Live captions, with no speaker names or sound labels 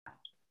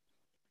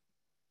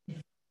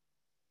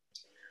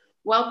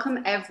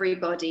Welcome,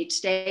 everybody.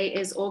 Today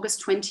is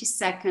August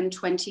 22nd,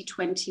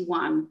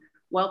 2021.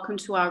 Welcome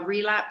to our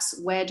Relapse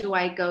Where Do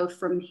I Go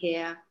From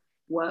Here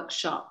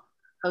workshop,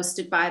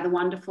 hosted by the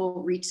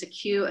wonderful Rita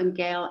Q and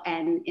Gail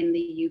N in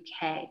the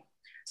UK.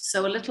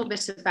 So a little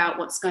bit about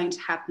what's going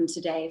to happen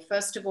today.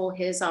 First of all,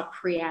 here's our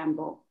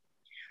preamble.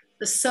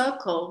 The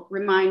circle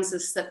reminds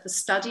us that the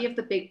study of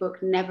the Big Book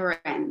never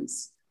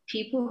ends.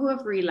 People who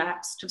have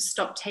relapsed have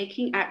stopped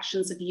taking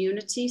actions of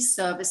unity,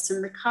 service,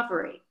 and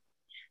recovery.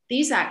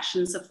 These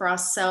actions are for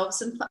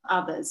ourselves and for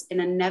others in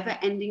a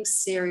never-ending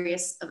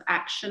series of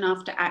action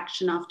after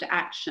action after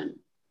action.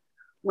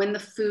 When the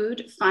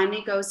food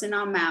finally goes in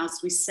our mouths,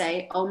 we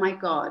say, oh my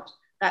God,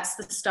 that's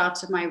the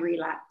start of my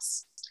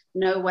relapse.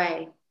 No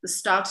way. The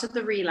start of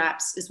the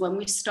relapse is when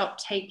we stop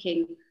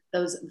taking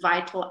those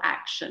vital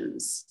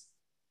actions.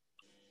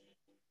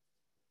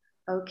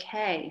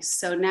 Okay,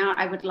 so now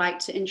I would like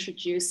to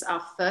introduce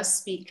our first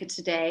speaker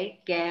today,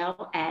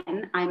 Gail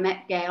N. I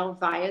met Gail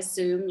via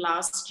Zoom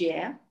last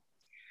year.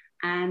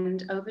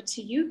 And over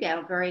to you,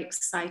 Gail. Very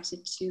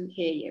excited to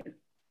hear you.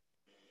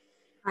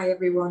 Hi,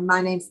 everyone.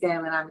 My name's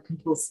Gail and I'm a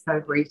compulsive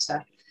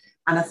overeater.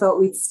 And I thought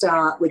we'd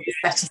start with the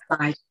set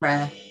aside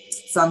prayer.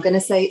 So I'm going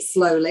to say it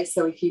slowly.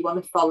 So if you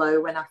want to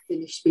follow when I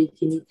finish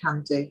speaking, you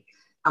can do.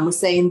 And we're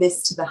saying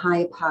this to the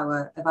higher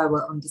power of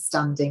our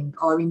understanding,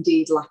 or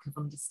indeed lack of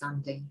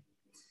understanding.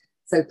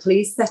 So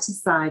please set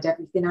aside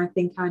everything I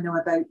think I know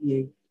about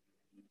you,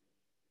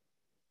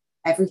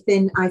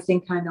 everything I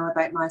think I know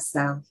about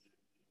myself,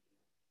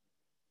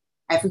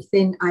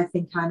 everything I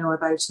think I know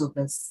about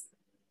others,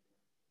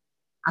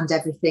 and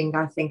everything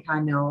I think I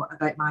know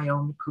about my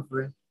own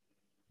recovery.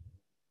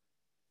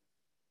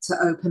 To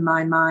open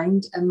my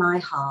mind and my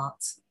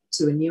heart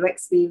to a new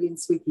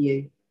experience with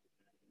you,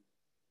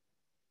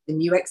 a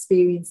new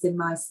experience in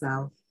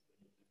myself,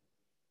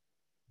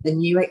 a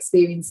new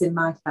experience in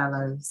my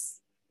fellows,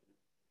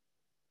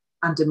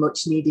 and a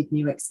much needed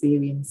new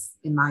experience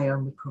in my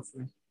own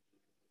recovery.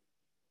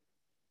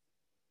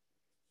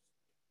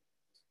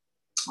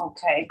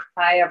 Okay,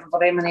 hi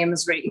everybody, my name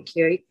is Rita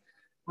Q.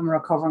 I'm a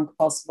recovering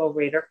compulsive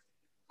overeater.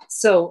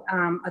 So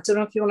I don't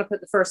know if you want to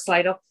put the first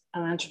slide up,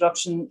 an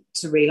introduction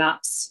to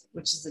relapse,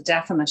 which is the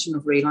definition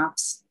of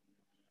relapse.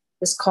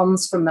 This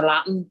comes from the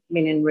Latin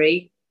meaning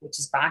re, which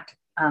is back,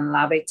 and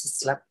labi, to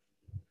slip.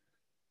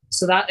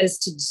 So that is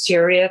to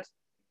deteriorate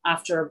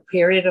after a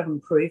period of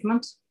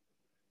improvement,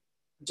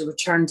 to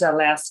return to a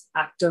less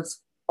active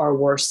or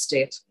worse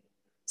state.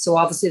 So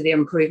obviously the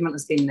improvement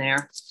has been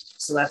there.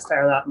 So let's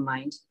bear that in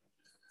mind.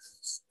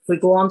 If we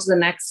go on to the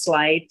next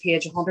slide,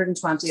 page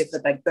 120 of the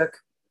Big Book,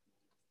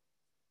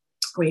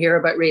 we hear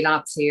about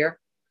relapse here.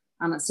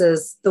 And it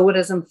says, though it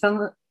is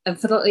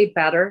infinitely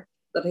better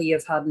that he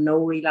have had no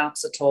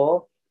relapse at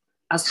all,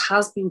 as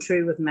has been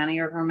true with many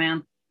of our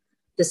men,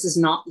 this is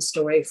not the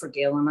story for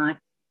Gail and I.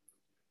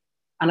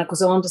 And it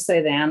goes on to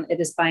say then, it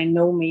is by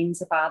no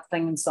means a bad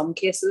thing in some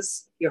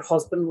cases. Your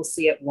husband will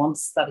see at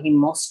once that he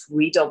must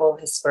redouble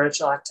his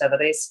spiritual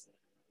activities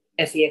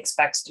if he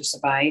expects to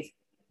survive.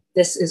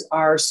 This is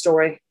our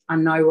story.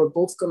 And now we're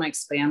both going to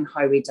explain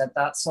how we did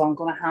that. So I'm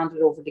going to hand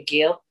it over to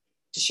Gail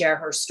to share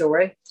her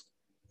story.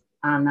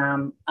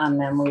 And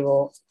then we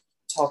will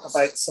talk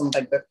about some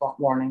Big Book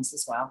warnings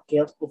as well.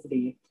 Gail, over to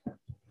you.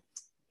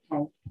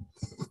 Okay.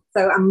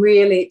 So I'm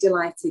really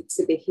delighted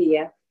to be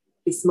here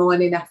this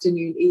morning,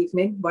 afternoon,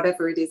 evening,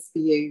 whatever it is for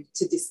you,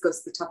 to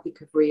discuss the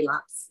topic of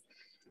relapse.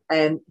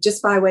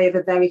 Just by way of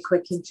a very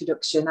quick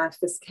introduction, I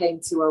first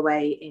came to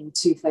OA in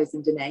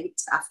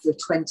 2008 after a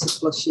 20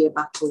 plus year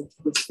battle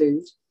with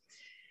food.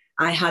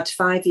 I had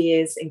 5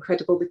 years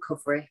incredible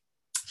recovery,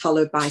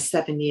 followed by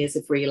 7 years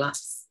of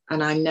relapse.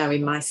 And I'm now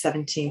in my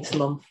 17th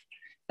month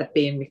of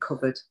being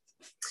recovered.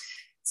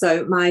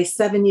 So my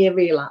 7-year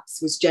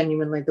relapse was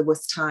genuinely the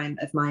worst time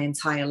of my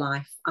entire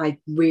life. I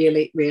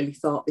really, really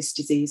thought this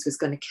disease was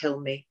going to kill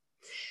me.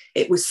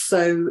 It was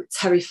so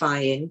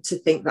terrifying to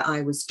think that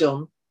I was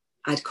done.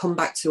 I'd come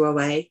back to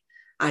OA,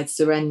 I'd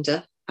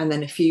surrender, and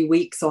then a few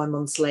weeks or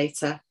months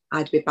later,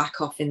 I'd be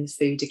back off in the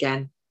food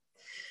again.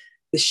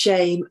 The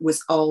shame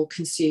was all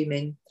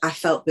consuming. I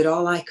felt that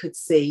all I could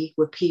see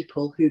were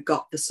people who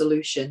got the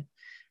solution,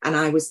 and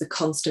I was the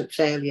constant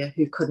failure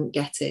who couldn't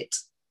get it.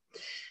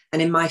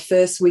 And in my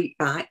first week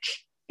back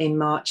in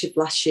March of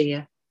last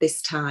year,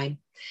 this time,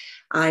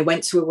 I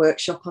went to a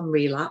workshop on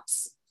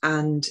relapse,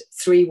 and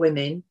 3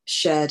 women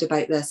shared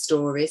about their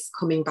stories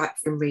coming back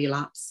from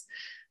relapse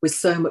with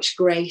so much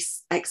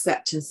grace,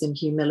 acceptance, and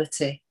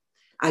humility.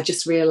 I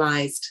just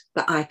realised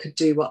that I could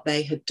do what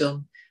they had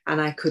done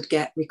and I could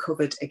get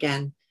recovered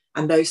again.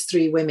 And those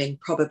 3 women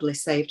probably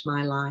saved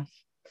my life.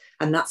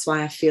 And that's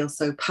why I feel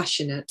so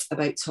passionate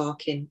about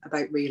talking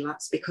about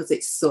relapse, because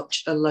it's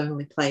such a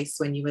lonely place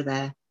when you were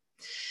there.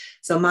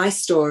 So my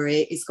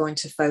story is going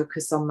to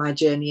focus on my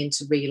journey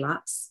into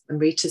relapse,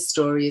 and Rita's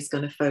story is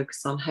going to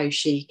focus on how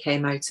she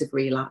came out of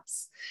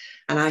relapse.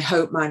 And I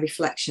hope my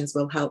reflections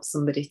will help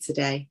somebody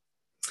today,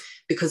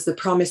 because the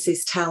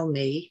promises tell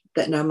me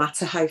that no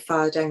matter how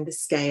far down the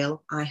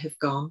scale I have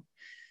gone,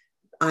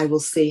 I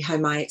will see how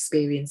my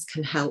experience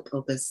can help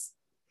others.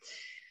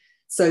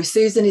 So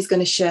Susan is going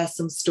to share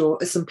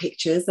some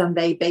pictures, and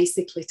they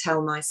basically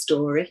tell my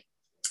story.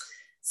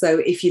 So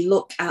if you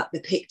look at the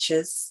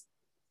pictures,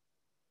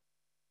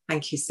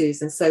 thank you,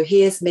 Susan. So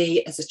here's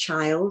me as a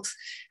child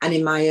and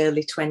in my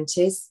early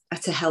 20s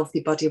at a healthy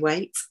body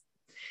weight.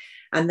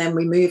 And then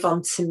we move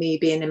on to me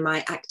being in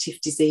my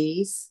active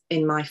disease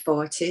in my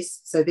 40s.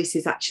 So this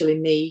is actually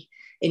me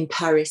in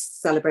Paris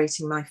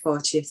celebrating my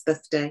 40th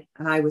birthday.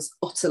 And I was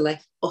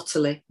utterly,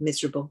 utterly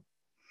miserable.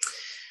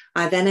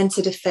 I then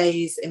entered a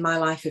phase in my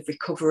life of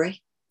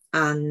recovery,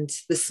 and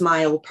the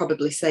smile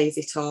probably says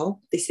it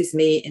all. This is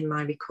me in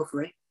my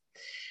recovery.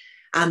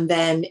 And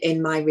then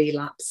in my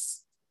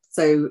relapse.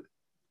 So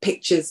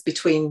pictures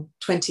between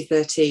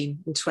 2013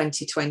 and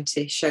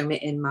 2020 show me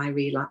in my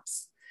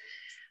relapse.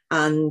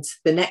 And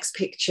the next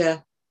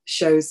picture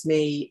shows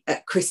me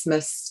at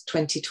Christmas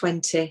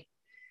 2020,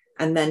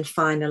 and then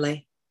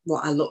finally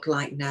what I look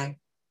like now.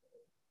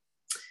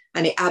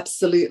 And it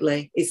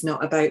absolutely is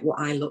not about what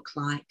I look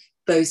like.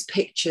 Those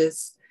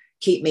pictures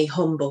keep me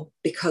humble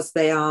because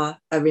they are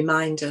a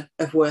reminder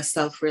of where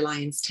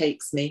self-reliance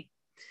takes me.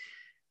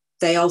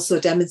 They also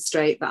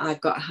demonstrate that I've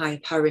got a higher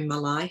power in my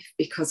life,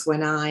 because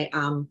when I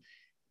am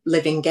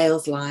living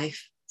Gail's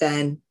life,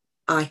 then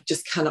I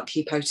just cannot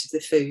keep out of the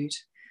food.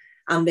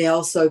 And they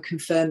also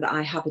confirm that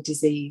I have a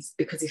disease,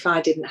 because if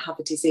I didn't have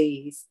a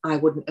disease, I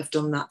wouldn't have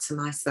done that to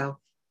myself.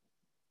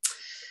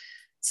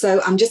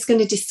 So I'm just going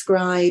to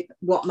describe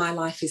what my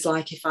life is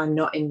like if I'm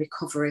not in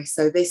recovery.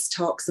 So this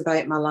talks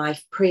about my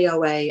life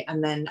pre-OA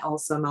and then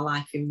also my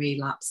life in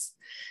relapse.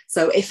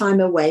 So if I'm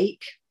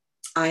awake,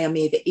 I am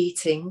either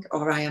eating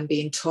or I am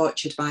being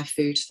tortured by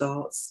food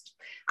thoughts.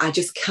 I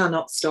just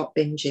cannot stop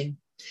binging.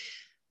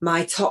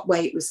 My top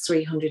weight was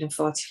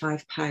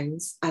 345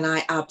 pounds, and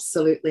I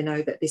absolutely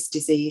know that this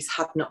disease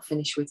had not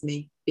finished with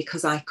me,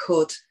 because I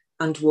could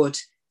and would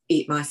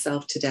eat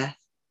myself to death.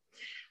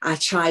 I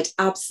tried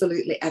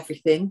absolutely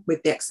everything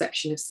with the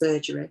exception of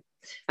surgery.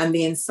 And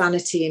the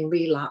insanity in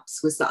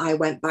relapse was that I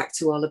went back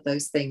to all of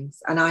those things.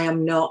 And I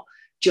am not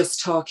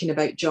just talking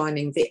about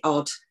joining the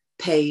odd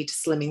paid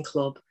slimming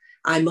club.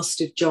 I must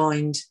have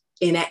joined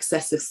in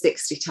excess of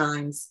 60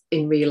 times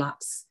in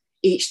relapse,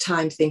 each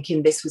time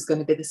thinking this was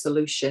going to be the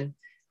solution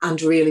and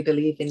really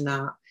believing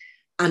that.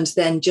 And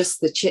then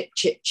just the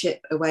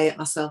chip away at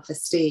my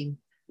self-esteem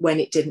when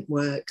it didn't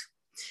work.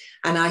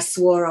 And I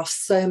swore off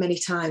so many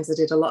times. I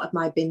did a lot of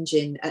my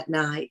binging at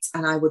night,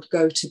 and I would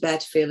go to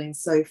bed feeling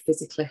so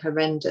physically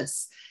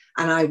horrendous.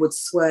 And I would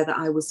swear that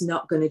I was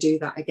not going to do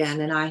that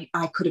again. And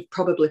I could have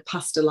probably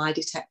passed a lie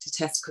detector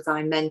test because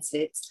I meant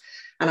it.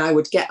 And I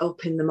would get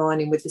up in the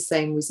morning with the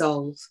same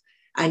resolve.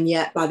 And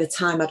yet by the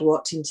time I'd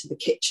walked into the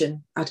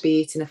kitchen, I'd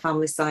be eating a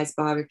family-sized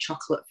bar of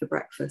chocolate for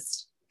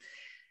breakfast.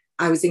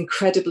 I was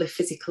incredibly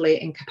physically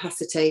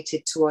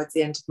incapacitated towards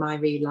the end of my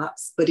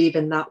relapse, but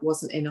even that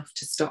wasn't enough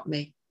to stop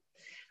me.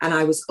 And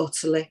I was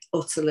utterly,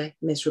 utterly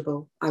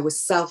miserable. I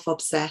was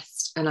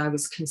self-obsessed and I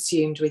was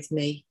consumed with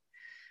me.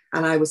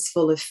 And I was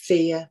full of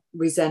fear,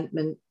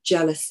 resentment,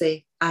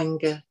 jealousy,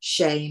 anger,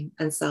 shame,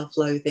 and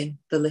self-loathing.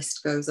 The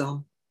list goes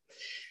on.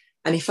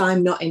 And if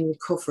I'm not in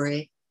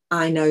recovery,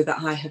 I know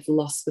that I have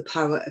lost the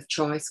power of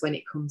choice when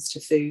it comes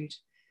to food.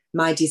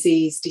 My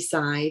disease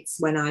decides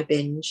when I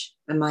binge,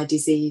 and my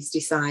disease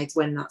decides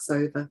when that's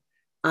over.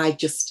 I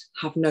just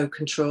have no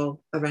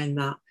control around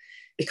that,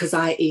 because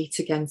I eat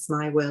against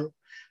my will.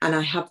 And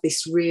I have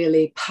this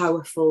really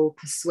powerful,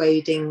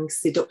 persuading,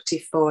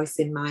 seductive voice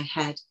in my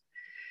head.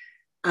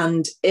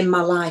 And in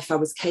my life, I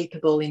was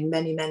capable in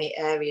many, many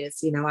areas.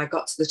 You know, I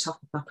got to the top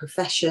of my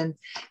profession.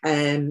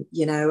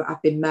 You know,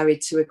 I've been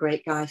married to a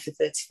great guy for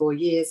 34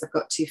 years. I've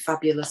got 2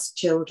 fabulous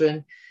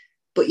children.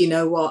 But you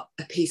know what?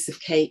 A piece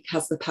of cake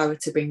has the power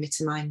to bring me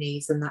to my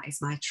knees, and that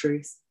is my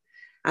truth.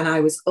 And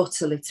I was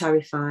utterly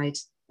terrified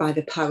by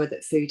the power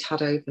that food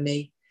had over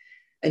me.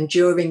 And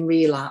during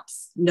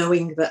relapse,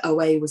 knowing that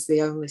OA was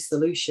the only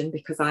solution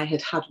because I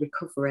had had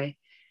recovery,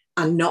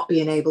 and not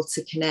being able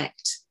to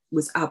connect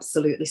was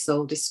absolutely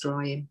soul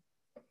destroying.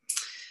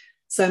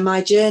 So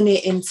my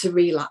journey into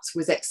relapse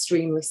was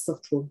extremely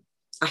subtle.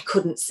 I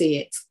couldn't see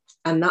it.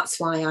 And that's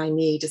why I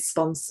need a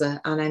sponsor,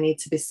 and I need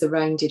to be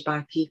surrounded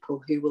by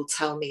people who will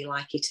tell me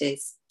like it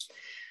is.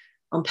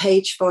 On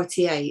page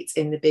 48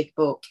 in the big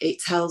book, it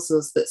tells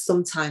us that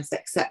sometimes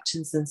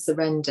acceptance and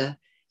surrender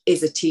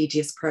is a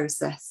tedious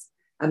process.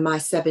 And my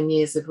 7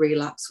 years of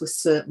relapse was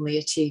certainly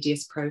a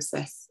tedious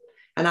process.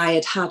 And I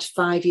had had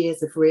 5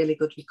 years of really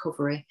good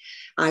recovery.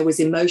 I was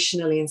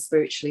emotionally and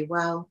spiritually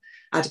well.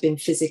 I'd been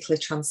physically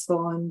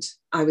transformed.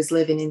 I was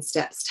living in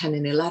steps 10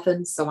 and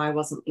 11, so I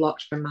wasn't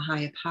blocked from my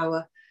higher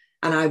power.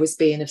 And I was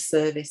being of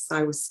service.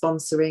 I was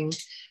sponsoring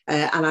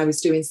and I was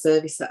doing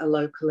service at a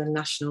local and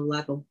national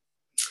level.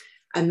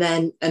 And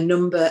then a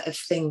number of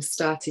things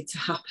started to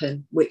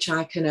happen, which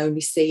I can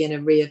only see in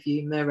a rear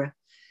view mirror,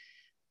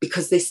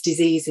 because this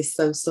disease is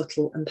so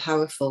subtle and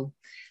powerful.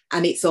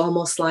 And it's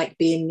almost like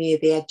being near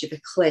the edge of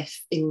a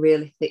cliff in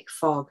really thick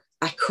fog.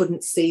 I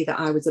couldn't see that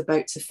I was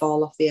about to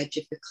fall off the edge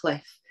of the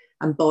cliff.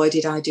 And boy,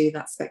 did I do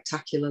that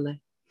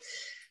spectacularly.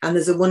 And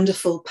there's a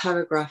wonderful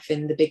paragraph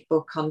in the big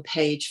book on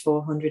page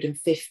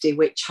 450,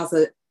 which has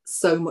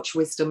so much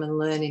wisdom and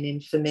learning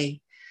in for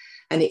me.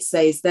 And it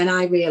says, then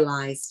I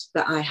realized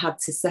that I had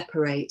to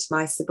separate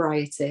my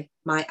sobriety,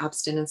 my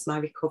abstinence, my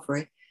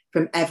recovery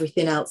from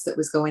everything else that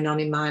was going on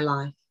in my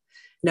life.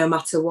 No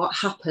matter what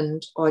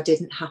happened or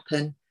didn't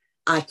happen,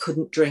 I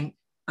couldn't drink,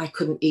 I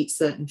couldn't eat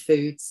certain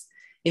foods.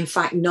 In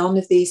fact, none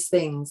of these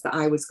things that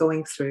I was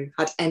going through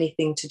had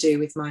anything to do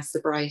with my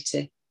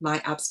sobriety,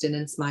 my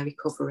abstinence, my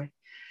recovery.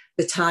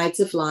 The tides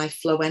of life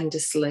flow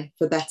endlessly,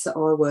 for better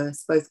or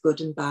worse, both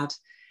good and bad,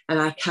 and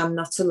I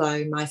cannot allow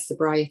my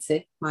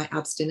sobriety, my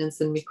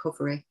abstinence and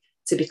recovery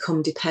to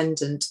become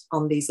dependent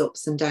on these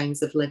ups and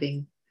downs of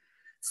living.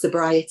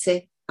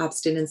 Sobriety,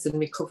 abstinence and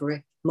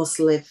recovery must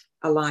live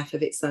a life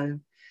of its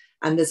own.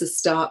 And there's a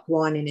stark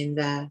warning in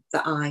there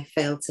that I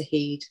failed to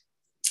heed.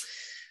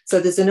 So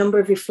there's a number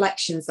of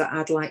reflections that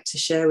I'd like to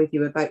share with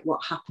you about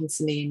what happened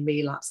to me in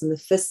relapse. And the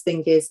first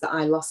thing is that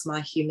I lost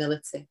my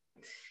humility.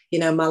 You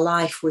know, my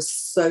life was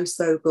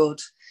so good.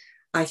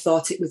 I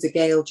thought it was a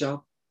Gail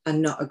job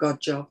and not a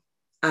God job.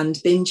 And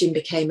binging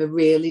became a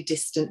really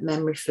distant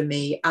memory for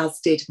me, as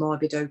did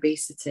morbid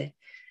obesity.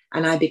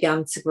 And I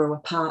began to grow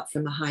apart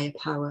from a higher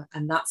power.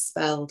 And that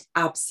spelled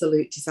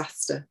absolute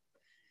disaster,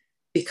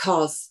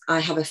 because I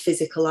have a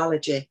physical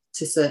allergy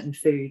to certain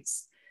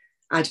foods.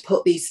 I'd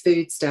put these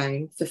foods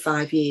down for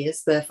 5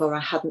 years, therefore I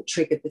hadn't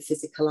triggered the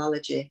physical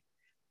allergy.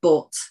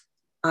 But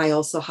I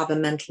also have a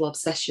mental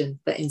obsession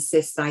that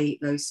insists I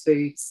eat those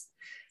foods,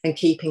 and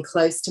keeping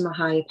close to my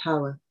higher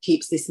power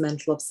keeps this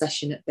mental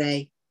obsession at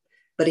bay.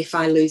 But if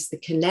I lose the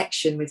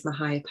connection with my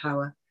higher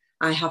power,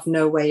 I have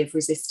no way of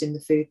resisting the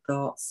food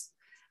thoughts.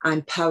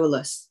 I'm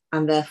powerless,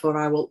 and therefore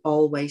I will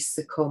always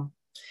succumb.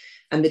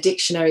 And the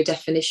dictionary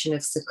definition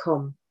of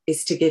succumb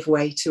is to give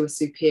way to a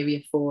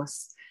superior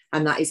force.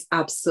 And that is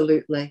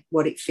absolutely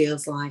what it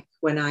feels like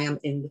when I am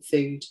in the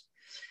food.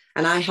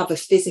 And I have a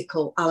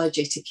physical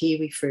allergy to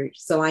kiwi fruit.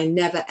 So I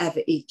never, ever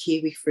eat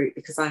kiwi fruit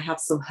because I have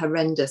some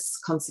horrendous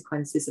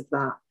consequences of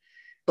that.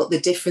 But the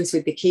difference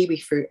with the kiwi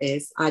fruit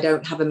is I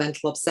don't have a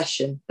mental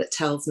obsession that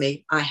tells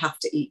me I have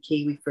to eat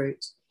kiwi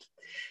fruit.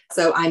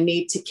 So I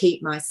need to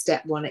keep my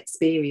step one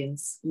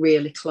experience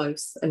really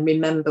close and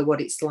remember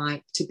what it's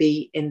like to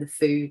be in the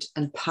food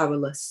and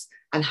powerless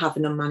and have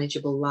an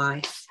unmanageable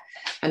life.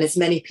 And as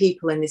many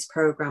people in this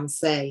program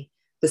say,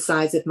 the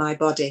size of my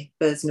body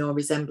bears no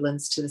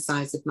resemblance to the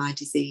size of my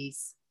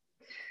disease.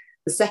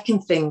 The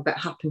second thing that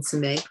happened to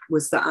me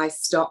was that I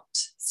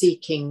stopped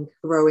seeking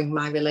growing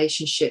my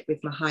relationship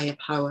with my higher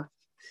power.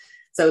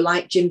 So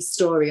like Jim's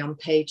story on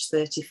page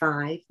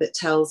 35 that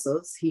tells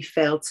us he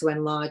failed to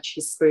enlarge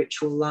his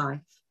spiritual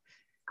life.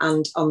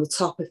 And on the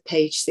top of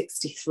page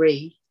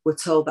 63, we're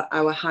told that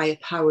our higher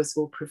powers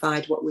will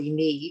provide what we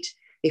need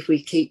if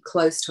we keep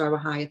close to our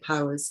higher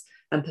powers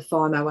and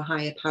perform our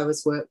higher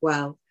powers work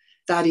well.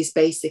 That is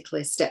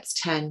basically steps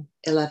 10,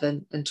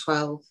 11 and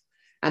 12.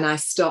 And I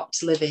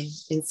stopped living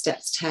in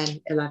steps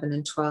 10, 11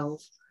 and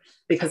 12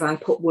 because I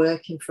put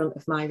work in front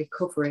of my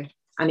recovery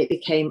and it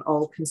became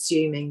all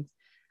consuming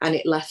and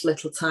it left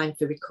little time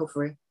for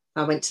recovery.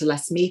 I went to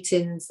less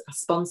meetings, I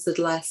sponsored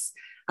less,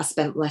 I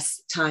spent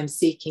less time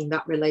seeking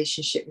that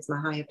relationship with my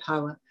higher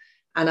power.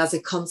 And as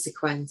a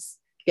consequence,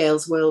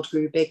 Gail's world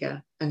grew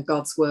bigger and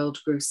God's world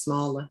grew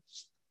smaller.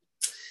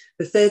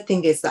 The third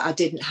thing is that I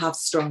didn't have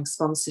strong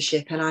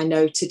sponsorship. And I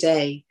know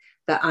today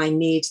that I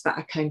need that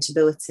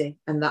accountability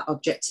and that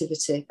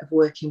objectivity of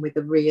working with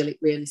a really,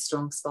 really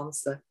strong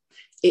sponsor.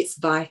 It's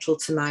vital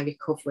to my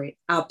recovery,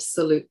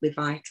 absolutely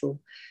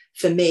vital.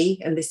 For me,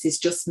 and this is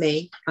just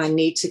me, I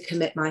need to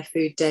commit my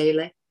food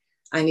daily.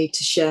 I need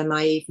to share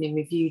my evening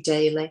review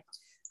daily.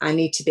 I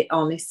need to be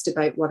honest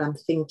about what I'm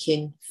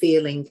thinking,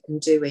 feeling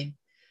and doing.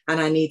 And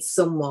I need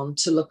someone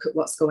to look at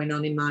what's going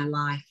on in my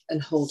life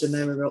and hold a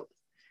mirror up,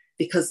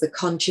 because the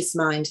conscious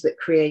mind that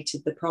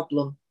created the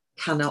problem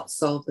cannot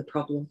solve the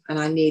problem. And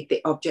I need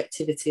the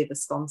objectivity of a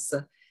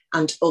sponsor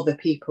and other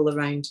people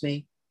around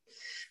me.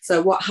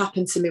 So what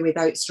happened to me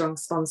without strong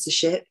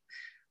sponsorship?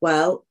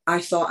 Well, I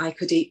thought I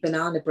could eat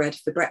banana bread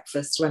for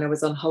breakfast when I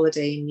was on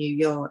holiday in New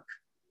York.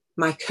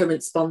 My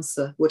current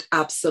sponsor would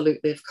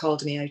absolutely have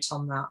called me out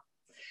on that.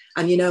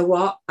 And you know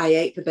what? I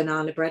ate the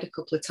banana bread a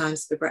couple of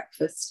times for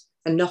breakfast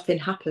and nothing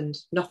happened.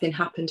 Nothing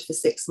happened for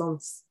 6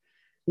 months.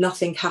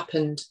 Nothing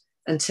happened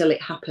until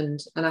it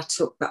happened. And I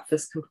took that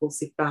first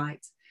compulsive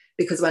bite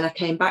because when I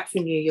came back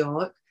from New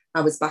York,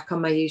 I was back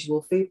on my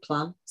usual food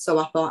plan. So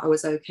I thought I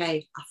was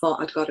okay. I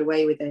thought I'd got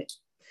away with it.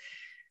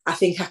 I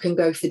think I can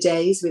go for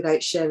days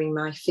without sharing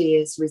my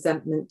fears,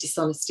 resentment,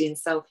 dishonesty and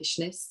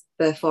selfishness.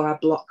 Therefore, I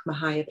block my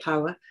higher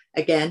power.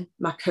 Again,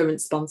 my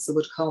current sponsor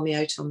would call me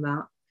out on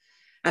that.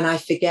 And I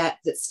forget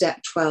that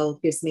step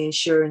 12 gives me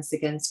insurance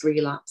against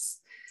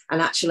relapse.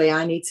 And actually,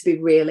 I need to be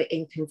really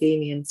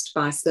inconvenienced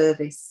by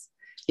service.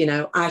 You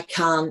know, I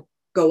can't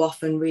go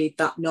off and read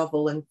that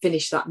novel and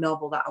finish that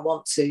novel that I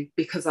want to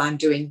because I'm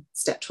doing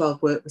step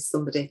 12 work with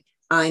somebody.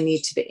 I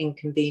need to be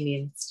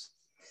inconvenienced.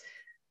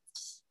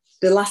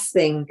 The last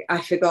thing,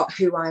 I forgot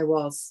who I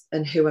was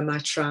and who are my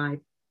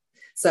tribe.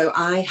 So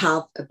I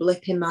have a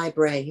blip in my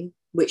brain,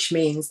 which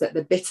means that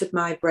the bit of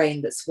my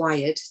brain that's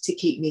wired to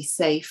keep me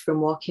safe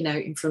from walking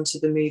out in front of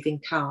the moving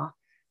car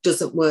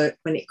doesn't work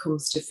when it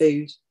comes to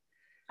food.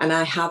 And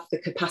I have the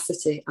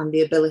capacity and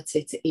the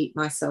ability to eat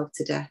myself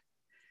to death.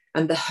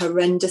 And the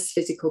horrendous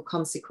physical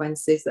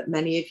consequences that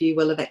many of you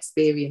will have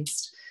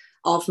experienced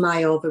of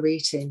my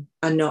overeating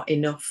are not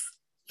enough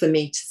for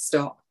me to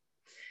stop.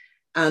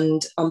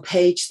 And on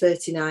page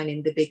 39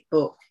 in the big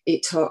book,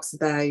 it talks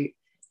about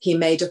he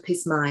made up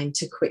his mind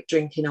to quit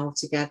drinking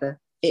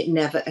altogether. It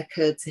never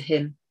occurred to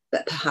him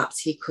that perhaps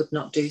he could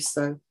not do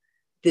so.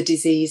 The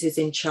disease is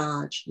in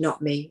charge,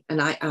 not me.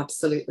 And I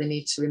absolutely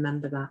need to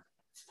remember that.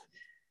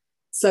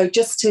 So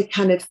just to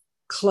kind of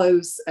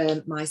close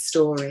my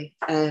story,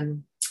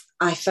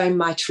 I found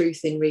my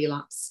truth in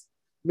relapse.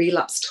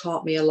 Relapse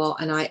taught me a lot,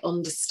 and I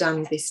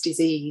understand this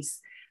disease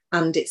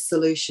and its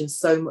solution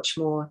so much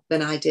more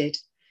than I did.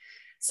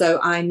 So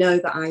I know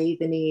that I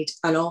either need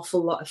an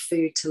awful lot of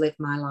food to live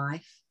my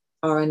life,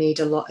 or I need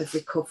a lot of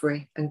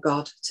recovery and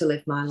God to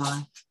live my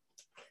life.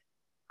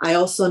 I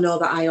also know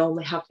that I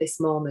only have this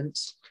moment,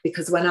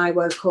 because when I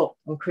woke up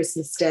on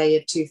Christmas Day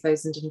of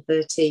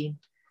 2013,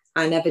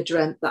 I never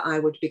dreamt that I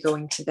would be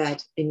going to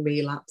bed in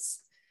relapse.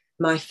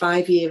 My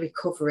 5-year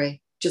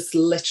recovery just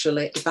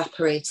literally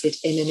evaporated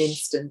in an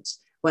instant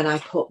when I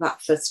put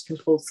that first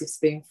compulsive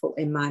spoonful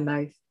in my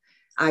mouth.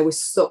 I was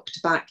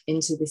sucked back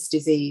into this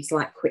disease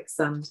like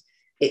quicksand.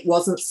 It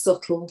wasn't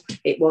subtle,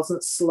 it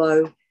wasn't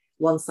slow.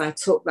 Once I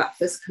took that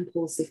first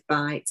compulsive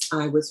bite,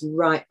 I was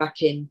right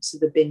back into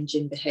the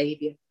binging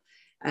behaviour.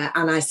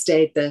 And I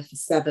stayed there for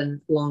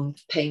 7 long,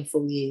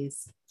 painful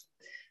years.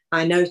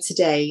 I know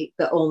today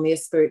that only a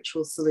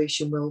spiritual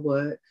solution will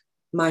work.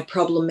 My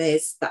problem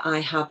is that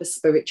I have a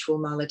spiritual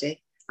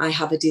malady. I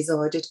have a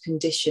disordered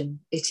condition.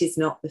 It is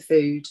not the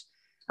food.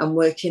 And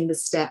working the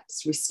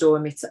steps restore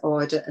me to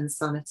order and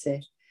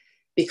sanity.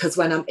 Because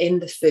when I'm in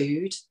the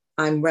food,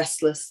 I'm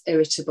restless,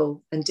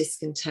 irritable, and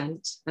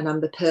discontent. And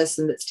I'm the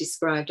person that's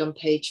described on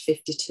page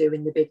 52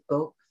 in the big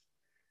book.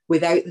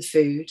 Without the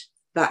food,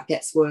 that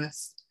gets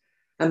worse.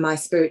 And my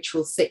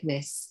spiritual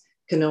sickness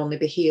can only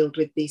be healed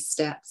with these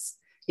steps.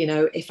 You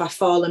know, if I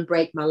fall and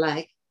break my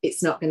leg,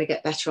 it's not going to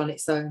get better on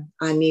its own.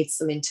 I need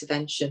some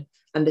intervention,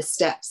 and the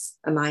steps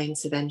are my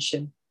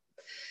intervention.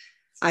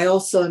 I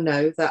also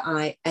know that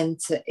I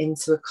enter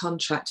into a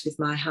contract with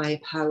my higher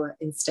power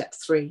in step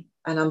 3.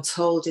 And I'm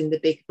told in the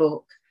big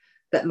book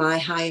that my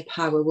higher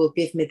power will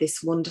give me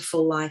this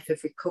wonderful life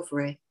of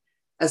recovery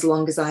as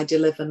long as I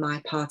deliver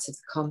my part of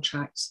the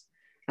contract.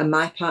 And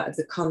my part of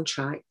the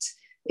contract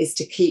is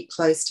to keep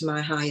close to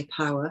my higher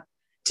power,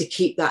 to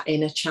keep that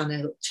inner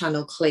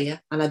channel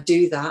clear. And I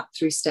do that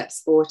through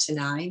steps 4 to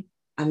 9,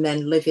 and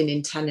then living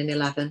in 10 and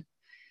 11.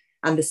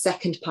 And the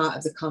second part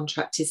of the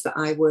contract is that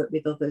I work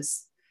with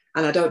others.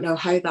 And I don't know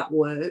how that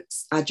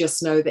works. I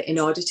just know that in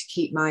order to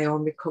keep my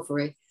own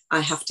recovery,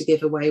 I have to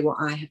give away what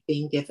I have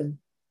been given.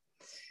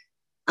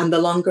 And the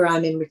longer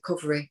I'm in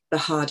recovery, the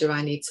harder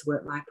I need to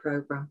work my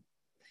program.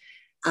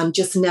 And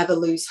just never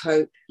lose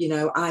hope. You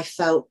know, I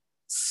felt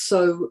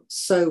so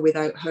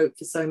without hope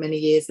for so many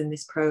years in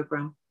this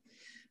program.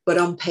 But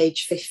on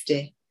page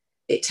 50,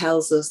 it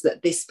tells us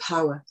that this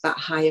power, that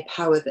higher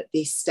power that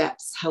these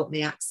steps help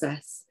me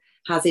access,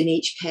 has in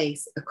each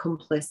case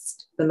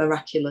accomplished the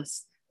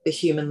miraculous, the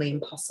humanly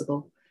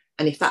impossible.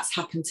 And if that's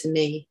happened to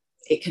me,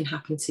 it can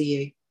happen to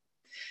you.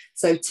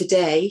 So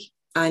today,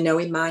 I know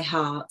in my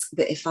heart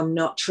that if I'm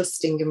not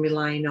trusting and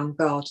relying on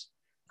God,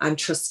 I'm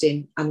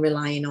trusting and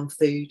relying on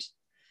food.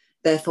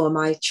 Therefore,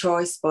 my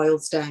choice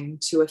boils down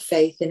to a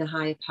faith in a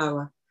higher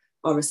power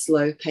or a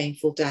slow,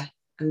 painful death.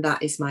 And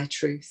that is my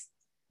truth.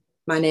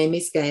 My name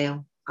is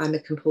Gail. I'm a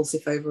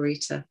compulsive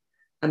overeater,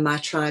 and my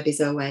tribe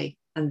is OA,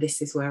 and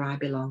this is where I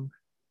belong.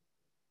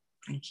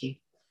 Thank you.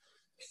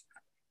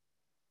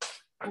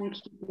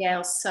 Thank you,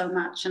 Gail, so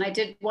much. And I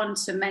did want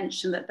to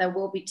mention that there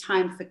will be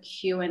time for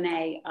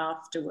Q&A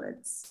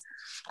afterwards.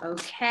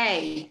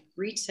 Okay,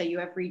 Rita, you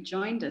have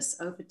rejoined us.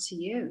 Over to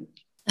you.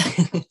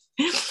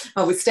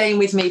 Oh, we're staying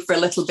with me for a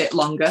little bit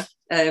longer.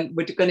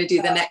 We're going to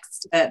do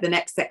the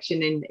next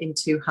section in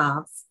 2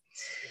 halves.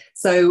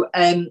 So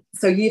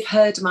you've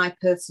heard my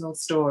personal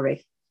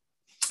story.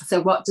 So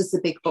what does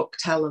the big book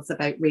tell us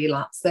about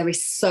relapse? There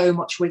is so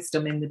much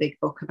wisdom in the big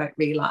book about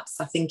relapse.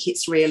 I think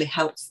it's really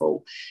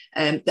helpful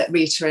that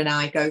Rita and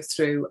I go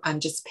through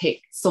and just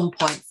pick some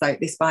points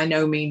out. This by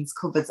no means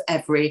covers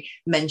every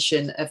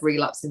mention of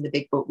relapse in the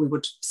big book. We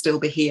would still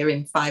be here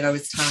in 5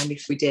 hours' time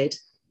if we did.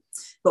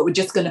 But we're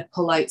just going to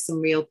pull out some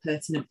real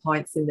pertinent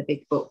points in the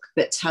big book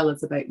that tell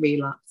us about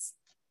relapse.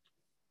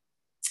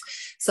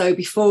 So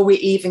before we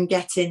even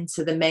get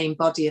into the main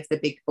body of the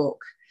big book,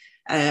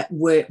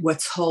 we're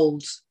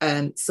told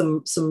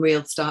some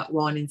real stark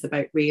warnings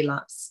about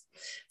relapse.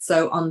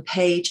 So on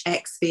page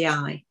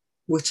XVI,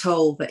 we're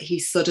told that he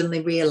suddenly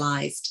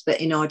realised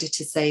that in order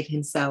to save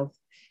himself,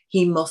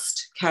 he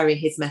must carry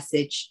his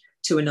message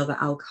to another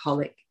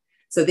alcoholic.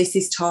 So this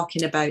is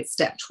talking about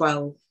step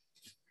 12,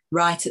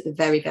 right at the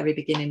very, very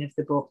beginning of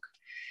the book.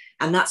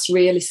 And that's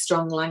really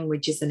strong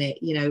language, isn't it?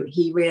 You know,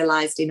 he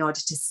realized in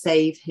order to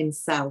save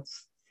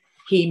himself,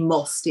 he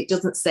must. It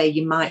doesn't say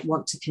you might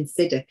want to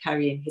consider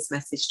carrying his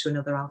message to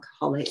another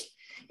alcoholic.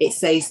 It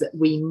says that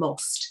we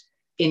must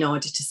in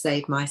order to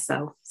save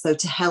myself. So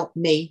to help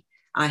me,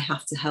 I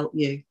have to help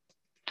you.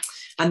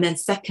 And then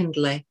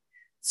secondly,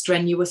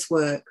 strenuous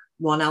work,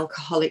 one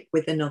alcoholic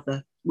with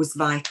another, was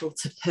vital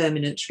to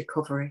permanent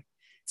recovery.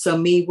 So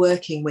me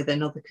working with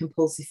another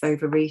compulsive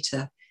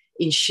overeater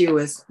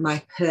ensures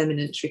my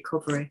permanent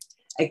recovery.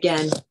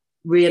 Again,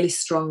 really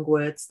strong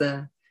words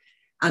there.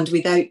 And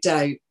without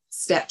doubt,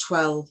 step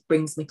 12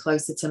 brings me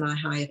closer to my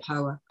higher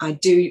power. I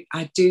do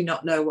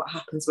not know what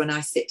happens when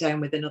I sit down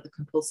with another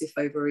compulsive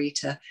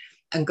overeater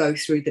and go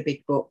through the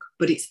big book,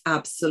 but it's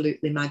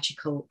absolutely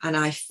magical. And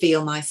I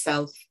feel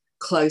myself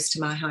close to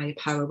my higher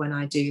power when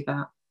I do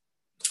that.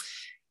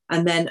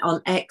 And then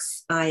on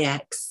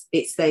XIX,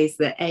 it says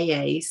that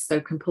AAs, so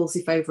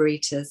compulsive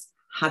overeaters,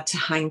 had to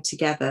hang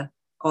together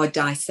or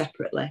die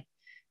separately.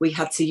 We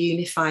had to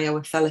unify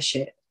our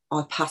fellowship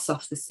or pass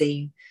off the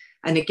scene.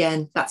 And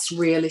again, that's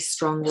really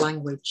strong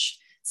language.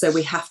 So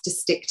we have to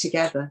stick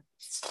together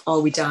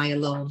or we die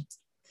alone.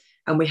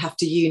 And we have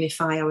to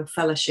unify our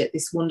fellowship,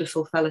 this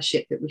wonderful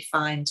fellowship that we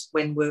find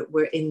when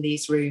we're in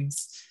these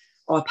rooms,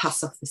 or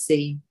pass off the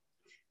scene.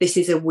 This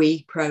is a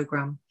we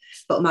program,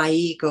 but my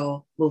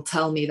ego will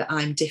tell me that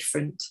I'm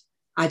different.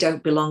 I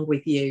don't belong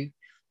with you.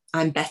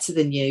 I'm better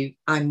than you.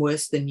 I'm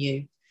worse than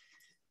you.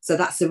 So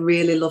that's a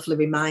really lovely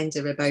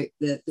reminder about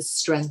the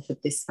strength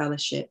of this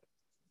fellowship.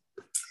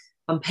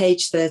 On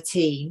page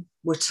 13,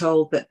 we're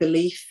told that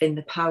belief in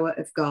the power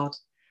of God,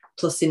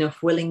 plus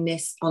enough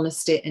willingness,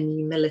 honesty, and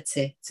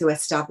humility to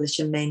establish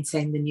and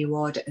maintain the new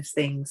order of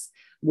things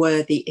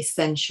were the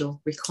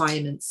essential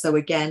requirements. So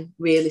again,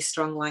 really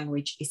strong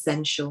language,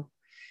 essential.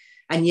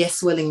 And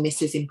yes,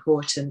 willingness is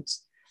important,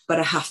 but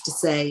I have to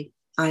say,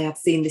 I have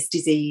seen this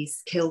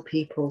disease kill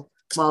people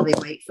while they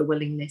wait for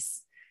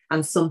willingness.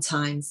 And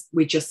sometimes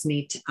we just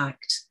need to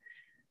act.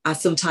 I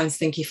sometimes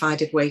think if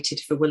I'd have waited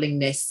for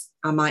willingness,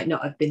 I might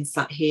not have been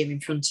sat here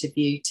in front of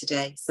you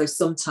today. So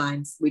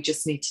sometimes we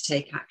just need to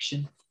take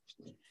action.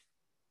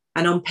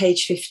 And on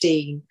page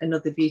 15,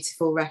 another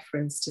beautiful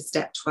reference to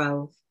step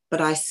 12. But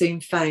I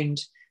soon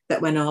found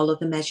that when all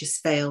other measures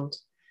failed,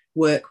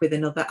 work with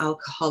another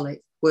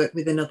alcoholic, work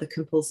with another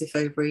compulsive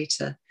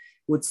overeater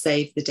would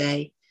save the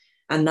day.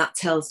 And that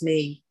tells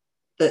me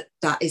that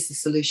that is the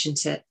solution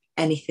to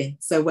anything.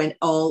 So when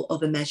all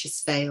other measures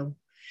fail.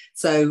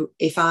 So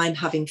if I'm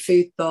having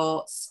food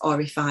thoughts, or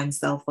if I'm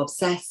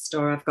self-obsessed,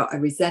 or I've got a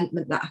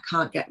resentment that I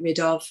can't get rid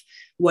of,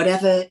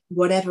 whatever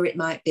it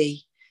might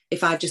be,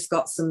 if I've just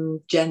got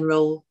some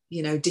general,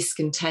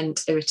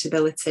 discontent,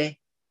 irritability,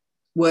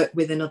 work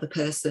with another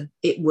person,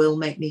 it will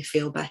make me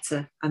feel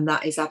better. And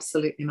that is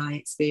absolutely my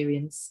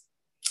experience.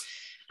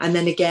 And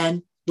then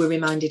again, we're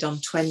reminded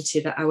on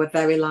 20 that our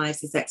very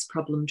lives as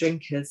ex-problem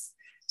drinkers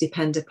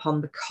depend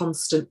upon the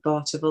constant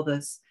thought of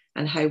others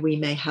and how we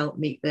may help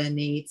meet their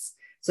needs.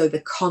 So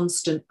the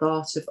constant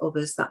thought of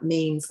others, that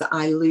means that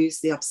I lose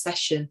the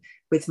obsession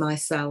with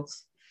myself,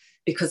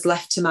 because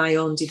left to my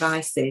own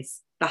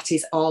devices, that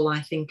is all I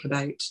think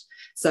about.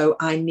 So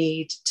I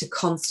need to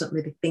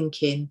constantly be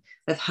thinking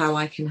of how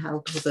I can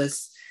help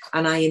others.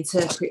 And I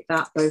interpret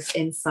that both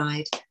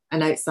inside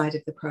and outside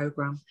of the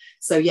program.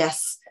 So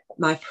yes,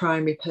 my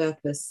primary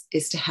purpose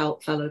is to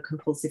help fellow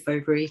compulsive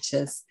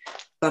overeaters,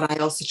 but I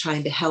also try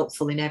and be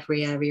helpful in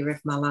every area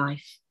of my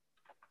life.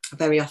 I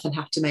very often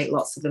have to make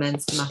lots of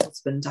amends to my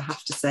husband, I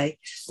have to say,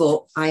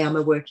 but I am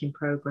a work in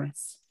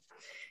progress.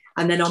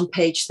 And then on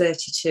page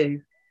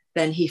 32,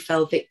 then he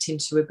fell victim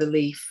to a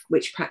belief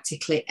which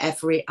practically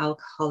every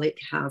alcoholic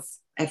has,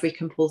 every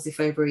compulsive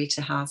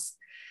overeater has,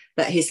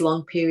 that his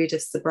long period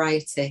of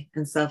sobriety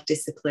and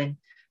self-discipline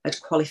had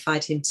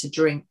qualified him to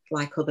drink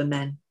like other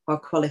men, or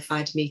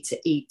qualified me to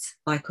eat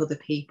like other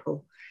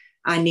people.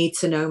 I need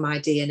to know my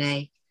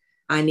DNA.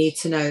 I need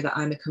to know that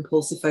I'm a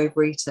compulsive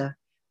overeater,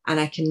 and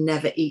I can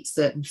never eat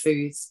certain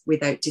foods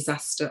without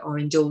disaster, or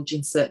indulge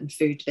in certain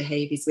food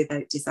behaviours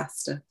without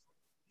disaster.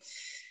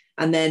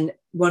 And then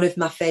one of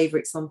my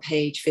favourites on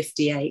page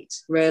 58,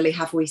 rarely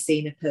have we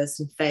seen a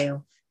person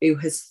fail who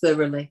has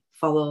thoroughly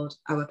followed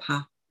our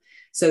path.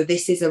 So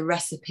this is a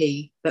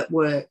recipe that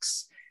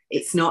works.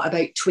 It's not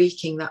about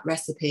tweaking that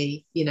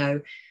recipe.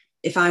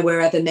 If I were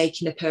ever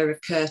making a pair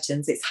of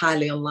curtains, it's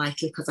highly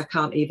unlikely because I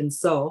can't even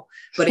sew.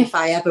 But if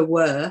I ever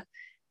were,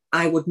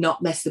 I would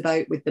not mess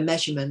about with the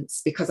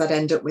measurements, because I'd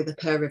end up with a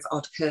pair of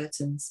odd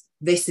curtains.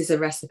 This is a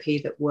recipe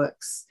that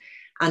works.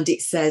 And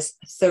it says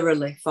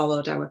thoroughly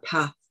followed our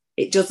path.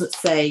 It doesn't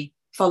say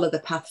follow the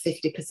path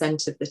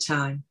 50% of the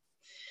time.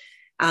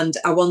 And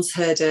I once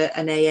heard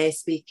an AA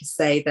speaker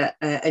say that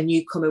a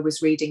newcomer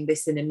was reading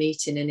this in a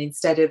meeting, and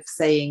instead of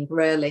saying,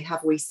 rarely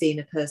have we seen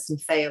a person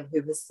fail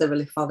who has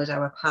thoroughly followed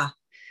our path,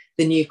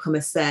 the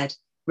newcomer said,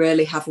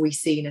 rarely have we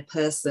seen a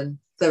person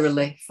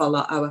thoroughly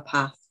follow our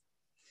path.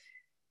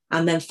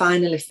 And then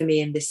finally for me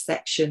in this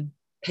section,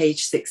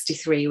 page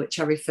 63, which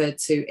I referred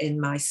to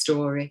in my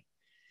story,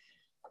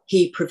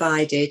 he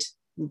provided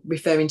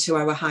referring to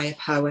our higher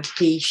power,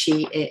 he,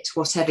 she, it,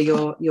 whatever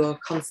your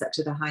concept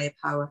of the higher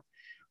power,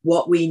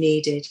 what we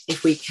needed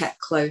if we kept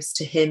close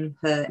to him,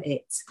 her,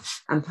 it,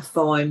 and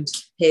performed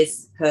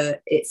his, her,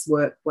 its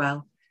work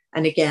well.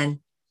 And again,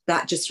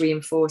 that just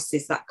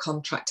reinforces that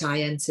contract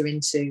I enter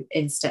into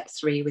in step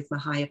 3 with my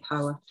higher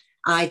power.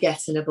 I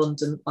get an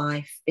abundant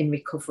life in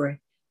recovery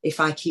if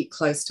I keep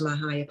close to my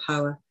higher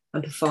power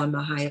and perform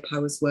my higher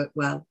power's work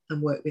well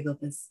and work with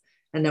others.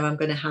 And now I'm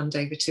going to hand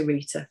over to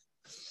Rita.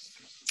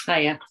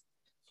 Hiya.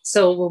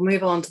 So we'll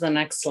move on to the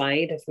next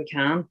slide if we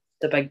can.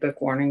 The big book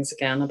warnings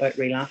again about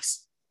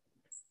relapse.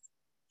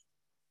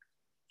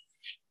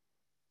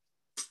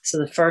 So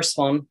the first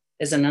one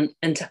is an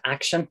into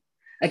action.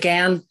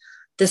 Again,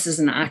 this is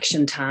an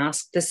action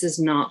task. This is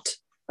not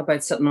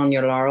about sitting on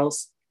your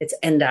laurels. It's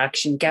into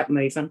action, get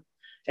moving.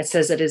 It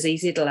says it is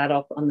easy to let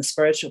up on the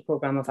spiritual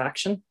program of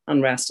action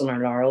and rest on our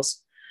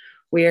laurels.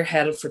 We are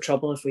headed for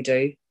trouble if we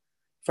do,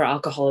 for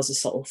alcohol is a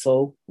subtle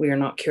foe. We are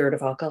not cured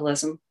of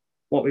alcoholism.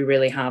 What we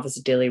really have is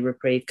a daily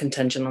reprieve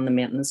contingent on the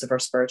maintenance of our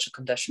spiritual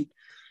condition.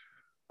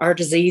 Our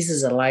disease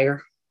is a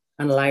liar,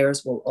 and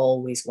liars will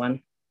always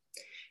win.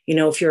 You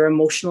know, if your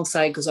emotional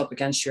side goes up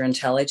against your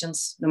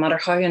intelligence, no matter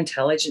how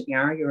intelligent you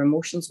are, your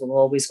emotions will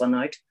always win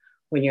out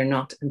when you're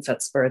not in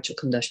fit spiritual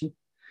condition.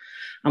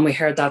 And we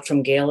heard that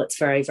from Gail. It's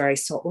very, very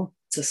subtle.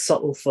 It's a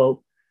subtle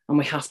foe. And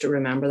we have to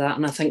remember that.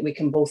 And I think we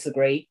can both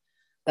agree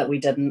that we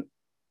didn't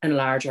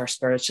enlarge our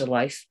spiritual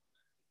life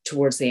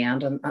towards the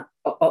end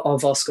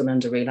of us going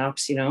into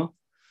relapse, you know.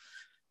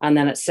 And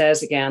then it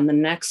says again, the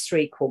next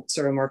 3 quotes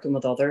are in working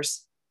with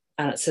others.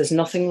 And it says,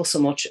 nothing will so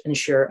much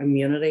ensure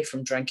immunity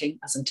from drinking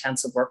as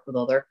intensive work with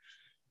other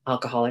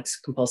alcoholics,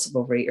 compulsive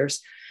overeaters.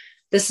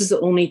 This is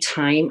the only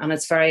time, and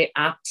it's very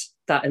apt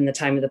that in the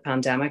time of the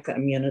pandemic that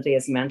immunity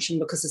is mentioned,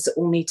 because it's the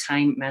only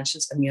time it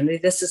mentions immunity.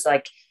 This is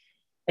like,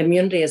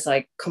 immunity is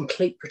like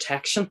complete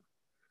protection.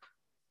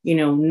 You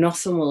know,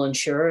 nothing will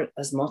ensure it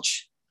as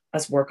much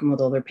as working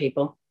with other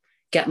people,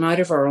 getting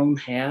out of our own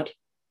head,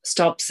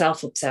 stop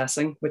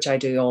self-obsessing, which I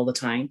do all the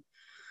time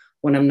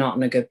when I'm not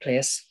in a good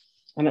place.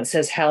 And it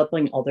says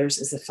helping others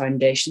is the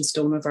foundation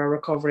stone of our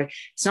recovery.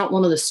 It's not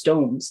one of the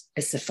stones,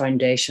 it's the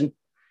foundation.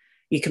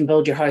 You can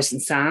build your house in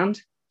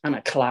sand and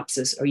it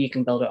collapses, or you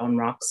can build it on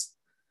rocks.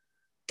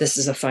 This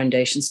is a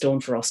foundation stone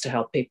for us to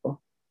help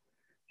people.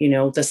 You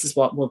know, this is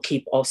what will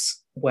keep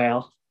us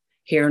well,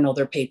 hearing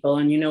other people.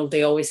 And, you know,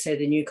 they always say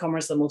the newcomer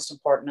is the most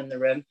important in the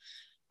room.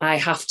 I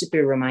have to be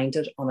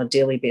reminded on a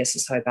daily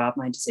basis how bad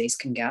my disease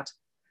can get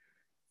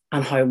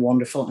and how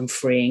wonderful and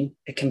freeing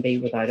it can be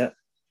without it.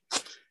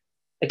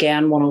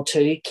 Again,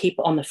 102, keep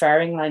on the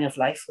firing line of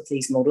life with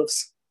these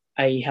motives,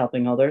 i.e.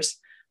 helping others,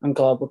 and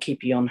God will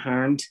keep you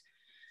unharmed.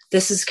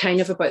 This is kind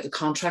of about the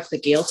contract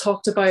that Gail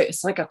talked about.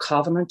 It's like a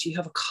covenant. You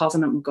have a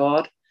covenant with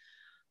God.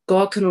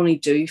 God can only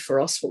do for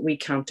us what we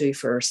can't do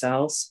for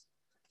ourselves,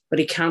 but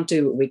he can't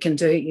do what we can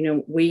do. You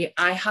know,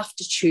 I have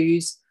to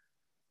choose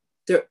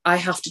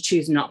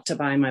not to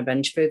buy my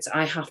binge foods.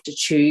 I have to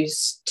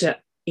choose to,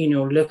 you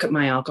know, look at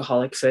my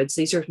alcoholic foods.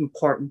 These are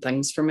important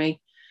things for me.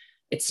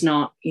 It's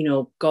not, you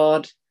know,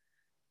 God,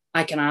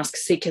 I can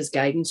seek his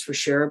guidance for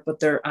sure,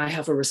 but I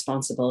have a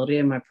responsibility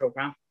in my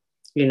program.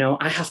 You know,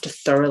 I have to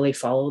thoroughly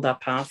follow that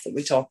path that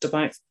we talked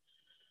about.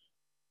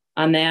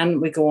 And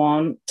then we go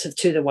on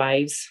to the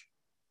wives.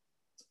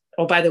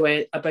 Oh, by the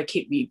way, about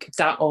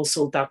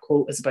that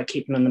quote is about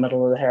keeping in the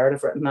middle of the herd.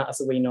 I've written that as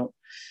a wee note.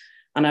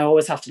 And I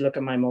always have to look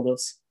at my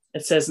motives.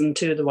 It says in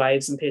To the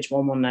Wives on page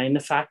 119, the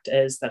fact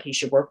is that he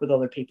should work with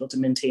other people to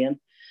maintain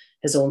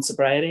his own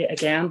sobriety.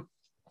 Again,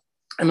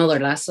 another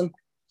lesson,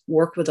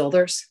 work with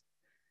others,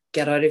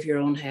 get out of your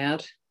own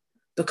head.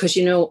 Because,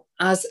 you know,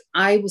 as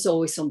I was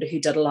always somebody who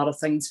did a lot of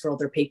things for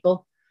other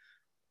people,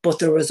 but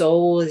there was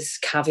always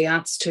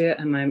caveats to it.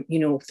 And, you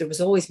know, there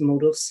was always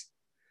motives.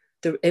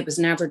 It was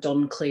never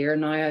done clear.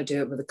 Now I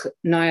do it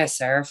now I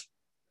serve,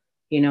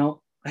 you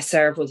know, I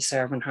serve with a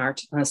servant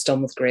heart, and it's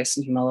done with grace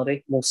and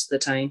humility most of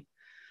the time.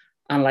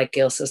 And like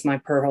Gail says, my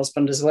poor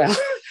husband as well.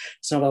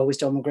 It's not always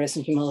done with grace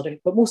and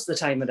humility, but most of the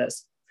time it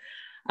is.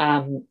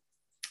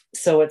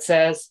 So it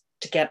says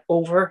to get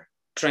over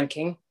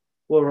drinking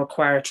will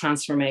require a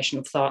transformation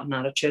of thought and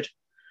attitude.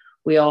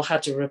 We all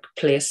had to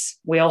place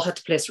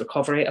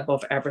recovery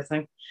above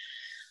everything.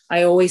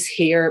 I always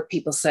hear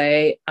people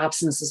say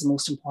abstinence is the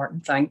most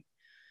important thing.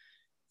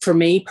 For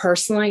me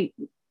personally,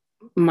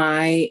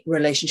 my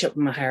relationship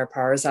with my higher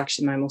power is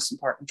actually my most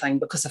important thing,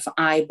 because if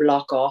I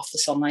block off the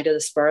sunlight of the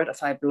spirit,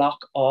 if I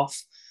block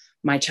off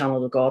my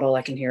channel to God, all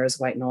I can hear is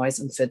white noise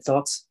and food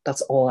thoughts.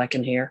 That's all I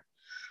can hear.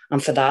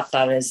 And for that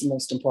is the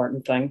most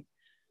important thing.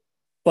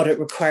 But it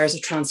requires a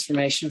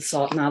transformation of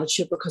thought and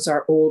attitude, because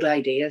our old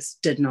ideas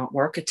did not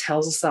work. It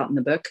tells us that in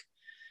the book.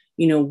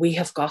 You know, we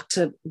have got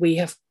to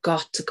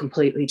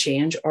completely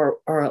change or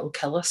it'll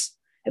kill us.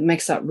 It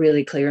makes that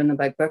really clear in the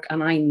big book.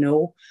 And I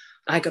know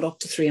I got up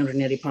to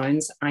 380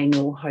 pounds. I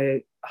know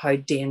how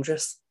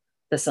dangerous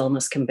this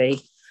illness can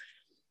be.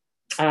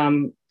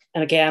 And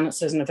again, it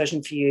says in A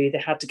Vision for You, they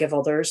had to give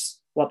others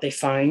what they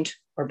found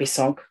or be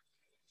sunk.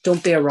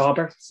 Don't be a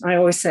robber. I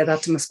always say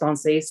that to my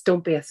sponsees.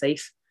 Don't be a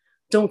thief.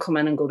 Don't come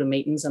in and go to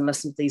meetings and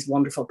listen to these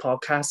wonderful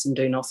podcasts and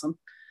do nothing.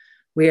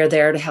 We are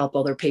there to help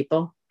other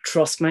people.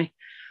 Trust me.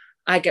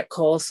 I get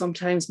calls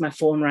sometimes, my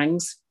phone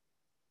rings.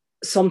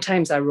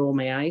 Sometimes I roll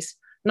my eyes,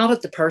 not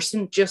at the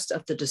person, just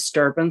at the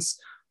disturbance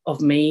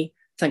of me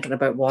thinking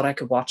about what I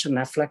could watch on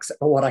Netflix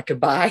or what I could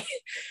buy.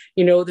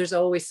 There's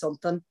always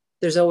something.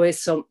 There's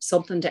always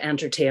something to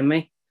entertain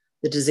me.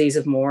 The disease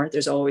of more,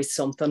 there's always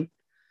something.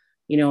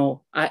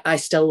 I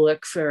still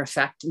look for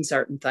effect in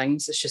certain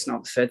things. It's just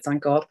not the food,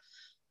 thank God.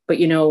 But,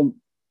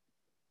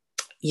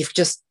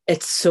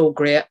 it's so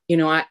great.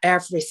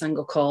 Every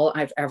single call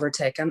I've ever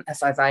taken,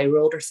 if I've eye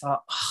rolled or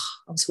thought,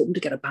 I was hoping to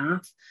get a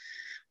bath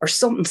or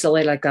something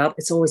silly like that,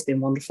 it's always been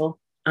wonderful.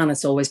 And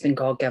it's always been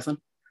God given.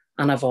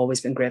 And I've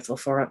always been grateful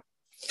for it,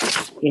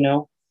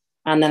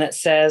 And then it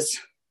says,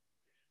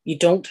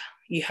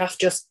 you have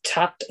just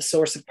tapped a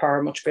source of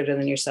power much greater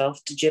than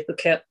yourself. To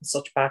duplicate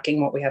such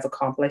backing what we have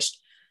accomplished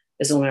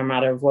is only a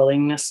matter of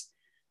willingness,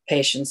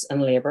 patience,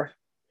 and labor.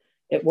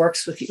 It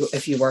works with you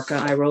if you work.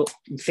 I wrote,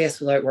 faith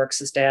without works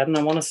is dead. And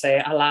I want to say,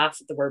 I laugh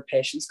at the word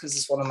patience because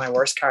it's one of my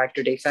worst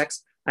character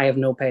defects. I have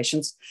no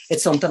patience.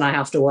 It's something I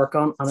have to work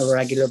on a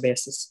regular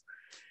basis.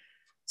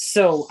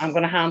 So I'm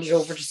going to hand it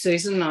over to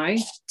Susan now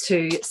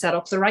to set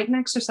up the writing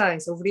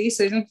exercise. Over to you,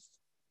 Susan.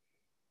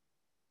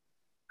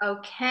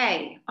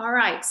 Okay, all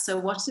right. So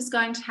what is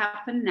going to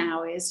happen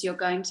now is you're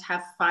going to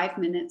have 5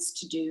 minutes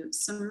to do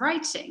some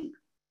writing.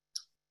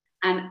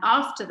 And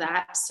after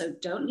that, so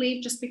don't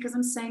leave just because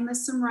I'm saying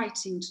there's some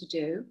writing to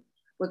do.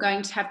 We're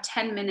going to have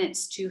 10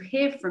 minutes to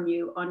hear from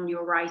you on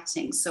your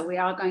writing. So we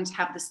are going to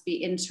have this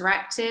be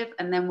interactive,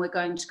 and then we're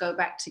going to go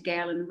back to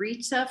Gail and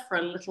Rita for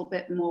a little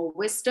bit more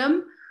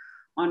wisdom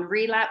on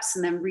relapse,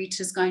 and then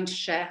Rita's going to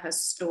share her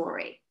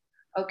story.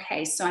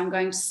 Okay, so I'm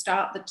going to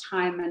start the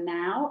timer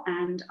now,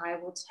 and I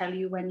will tell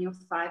you when your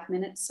 5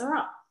 minutes are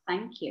up.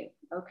 Thank you.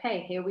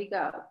 Okay, here we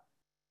go.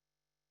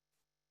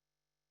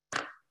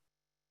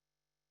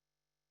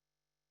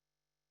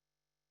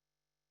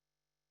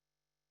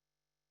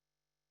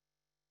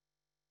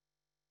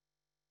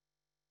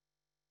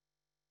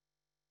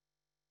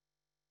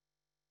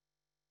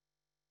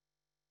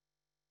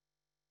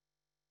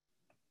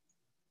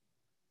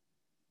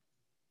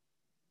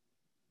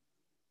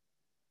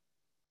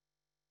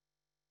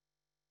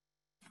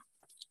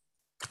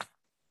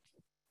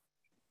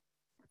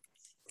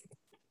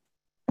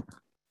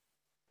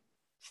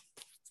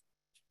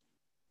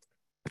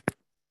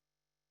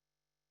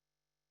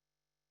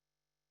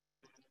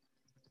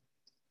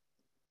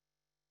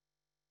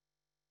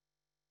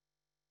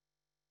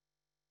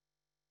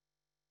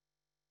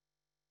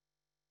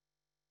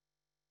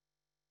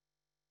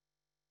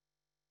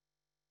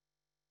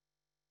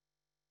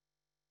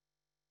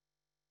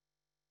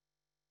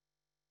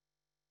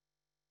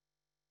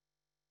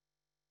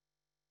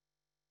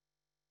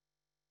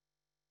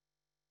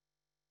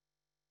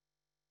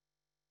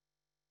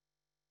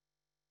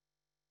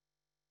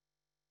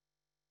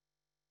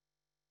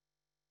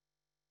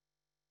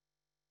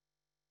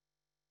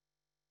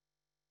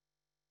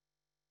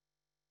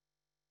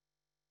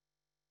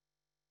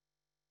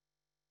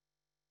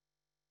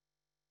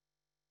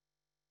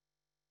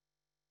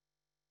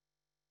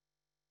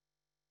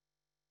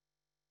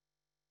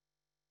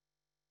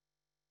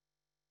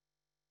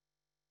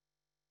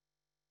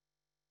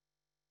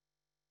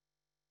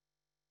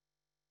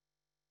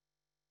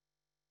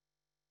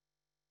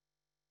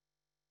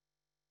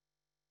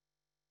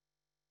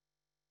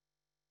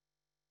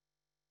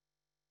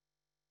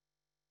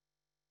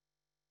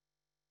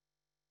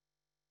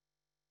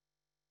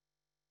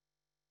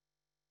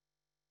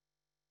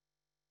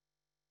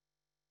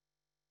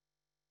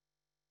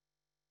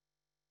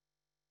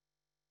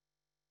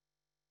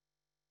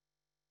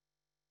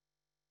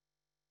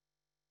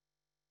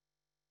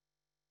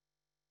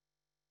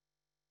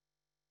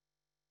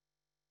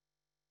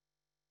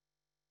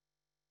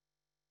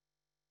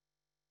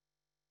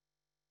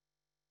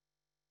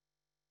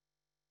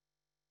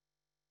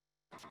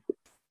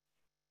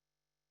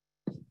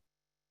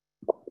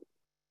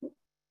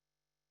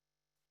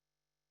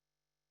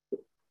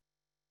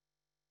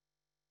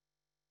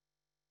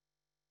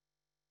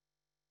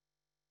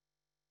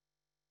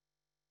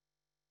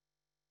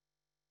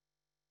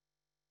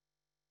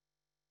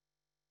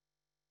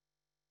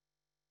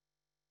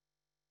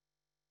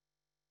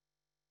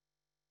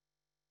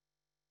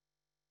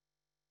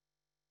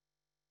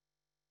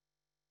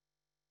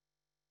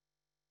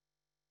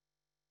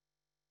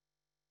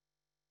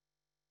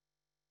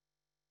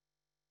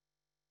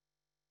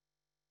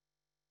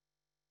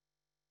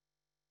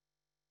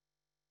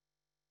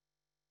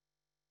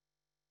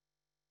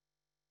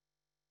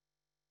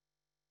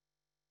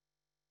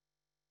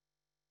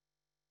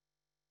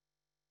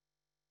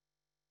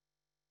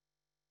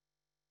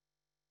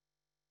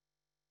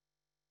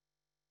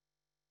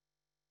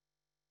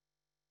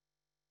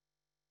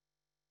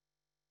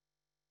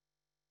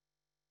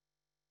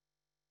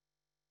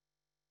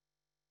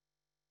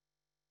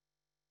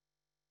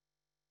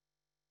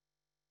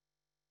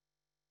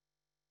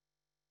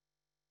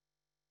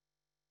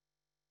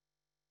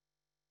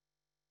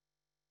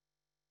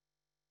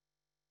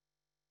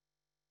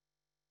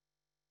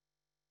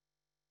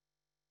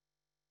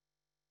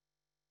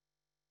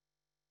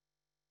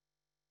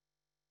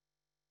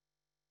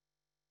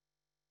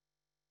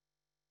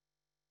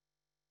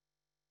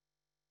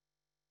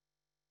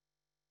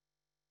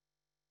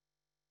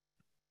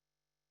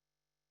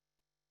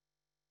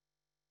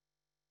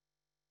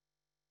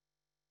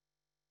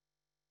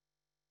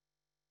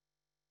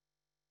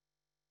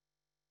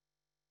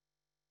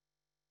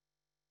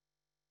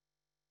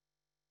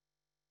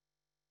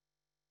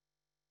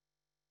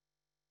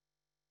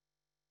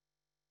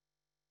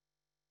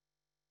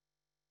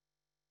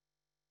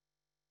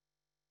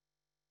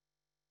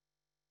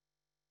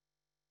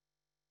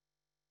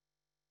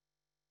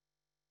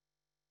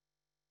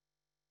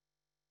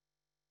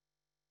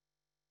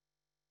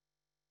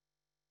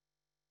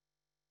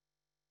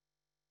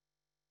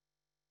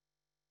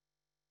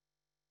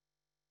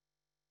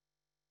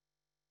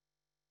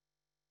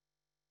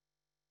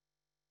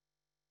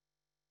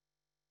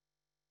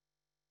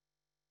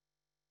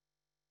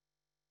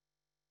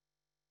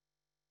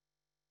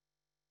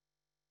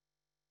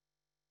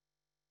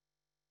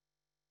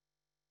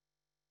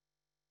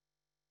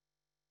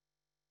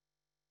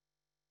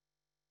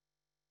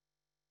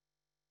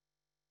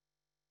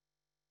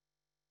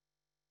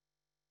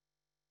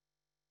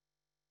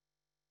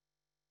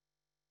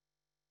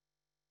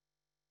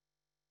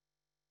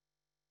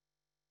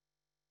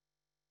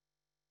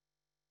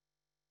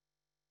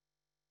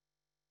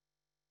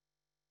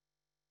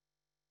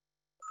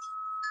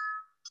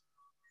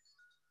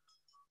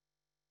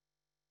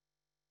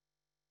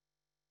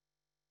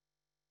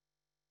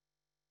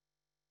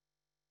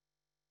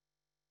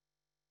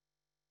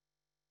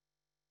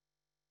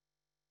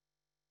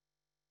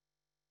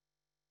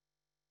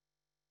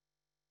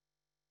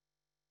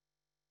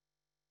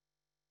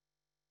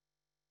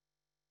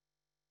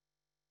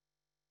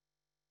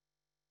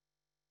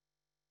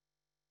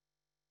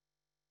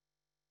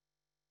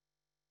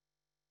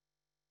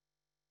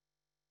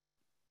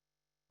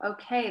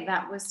 Okay,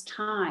 that was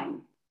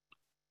time.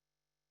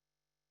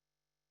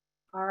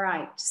 All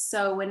right,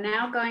 so we're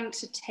now going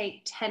to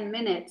take 10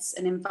 minutes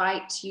and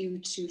invite you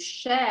to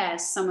share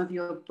some of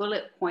your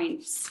bullet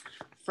points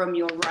from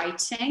your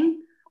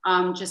writing.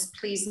 Just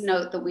please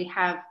note that we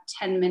have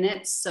 10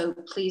 minutes, so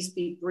please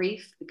be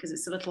brief because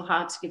it's a little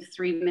hard to give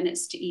 3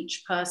 minutes to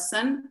each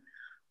person.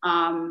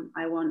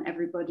 I want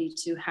everybody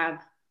to have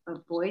a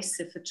voice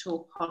if at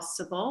all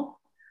possible.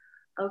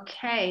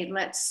 Okay,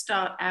 let's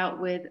start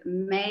out with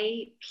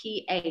May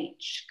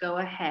PH. Go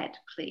ahead,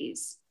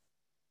 please.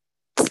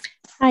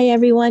 Hi,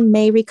 everyone.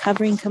 May,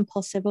 recovering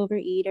compulsive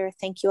overeater.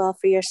 Thank you all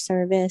for your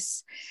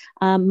service.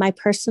 My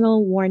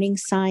personal warning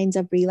signs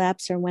of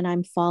relapse are when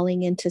I'm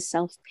falling into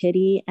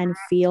self-pity and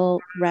feel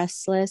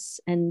restless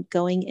and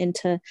going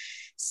into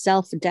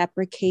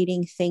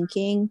self-deprecating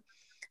thinking.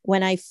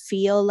 When I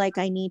feel like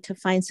I need to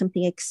find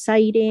something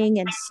exciting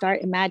and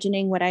start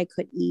imagining what I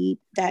could eat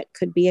that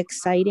could be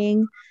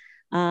exciting.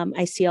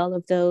 I see all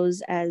of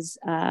those as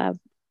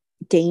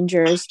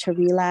dangers to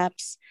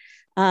relapse.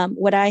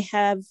 What I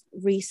have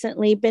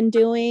recently been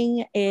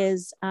doing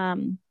is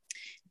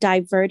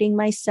diverting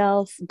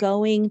myself,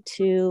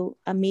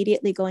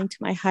 immediately going to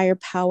my higher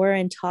power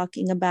and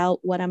talking about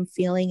what I'm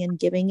feeling and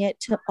giving it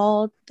to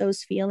all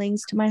those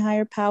feelings to my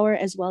higher power,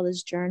 as well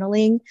as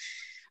journaling.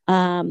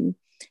 That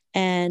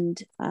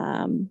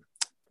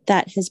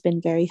has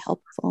been very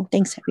helpful.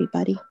 Thanks,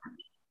 everybody.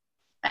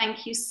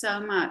 Thank you so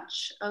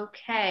much.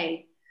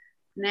 Okay.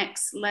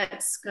 Next,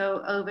 let's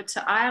go over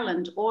to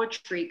Ireland.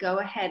 Audrey, go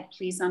ahead,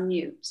 please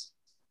unmute.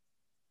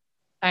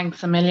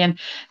 Thanks a million.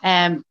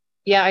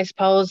 Yeah, I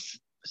suppose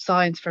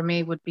signs for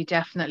me would be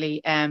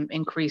definitely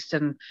increase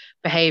in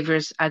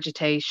behaviours,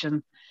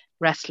 agitation,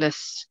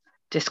 restless,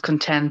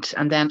 discontent,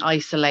 and then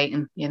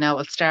isolating. You know,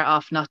 I'll start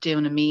off not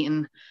doing a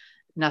meeting,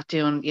 not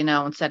doing, you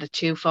know, instead of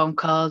 2 phone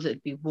calls,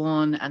 it'd be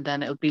 1, and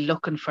then it would be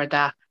looking for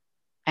that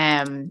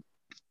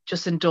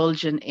just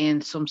indulging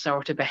in some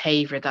sort of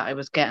behavior that I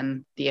was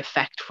getting the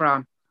effect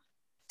from.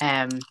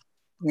 You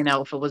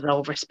know, if it was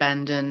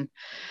overspending,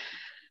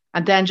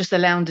 and then just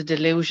allowing the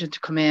delusion to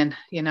come in,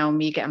 you know,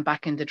 me getting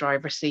back in the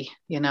driver's seat,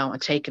 you know,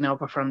 and taking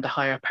over from the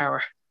higher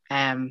power.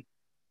 And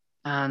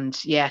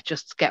yeah,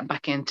 just getting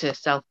back into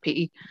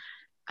self-pity.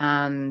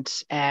 And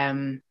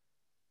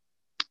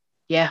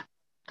yeah,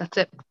 that's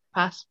it.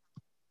 Pass.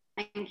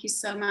 Thank you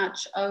so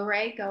much.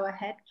 Ray, go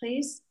ahead,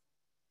 please.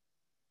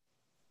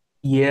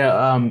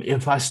 Yeah,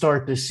 if I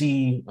start to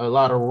see a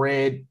lot of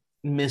red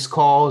missed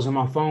calls on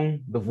my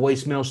phone, the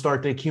voicemails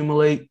start to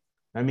accumulate.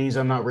 That means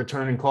I'm not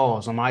returning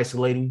calls. I'm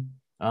isolating.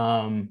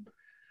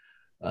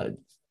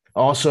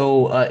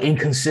 Also,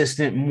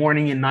 inconsistent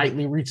morning and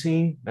nightly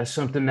routine. That's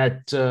something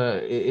that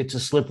it's a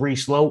slippery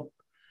slope.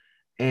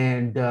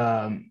 And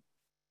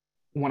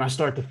when I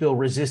start to feel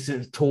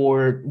resistance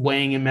toward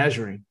weighing and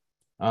measuring,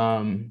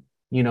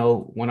 you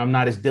know, when I'm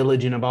not as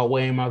diligent about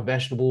weighing my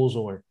vegetables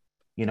or,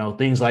 you know,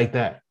 things like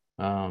that.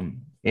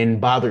 And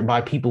bothered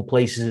by people,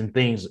 places, and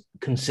things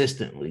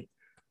consistently.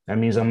 That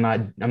means I'm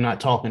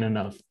not talking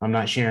enough. I'm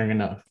not sharing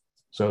enough.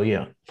 So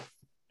yeah.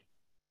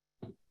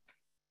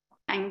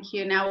 Thank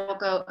you. Now we'll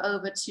go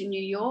over to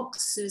New York.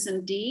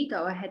 Susan D,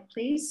 go ahead,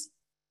 please.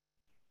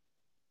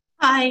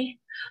 Hi,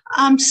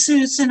 I'm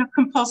Susan, a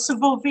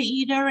compulsive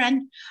overeater,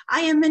 and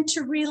I am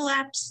into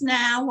relapse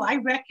now. I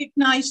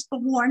recognize the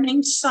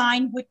warning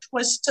sign, which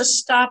was to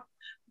stop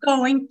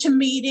going to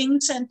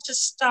meetings and to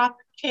stop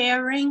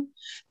caring.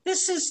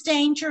 This is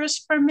dangerous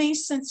for me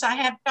since I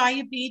have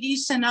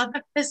diabetes and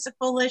other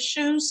physical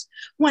issues.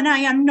 When I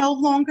am no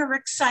longer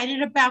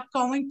excited about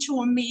going to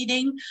a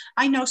meeting,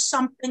 I know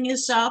something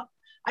is up.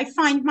 I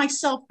find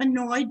myself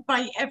annoyed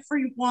by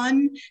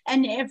everyone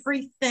and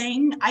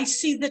everything. I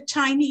see the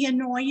tiny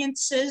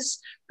annoyances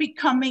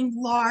becoming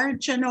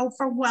large and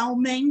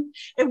overwhelming.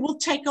 It will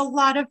take a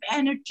lot of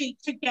energy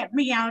to get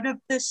me out of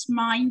this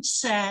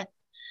mindset.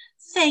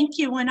 Thank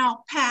you, and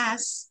I'll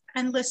pass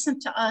and listen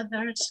to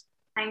others.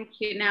 Thank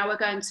you. Now we're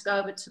going to go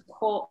over to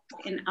Cork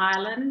in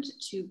Ireland,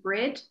 to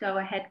Brid. Go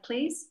ahead,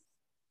 please.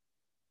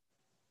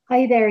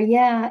 Hi there.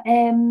 Yeah,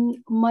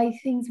 my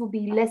things will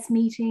be less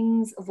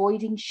meetings,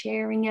 avoiding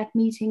sharing at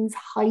meetings,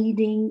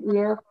 hiding,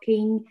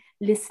 lurking,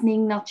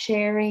 listening, not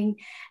sharing,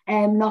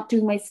 not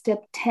doing my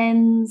step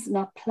 10s,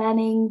 not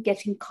planning,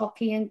 getting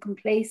cocky and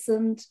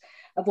complacent,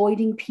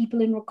 avoiding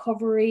people in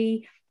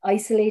recovery,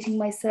 isolating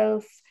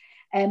myself,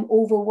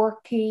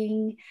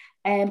 overworking,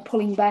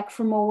 pulling back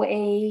from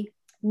OA,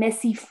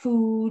 messy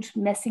food,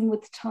 messing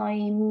with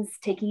times,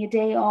 taking a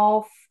day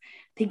off,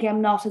 thinking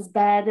I'm not as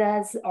bad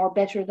as or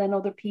better than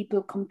other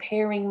people,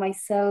 comparing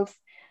myself,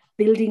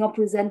 building up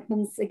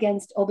resentments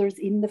against others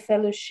in the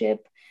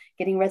fellowship,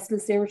 getting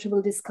restless,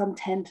 irritable,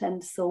 discontent,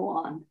 and so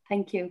on.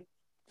 Thank you.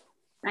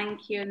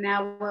 Thank you.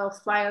 Now we'll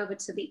fly over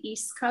to the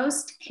East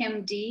Coast.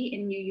 Kim D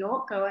in New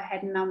York. Go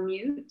ahead and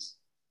unmute.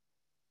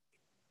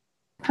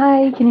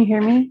 Hi, can you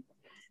hear me?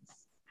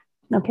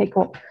 Okay,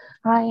 cool.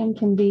 Hi, I'm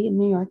Kim D in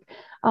New York.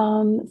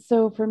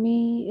 So for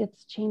me,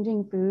 it's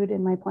changing food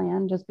in my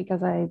plan just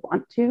because I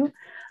want to.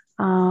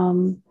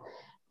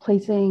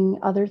 placing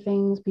other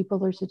things,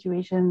 people or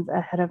situations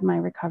ahead of my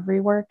recovery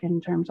work in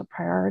terms of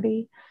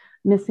priority,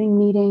 missing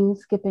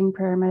meetings, skipping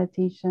prayer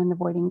meditation,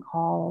 avoiding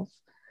calls,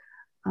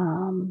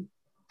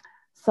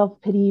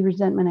 self-pity,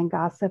 resentment, and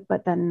gossip,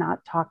 but then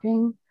not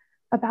talking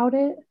about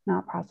it,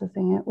 not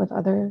processing it with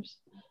others,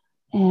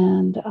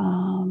 and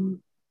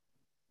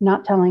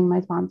not telling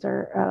my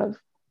sponsor of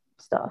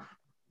stuff,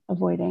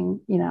 avoiding,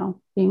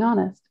 being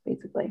honest,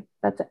 basically.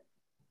 That's it.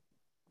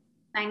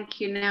 Thank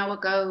you. Now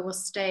we'll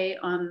stay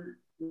on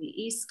the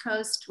East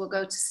Coast. We'll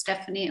go to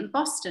Stephanie in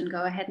Boston.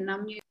 Go ahead and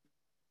unmute.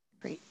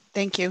 Great.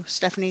 Thank you.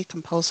 Stephanie,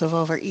 compulsive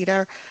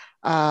overeater.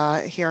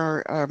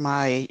 Here are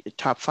my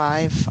top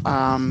 5.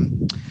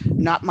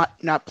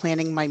 Not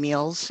planning my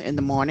meals in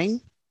the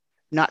morning,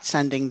 not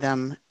sending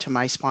them to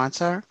my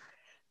sponsor,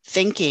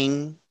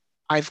 thinking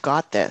I've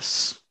got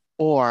this,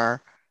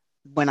 or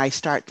when I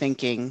start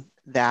thinking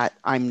that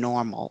I'm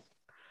normal,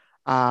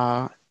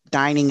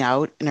 dining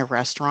out in a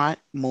restaurant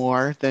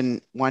more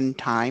than one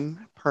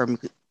time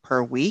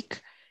per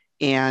week,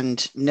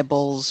 and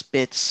nibbles,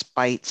 bits,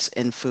 bites,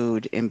 and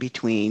food in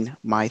between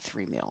my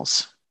 3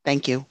 meals.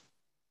 Thank you.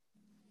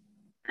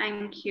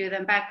 Thank you.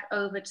 Then back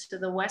over to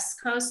the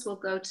West Coast, we'll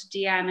go to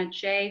Deanna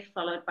J,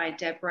 followed by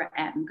Deborah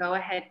M. Go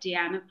ahead,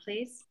 Deanna,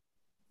 please.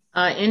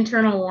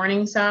 Internal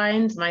warning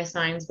signs. My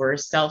signs were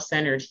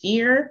self-centered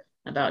fear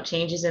about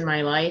changes in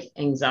my life,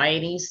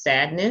 anxiety,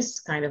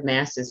 sadness, kind of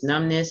masked as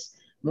numbness,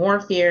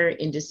 more fear,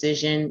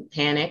 indecision,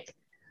 panic,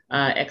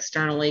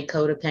 externally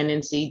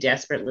codependency,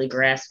 desperately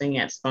grasping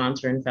at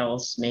sponsor and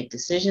fellows to make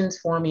decisions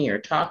for me or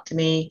talk to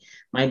me,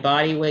 my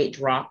body weight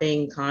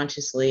dropping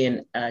consciously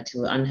and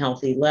to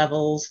unhealthy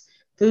levels,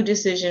 food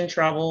decision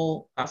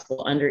trouble,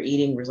 possible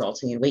undereating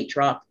resulting in weight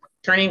drop,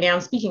 turning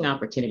down speaking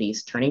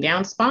opportunities, turning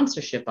down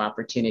sponsorship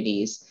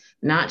opportunities,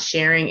 not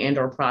sharing and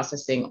or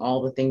processing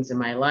all the things in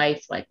my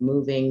life like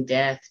moving,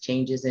 death,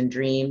 changes in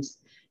dreams,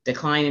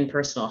 decline in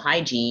personal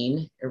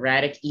hygiene,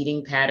 erratic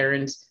eating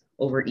patterns,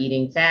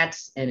 overeating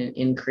fats, and an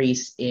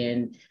increase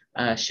in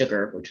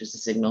sugar, which was a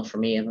signal for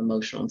me of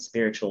emotional and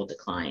spiritual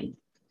decline.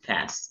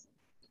 Pass.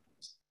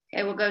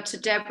 Okay, we'll go to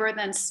Deborah,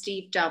 then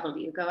Steve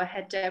W. Go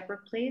ahead, Deborah,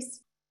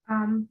 please.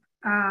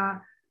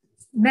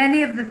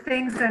 Many of the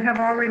things that have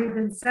already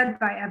been said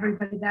by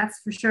everybody, that's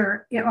for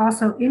sure. It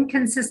also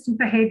inconsistent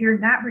behavior,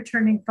 not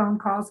returning phone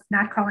calls,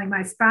 not calling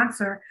my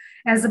sponsor.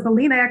 As a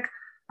bulimic,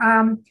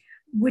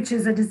 which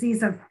is a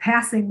disease of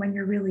passing when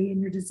you're really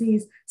in your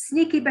disease,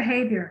 sneaky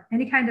behavior,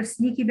 any kind of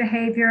sneaky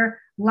behavior,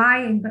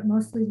 lying, but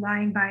mostly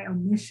lying by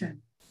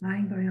omission,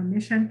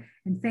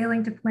 and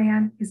failing to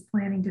plan is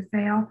planning to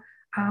fail.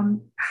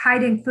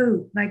 Hiding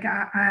food, like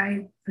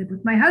I live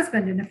with my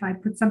husband, and if I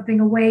put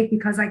something away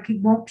because I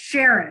won't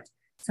share it.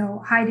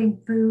 So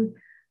hiding food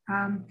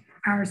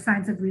are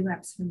signs of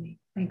relapse for me.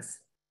 Thanks.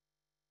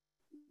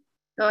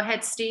 Go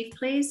ahead, Steve,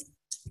 please.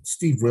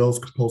 Steve Wills,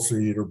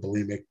 compulsive eater,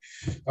 bulimic.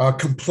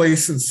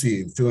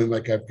 Complacency, feeling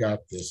like I've got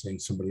this. I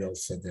think somebody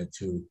else said that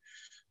too.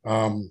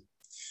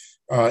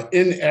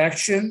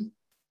 Inaction,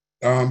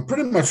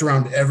 pretty much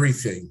around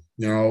everything.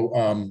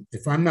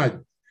 If I'm not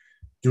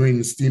doing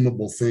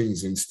esteemable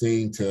things and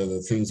staying to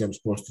the things I'm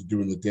supposed to do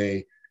in the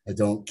day, I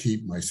don't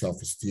keep my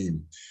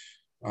self-esteem.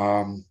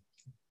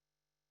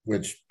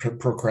 Which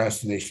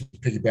procrastination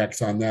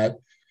piggybacks on that.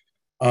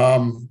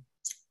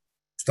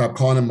 Stop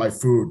calling in my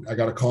food. I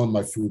got to call in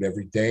my food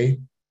every day.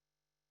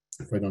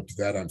 If I don't do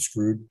that, I'm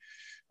screwed.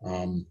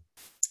 I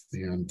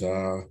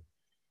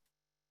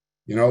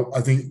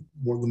think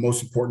one of the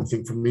most important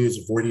thing for me is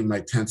avoiding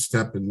my 10th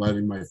step and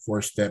letting my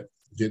 4th step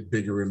get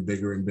bigger and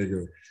bigger and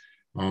bigger.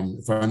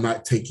 If I'm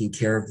not taking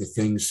care of the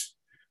things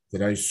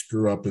that I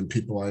screw up and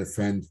people I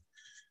offend,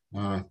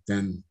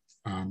 then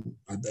I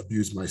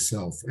abuse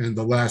myself. And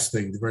the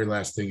very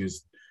last thing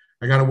is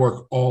I got to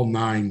work all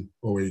 9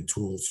 OA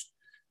tools.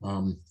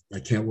 I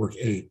can't work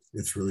 8.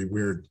 It's really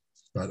weird,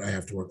 but I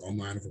have to work all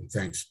 9 of them.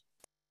 Thanks.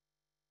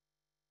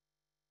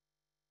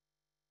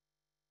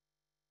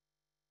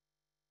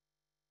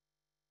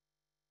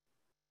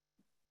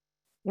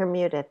 You're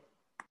muted.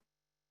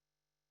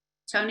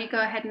 Tony, go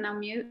ahead and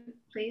unmute,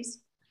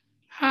 please.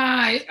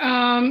 Hi,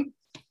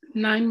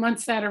 9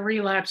 months out of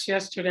relapse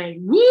yesterday.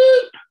 Woo!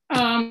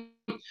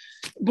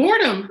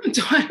 Boredom.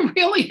 Do I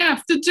really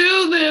have to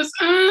do this?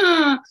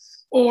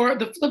 Or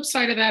the flip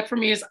side of that for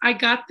me is I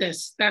got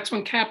this. That's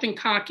when Captain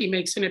Cocky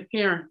makes an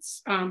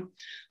appearance.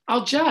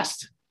 I'll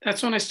just.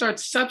 That's when I start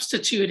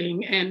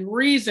substituting and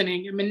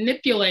reasoning and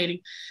manipulating,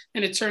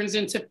 and it turns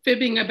into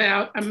fibbing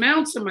about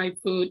amounts of my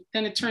food.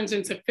 Then it turns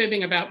into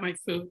fibbing about my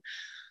food.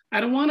 I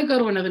don't want to go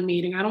to another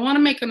meeting. I don't want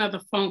to make another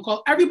phone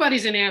call.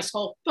 Everybody's an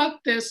asshole. Fuck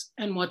this.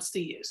 And what's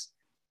the use?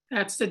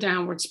 That's the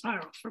downward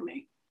spiral for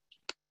me.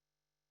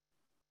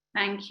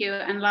 Thank you.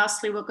 And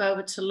lastly, we'll go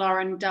over to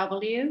Lauren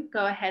W.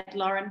 Go ahead,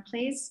 Lauren,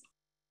 please.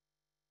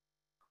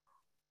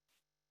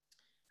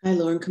 Hi,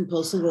 Lauren,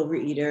 compulsive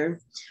overeater.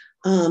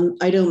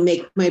 I don't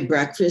make my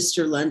breakfast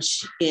or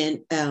lunch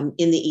in the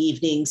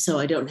evening, so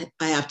I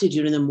have to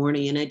do it in the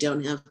morning, and I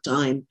don't have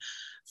time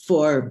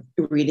for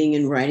reading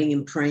and writing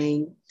and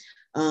praying.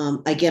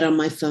 I get on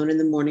my phone in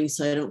the morning,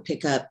 so I don't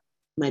pick up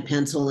my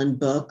pencil and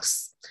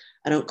books.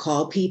 I don't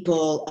call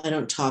people. I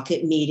don't talk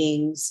at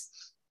meetings.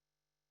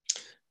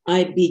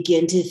 I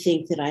begin to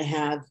think that I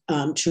have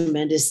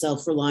tremendous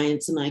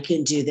self-reliance and I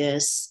can do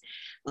this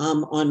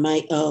on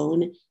my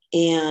own.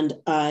 And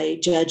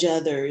I judge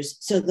others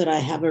so that I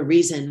have a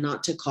reason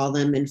not to call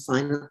them, and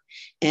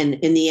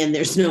in the end,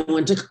 there's no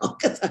one to call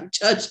because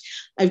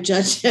I've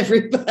judged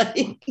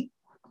everybody.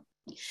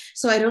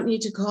 So I don't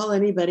need to call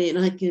anybody, and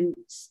I can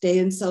stay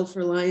in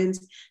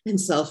self-reliance and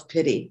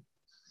self-pity.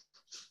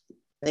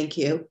 Thank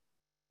you.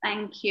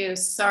 Thank you.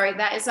 Sorry,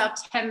 that is our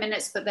 10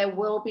 minutes, but there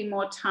will be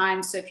more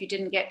time. So if you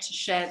didn't get to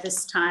share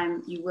this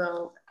time, you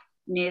will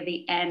near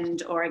the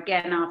end or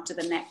again after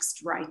the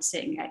next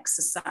writing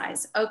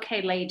exercise.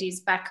 Okay, ladies,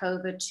 back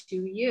over to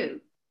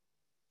you.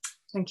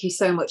 Thank you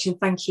so much. And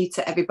thank you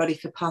to everybody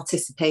for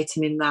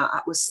participating in that.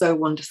 It was so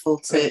wonderful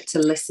to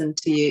listen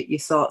to your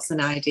thoughts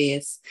and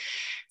ideas.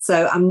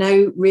 So I'm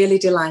now really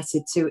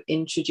delighted to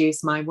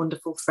introduce my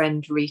wonderful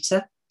friend,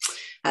 Rita.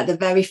 At the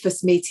very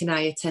first meeting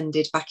I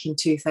attended back in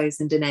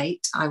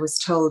 2008, I was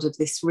told of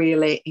this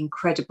really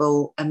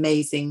incredible,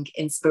 amazing,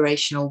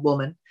 inspirational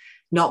woman.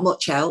 Not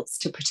much else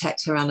to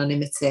protect her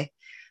anonymity.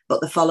 But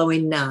the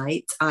following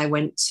night, I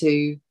went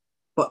to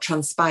what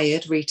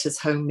transpired, Rita's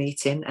home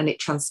meeting, and it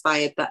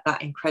transpired that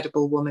that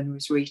incredible woman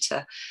was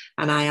Rita.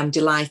 And I am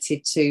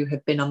delighted to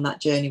have been on that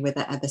journey with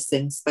her ever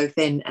since, both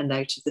in and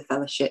out of the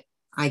fellowship.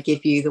 I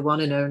give you the one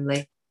and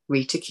only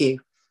Rita Q.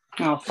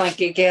 Oh, thank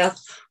you, Gail.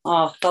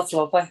 Oh, that's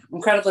lovely.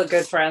 Incredibly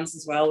good friends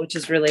as well, which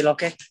is really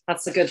lucky.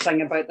 That's the good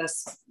thing about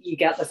this. You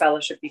get the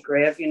fellowship you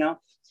crave, you know.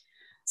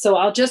 So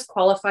I'll just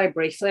qualify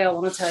briefly. I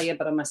want to tell you a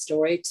bit of my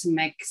story to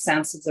make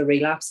sense of the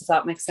relapse, if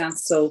that makes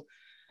sense. So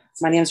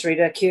my name's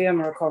Rita Q. I'm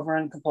a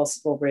recovering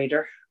compulsive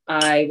overeater.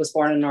 I was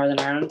born in Northern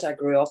Ireland. I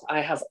grew up. I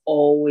have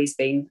always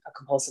been a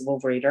compulsive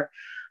overeater.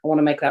 I want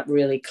to make that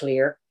really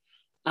clear.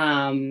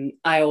 I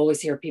always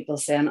hear people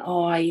saying,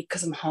 oh, I eat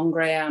because I'm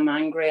hungry, I'm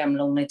angry, I'm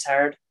lonely,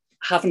 tired.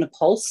 Having a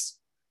pulse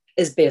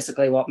is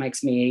basically what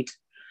makes me eat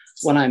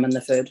when I'm in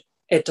the food.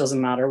 It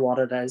doesn't matter what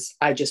it is.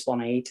 I just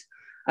want to eat.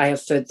 I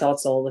have food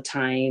thoughts all the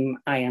time.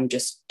 I am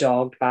just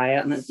dogged by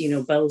it. And, you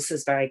know, Bill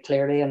says very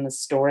clearly in the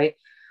story,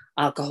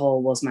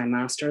 alcohol was my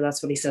master.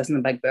 That's what he says in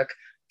the big book.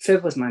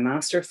 Food was my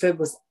master. Food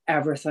was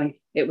everything.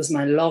 It was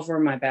my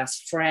lover, my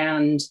best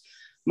friend,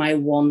 my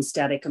one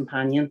steady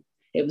companion.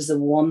 It was the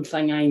one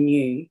thing I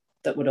knew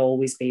that would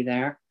always be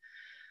there.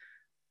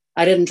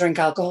 I didn't drink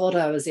alcohol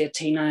until I was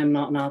 18. I am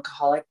not an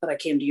alcoholic, but I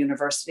came to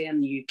university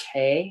in the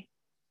UK.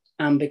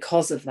 And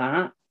because of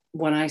that,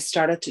 when I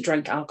started to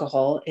drink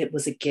alcohol, it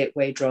was a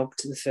gateway drug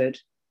to the food.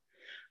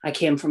 I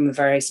came from a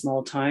very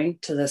small town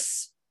to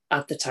this,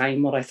 at the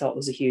time, what I thought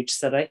was a huge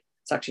city.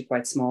 It's actually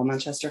quite small,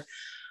 Manchester.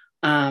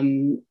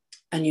 And,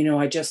 you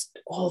know,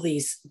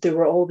 there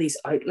were all these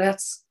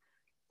outlets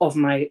of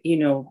my, you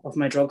know, of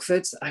my drug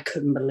foods. I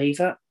couldn't believe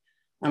it.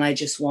 And I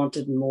just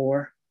wanted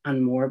more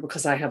and more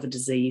because I have a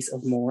disease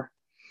of more.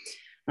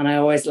 And I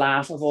always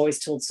laugh. I've always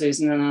told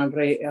Susan and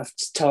Andre I've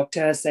talked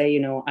to, I say, you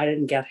know, I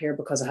didn't get here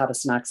because I had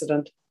an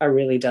accident. I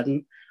really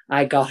didn't.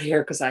 I got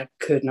here because I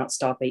could not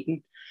stop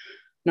eating.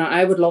 Now,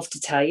 I would love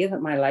to tell you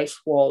that my life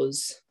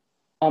was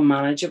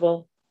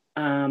unmanageable.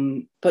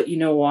 But you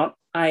know what?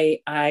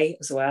 I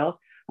as well,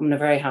 I'm in a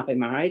very happy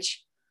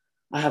marriage.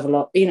 I have a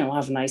lot, you know, I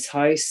have a nice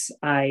house.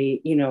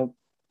 I'm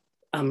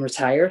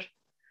retired.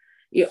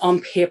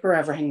 On paper,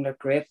 everything looked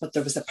great, but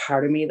there was a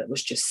part of me that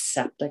was just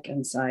septic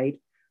inside,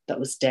 that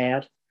was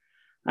dead.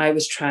 I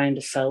was trying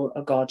to fill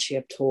a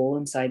God-shaped hole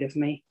inside of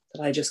me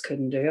that I just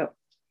couldn't do it.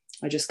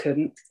 I just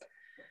couldn't.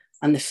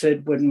 And the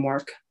food wouldn't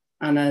work.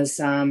 And as,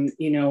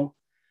 you know,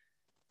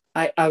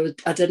 I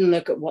didn't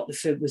look at what the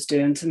food was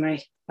doing to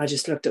me. I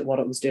just looked at what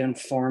it was doing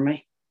for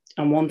me.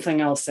 And one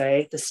thing I'll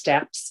say, the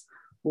steps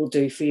will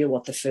do for you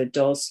what the food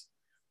does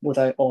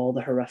without all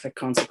the horrific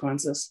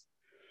consequences.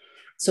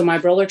 So my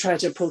brother tried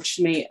to approach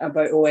me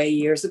about OA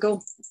years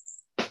ago,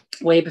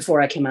 way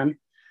before I came in.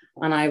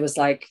 And I was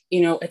like,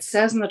 you know, it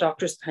says in the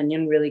doctor's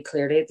opinion really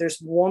clearly, there's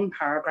one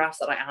paragraph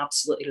that I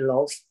absolutely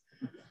love.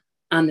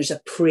 And there's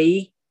a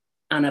pre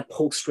and a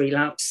post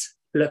relapse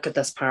look at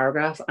this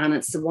paragraph. And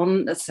it's the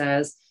one that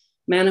says,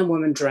 men and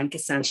women drink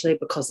essentially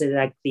because they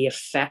like the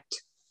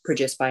effect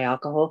produced by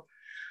alcohol.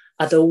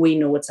 Although we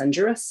know it's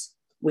injurious,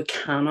 we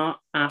cannot,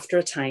 after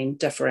a time,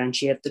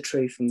 differentiate the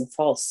true from the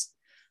false.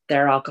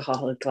 Their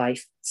alcoholic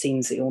life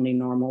seems the only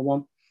normal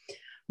one.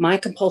 My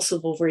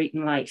compulsive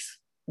overeating life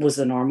was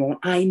the normal one.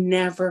 I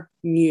never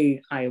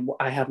knew I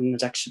had an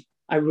addiction.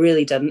 I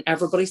really didn't.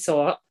 Everybody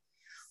saw it.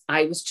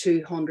 I was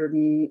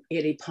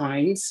 280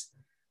 pounds.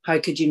 How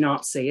could you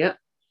not see it?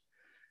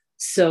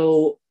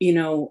 So, you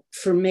know,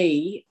 for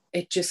me,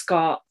 it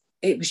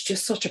was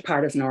just such a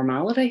part of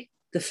normality.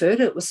 The food,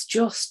 it was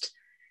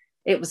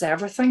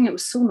everything. It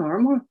was so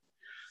normal.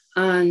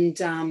 And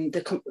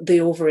the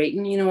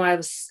overeating, you know,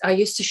 I'd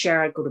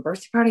go to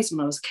birthday parties when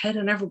I was a kid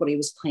and everybody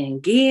was playing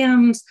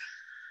games.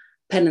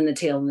 pinning the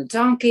tail on the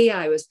donkey.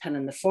 I was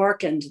pinning the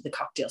fork into the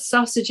cocktail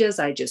sausages.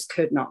 I just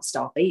could not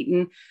stop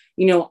eating.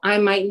 You know, I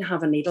mightn't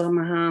have a needle in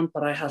my hand,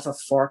 but I have a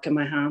fork in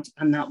my hand,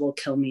 and that will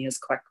kill me as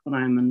quick when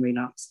I'm in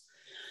relapse.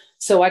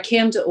 So I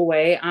came to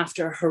OA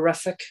after a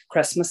horrific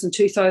Christmas. In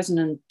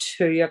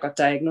 2002, I got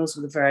diagnosed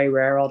with a very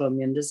rare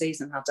autoimmune disease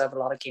and had to have a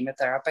lot of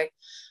chemotherapy.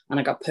 And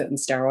I got put on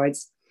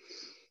steroids.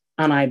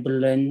 And I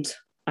ballooned.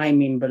 I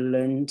mean,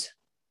 ballooned.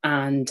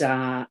 And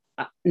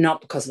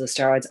not because of the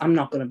steroids. I'm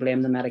not going to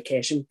blame the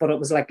medication, but it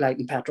was like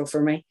lighting petrol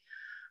for me.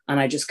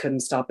 And I just couldn't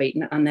stop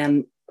eating. And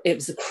then it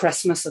was the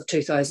Christmas of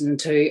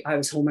 2002. I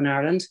was home in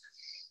Ireland.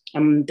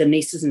 The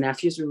nieces and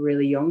nephews were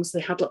really young, so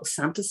they had little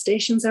Santa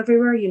stations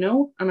everywhere, you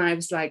know. And I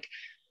was like,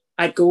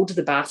 I'd go to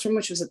the bathroom,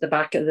 which was at the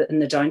back of in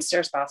the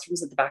downstairs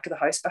bathrooms at the back of the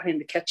house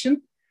behind the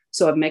kitchen.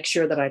 So I'd make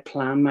sure that I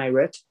planned my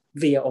route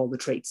via all the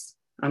treats.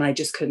 And I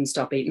just couldn't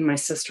stop eating. My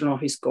sister-in-law,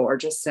 who's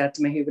gorgeous, said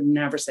to me, who would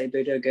never say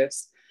boo to a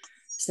goose,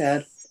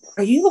 said,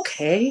 "Are you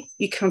okay?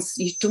 You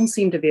don't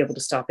seem to be able to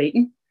stop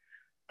eating."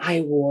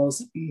 I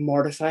was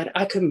mortified.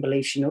 I couldn't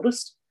believe she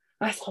noticed.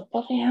 I thought,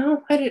 what the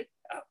hell?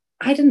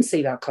 I didn't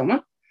see that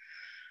coming.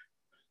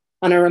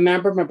 And I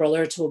remember my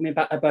brother told me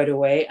about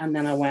OA, and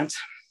then I went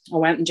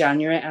in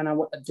January, and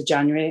the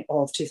January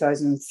of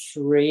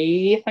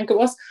 2003, I think it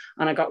was,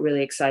 and I got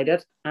really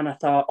excited, and I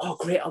thought, oh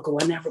great, I'll go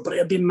in, everybody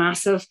will be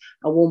massive.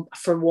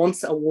 For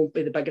once, I won't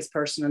be the biggest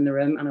person in the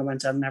room. And I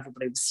went in and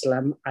everybody was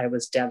slim. I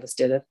was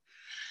devastated.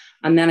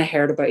 And then I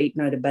heard about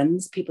eating out of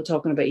bins, people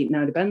talking about eating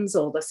out of bins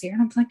all this year,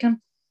 and I'm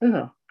thinking,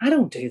 oh, I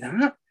don't do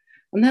that.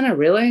 And then I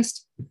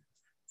realized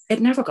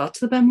it never got to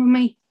the bin with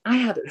me. I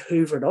had it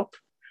hoovered up.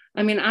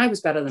 I mean, I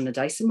was better than a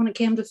Dyson when it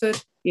came to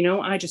food. You know,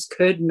 I just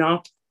could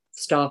not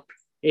stop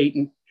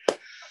eating.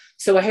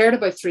 So I heard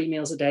about 3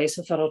 meals a day.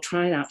 So I thought I'll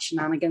try that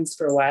shenanigans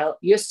for a while.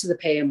 Used to the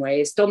paying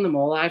ways, done them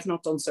all. I've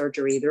not done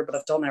surgery either, but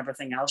I've done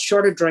everything else.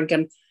 Short of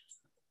drinking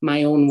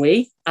my own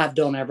wee, I've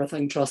done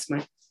everything, trust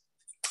me.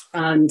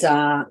 And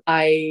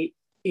I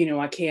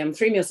came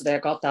 3 meals a day. I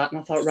got that.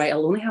 And I thought, right,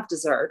 I'll only have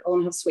dessert. I'll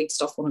only have sweet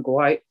stuff when I go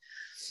out.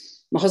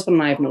 My husband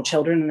and I have no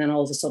children. And then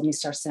all of a sudden he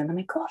starts saying to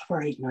me, God,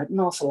 we're eating out an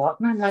awful lot.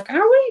 And I'm like,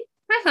 are we?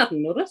 I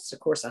hadn't noticed.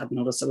 Of course I hadn't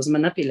noticed. I was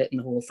manipulating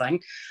the whole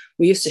thing.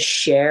 We used to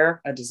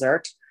share a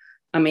dessert.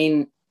 I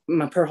mean,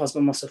 my poor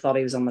husband must have thought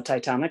he was on the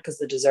Titanic, because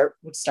the dessert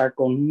would start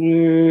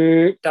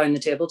going down the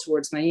table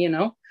towards me, you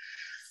know.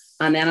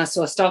 And then I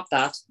stopped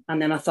that. And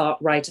then I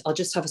thought, right, I'll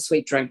just have a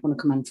sweet drink when I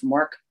come in from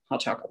work. Hot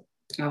chocolate.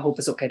 I hope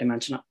it's okay to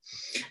mention it.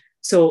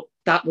 So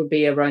that would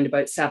be around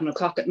about 7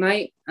 o'clock at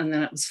night. And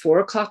then it was 4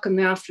 o'clock in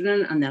the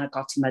afternoon. And then it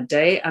got to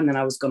midday. And then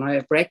I was going out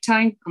at break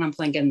time. And I'm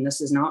thinking,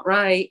 this is not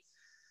right.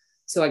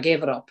 So I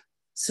gave it up.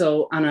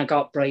 And I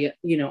got brilliant,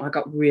 you know, I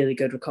got really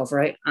good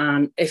recovery.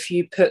 And if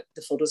you put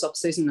the photos up,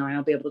 Susan, now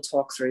I'll be able to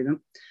talk through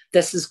them.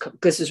 This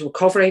is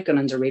recovery going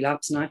into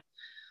relapse now.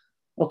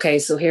 Okay,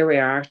 so here we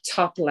are.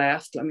 Top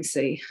left, let me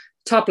see.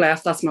 Top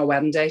left, that's my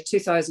wedding day,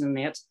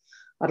 2008.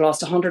 I'd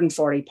lost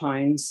 140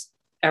 pounds.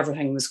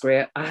 Everything was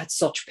great. I had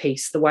such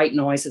peace. The white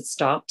noise had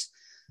stopped.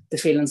 The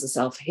feelings of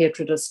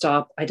self-hatred had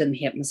stopped. I didn't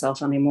hate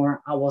myself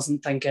anymore. I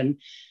wasn't thinking,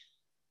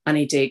 I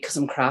need to eat because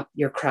I'm crap.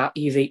 You're crap.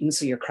 You've eaten,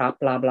 so you're crap,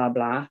 blah, blah,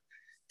 blah.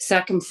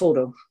 Second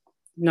photo.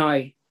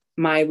 Now,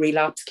 my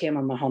relapse came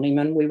on my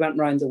honeymoon. We went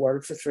around the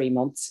world for 3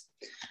 months.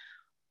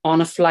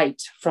 On a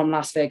flight from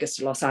Las Vegas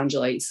to Los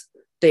Angeles,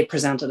 they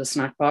presented a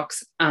snack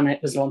box, and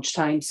it was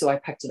lunchtime. So I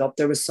picked it up.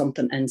 There was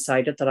something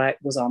inside it that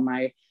was on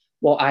my,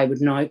 what I would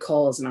now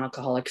call as an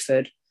alcoholic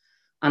food.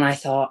 And I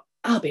thought,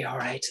 I'll be all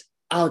right.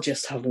 I'll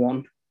just have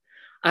one.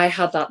 I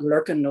had that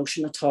lurking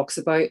notion that talks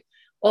about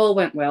all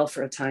went well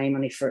for a time,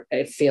 and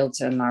it failed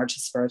to enlarge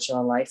his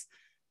spiritual life.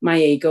 My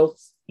ego,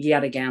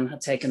 yet again,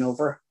 had taken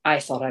over. I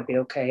thought I'd be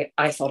okay.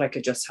 I thought I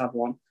could just have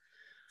one.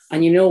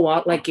 And you know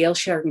what? Like Gail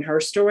shared in her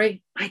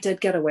story, I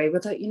did get away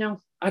with it. You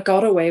know, I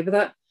got away with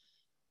it.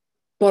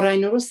 But I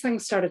noticed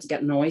things started to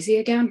get noisy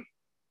again.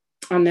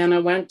 And then I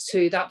went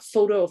to that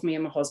photo of me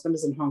and my husband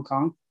is in Hong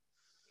Kong.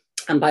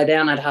 And by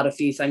then I'd had a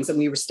few things, and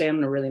we were staying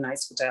in a really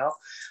nice hotel,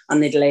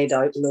 and they'd laid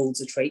out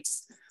loads of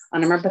treats.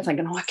 And I remember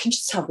thinking, I can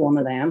just have one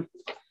of them.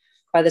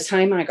 By the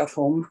time I got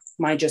home,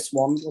 my just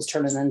one was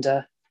turning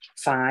into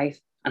 5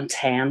 and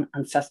 10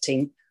 and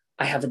 15.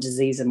 I have a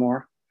disease of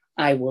more.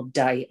 I will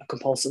die a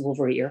compulsive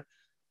overeater.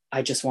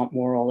 I just want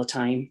more all the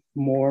time.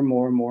 More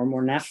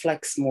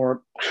Netflix,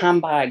 more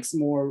handbags,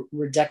 more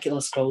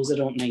ridiculous clothes I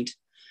don't need.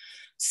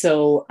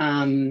 So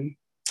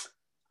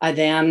I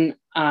then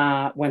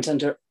went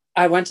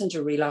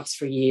into relapse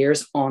for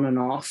years, on and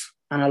off.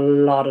 And a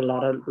lot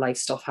of life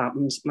stuff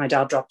happened. My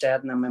dad dropped dead,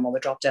 and then my mother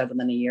dropped dead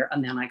within a year.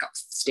 And then I got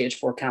stage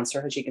 4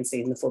 cancer, as you can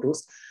see in the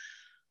photos.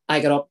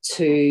 I got up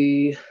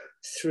to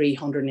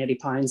 380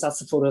 pounds. That's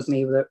a photo of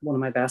me with one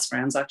of my best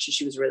friends. Actually,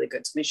 she was really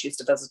good to me. She used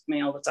to visit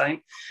me all the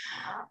time.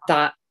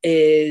 That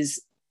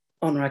is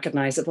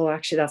unrecognizable.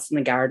 Actually, that's in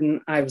the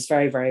garden. I was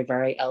very, very,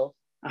 very ill.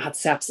 I had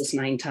sepsis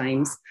 9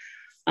 times.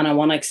 And I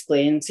want to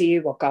explain to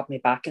you what got me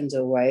back into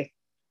OA.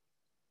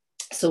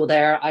 So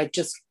there, I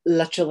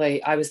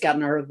was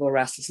getting irritable,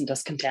 restless and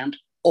discontent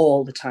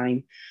all the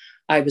time.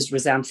 I was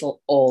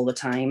resentful all the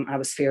time. I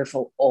was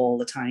fearful all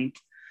the time.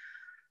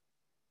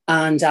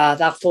 And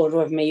that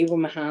photo of me with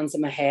my hands in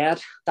my head,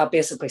 that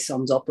basically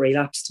sums up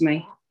relapse to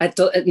me.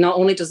 It not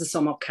only does it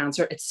sum up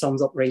cancer, it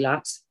sums up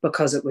relapse,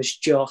 because it was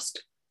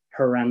just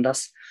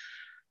horrendous.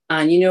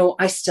 And, you know,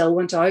 I still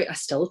went out, I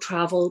still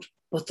traveled,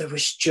 but there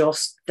was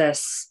just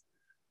this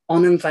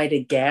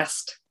uninvited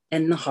guest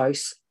in the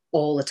house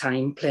all the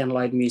time playing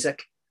loud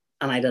music.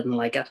 And I didn't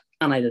like it.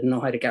 And I didn't know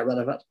how to get rid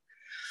of it.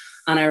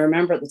 And I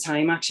remember at the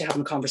time actually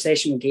having a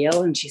conversation with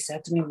Gail, and she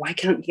said to me, why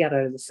can't you get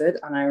out of the food?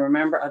 And I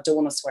remember, I don't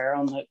want to swear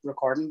on the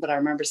recording, but I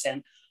remember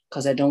saying,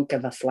 because I don't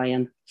give a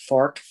flying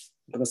fork.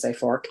 I'm going to say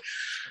fork.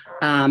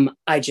 I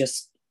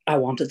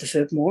wanted the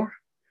food more.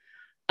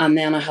 And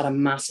then I had a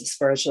massive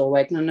spiritual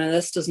awakening. Now,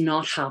 this does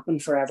not happen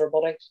for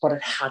everybody, but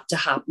it had to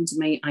happen to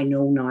me. I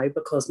know now,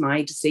 because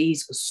my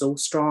disease was so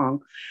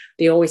strong.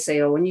 They always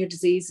say, oh, when your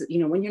disease, you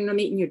know, when you're not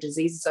eating your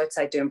diseases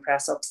outside doing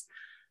press-ups.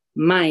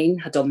 Mine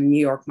had done the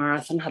New York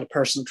Marathon, had a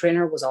personal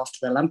trainer, was off to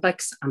the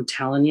Olympics. I'm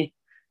telling you,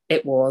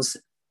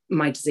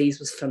 my disease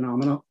was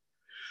phenomenal.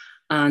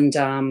 And,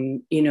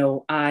 you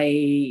know,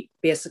 I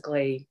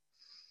basically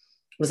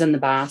was in the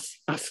bath.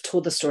 I've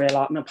told the story a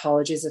lot, and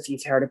apologies if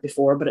you've heard it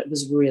before, but it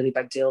was a really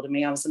big deal to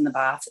me. I was in the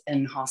bath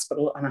in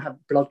hospital, and I had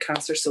blood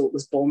cancer, so it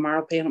was bone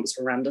marrow pain. It was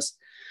horrendous.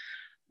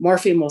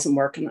 Morphine wasn't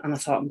working, and I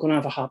thought, I'm going to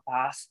have a hot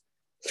bath.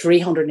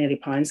 380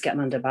 pounds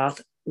getting into a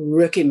bath.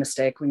 Rookie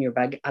mistake when you're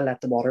big. I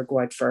let the water go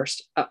out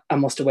first. I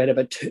must have waited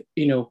about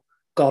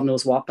God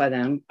knows what by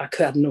then. I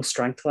had no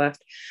strength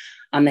left.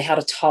 And they had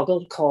a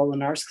toggle to call the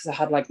nurse, because I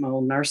had like my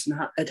own nurse, and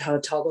it had a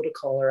toggle to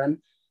call her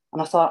in.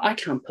 And I thought, I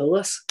can't pull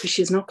this, because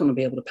she's not going to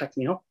be able to pick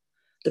me up.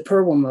 The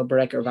poor woman will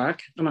break her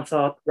back. And I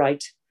thought,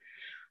 right.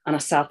 And I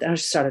sat there and I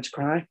just started to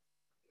cry.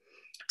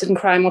 Didn't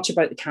cry much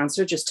about the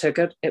cancer, just took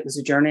it. It was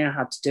a journey. I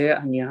had to do it,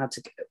 and you had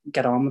to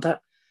get on with it.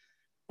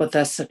 But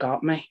this had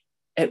got me.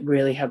 It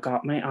really had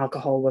got me.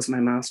 Alcohol was my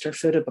master.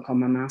 Food had become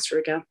my master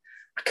again.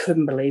 I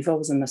couldn't believe I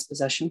was in this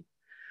position.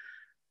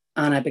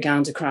 And I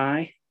began to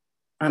cry.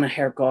 And I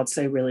heard God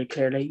say really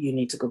clearly, you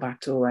need to go back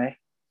to OA.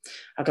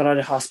 I got out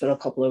of hospital a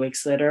couple of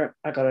weeks later.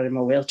 I got out of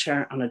my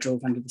wheelchair and I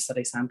drove into the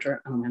city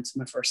centre, and I went to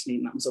my first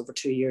meeting. That was over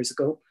 2 years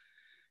ago.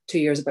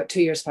 About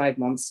 2 years, 5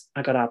 months,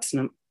 I got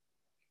abstinent.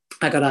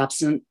 I got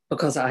abstinent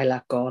because I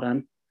let God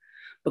in.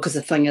 Because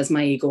the thing is,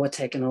 my ego had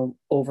taken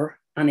over.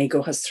 And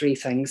ego has three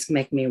things: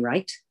 make me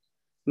right,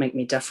 make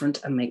me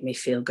different, and make me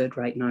feel good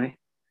right now.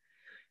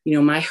 You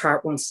know, my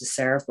heart wants to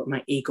serve, but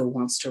my ego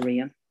wants to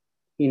reign.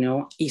 You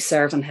know, you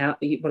serve in hell.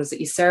 What is it?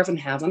 You serve in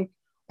heaven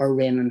or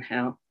reign in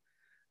hell.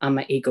 And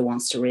my ego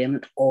wants to reign.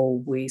 It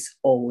always,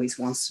 always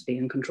wants to be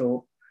in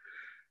control.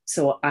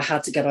 So I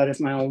had to get out of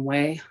my own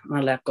way, and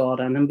I let God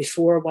in. And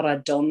before, what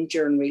I'd done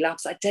during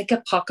relapse, I did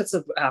get pockets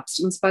of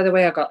abstinence, by the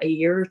way. I got a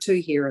year or two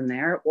here and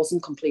there. It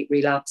wasn't complete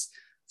relapse,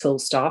 full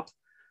stop.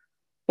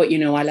 But, you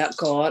know, I let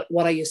God.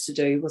 What I used to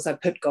do was I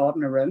put God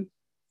in a room.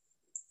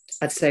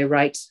 I'd say,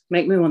 right,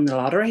 make me win the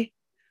lottery,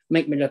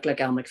 make me look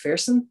like Al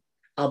McPherson.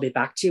 I'll be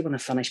back to you when I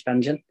finish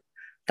binging.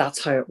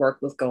 That's how it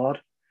worked with God.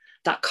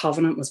 That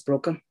covenant was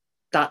broken.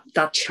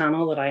 That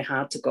channel that I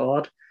had to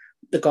God,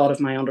 the God of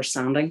my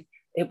understanding,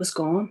 it was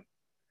gone.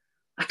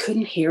 I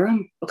couldn't hear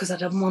him because I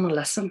didn't want to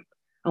listen.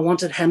 I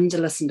wanted him to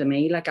listen to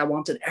me, like I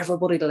wanted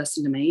everybody to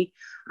listen to me.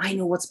 I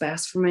know what's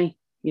best for me,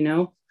 you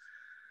know.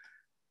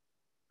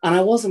 And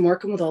I wasn't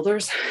working with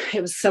others. It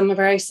was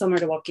very similar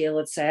to what Gail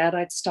had said.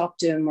 I'd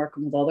stopped doing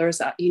working with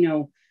others.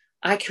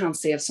 I can't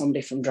save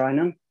somebody from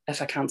drowning if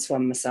I can't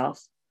swim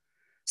myself.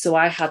 So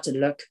I had to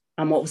look.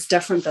 And what was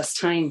different this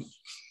time,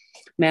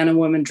 men and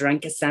women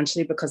drink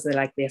essentially because they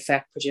like the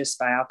effect produced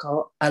by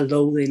alcohol,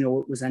 although they know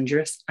it was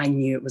injurious. I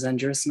knew it was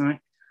injurious now.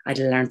 I'd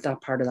learned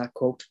that part of that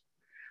quote.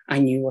 I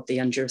knew what the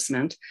injurious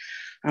meant.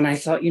 And I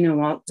thought, you know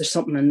what, there's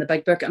something in the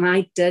big book. And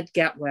I did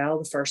get well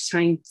the first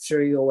time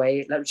through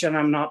OA literature. And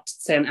I'm not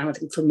saying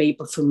anything for me,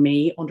 but for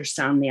me,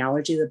 understand the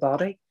allergy of the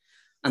body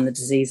and the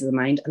disease of the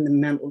mind and the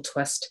mental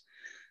twist.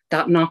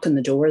 That knock on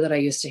the door that I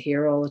used to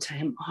hear all the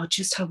time, oh,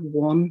 just have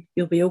one,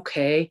 you'll be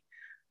okay.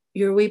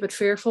 You're a wee bit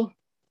fearful,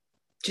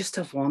 just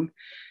have one.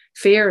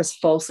 Fear is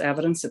false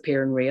evidence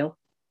appearing real.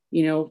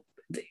 You know,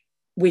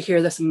 we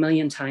hear this a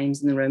million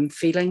times in the room.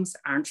 Feelings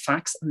aren't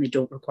facts and they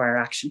don't require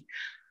action.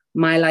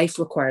 My life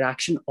required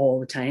action all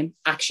the time.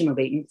 Action of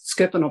eating,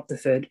 scooping up the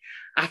food,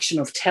 action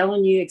of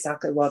telling you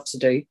exactly what to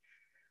do,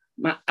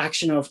 my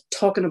action of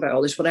talking about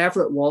others,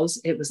 whatever it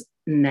was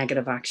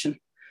negative action.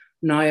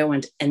 Now I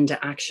went into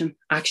action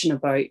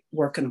about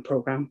working a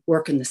program,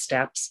 working the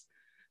steps,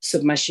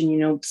 submission. You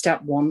know,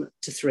 step 1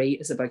 to 3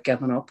 is about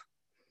giving up.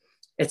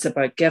 It's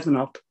about giving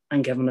up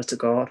and giving it to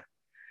God.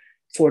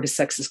 4 to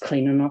 6 is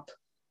cleaning up.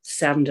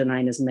 7 to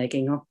 9 is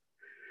making up.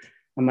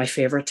 And my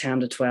favorite 10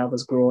 to 12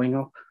 is growing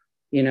up.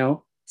 You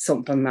know,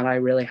 something that I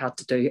really had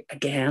to do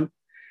again,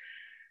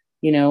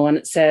 you know, and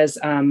it says,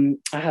 I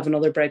have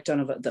another breakdown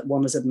of it, that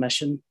 1 is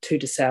admission, 2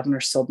 to 7 are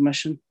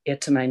submission,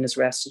 8 to 9 is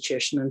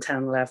restitution, and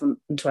 10, 11,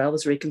 and 12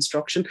 is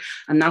reconstruction.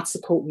 And that's the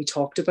quote we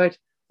talked about.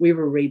 We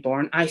were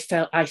reborn. I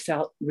felt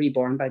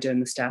reborn by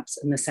doing the steps,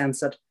 in the sense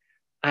that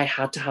I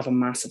had to have a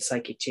massive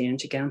psychic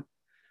change again.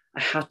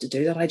 I had to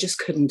do that. I just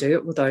couldn't do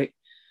it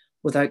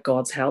without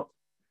God's help.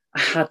 I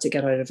had to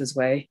get out of his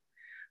way.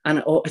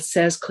 And it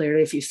says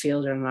clearly, if you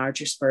fail to enlarge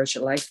your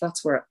spiritual life,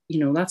 that's where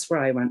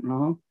I went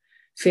wrong.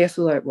 Faith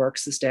without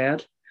works is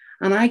dead.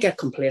 And I get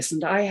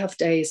complacent. I have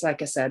days,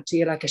 like I said to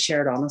you, like I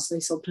shared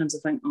honestly, sometimes I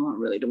think, oh, I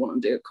really don't want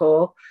to do a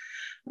call.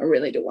 I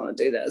really don't want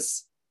to do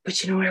this.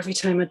 But, every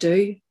time I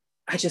do,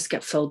 I just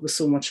get filled with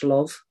so much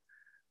love.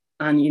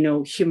 And,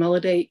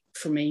 humility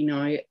for me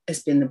now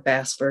has been the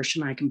best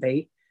version I can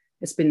be.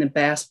 It's been the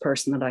best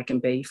person that I can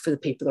be for the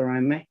people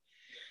around me.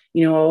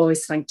 I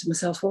always think to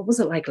myself, what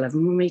was it like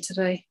living with me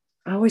today?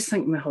 I always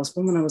think of my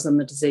husband when I was in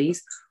the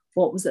disease.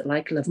 What was it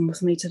like living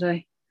with me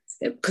today?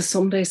 Because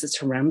some days it's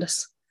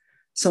horrendous.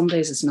 Some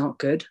days it's not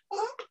good,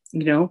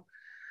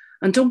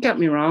 And don't get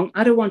me wrong,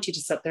 I don't want you to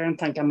sit there and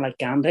think I'm like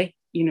Gandhi,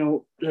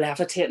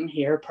 levitating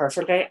here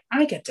perfectly.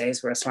 I get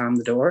days where I slam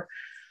the door.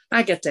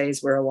 I get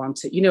days where I want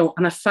to,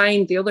 and I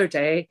find the other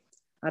day,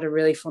 I had a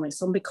really funny,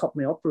 somebody cut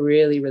me up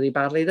really, really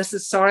badly.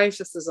 Sorry if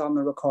this is on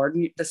the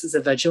recording, this is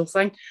a visual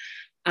thing.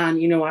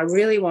 And, I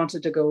really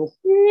wanted to go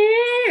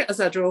as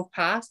I drove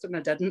past, and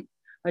I didn't.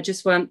 I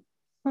just went,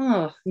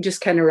 and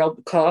just kind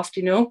of coughed,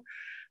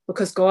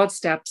 because God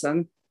steps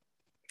in.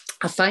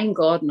 I find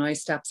God now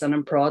steps in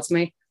and prods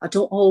me. I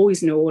don't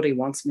always know what he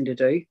wants me to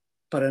do,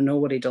 but I know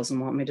what he doesn't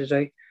want me to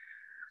do.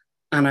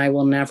 And I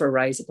will never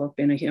rise above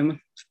being a human.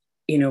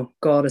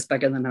 God is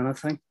bigger than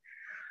anything.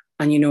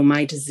 And,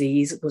 my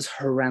disease was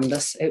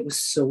horrendous. It was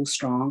so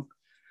strong.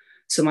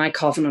 So my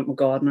covenant with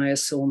God now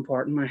is so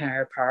important, my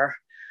higher power.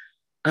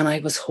 And I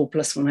was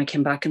hopeless when I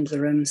came back into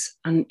the rooms.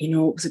 And, it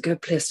was a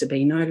good place to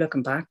be now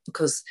looking back,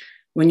 because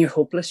when you're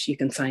hopeless, you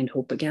can find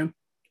hope again.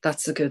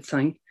 That's a good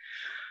thing.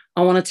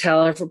 I want to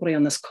tell everybody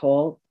on this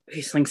call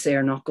who thinks they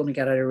are not going to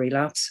get out of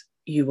relapse,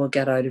 you will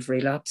get out of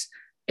relapse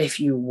if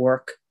you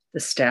work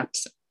the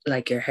steps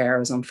like your hair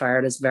is on fire.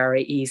 It is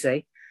very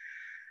easy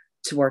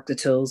to work the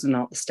tools and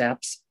not the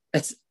steps.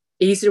 It's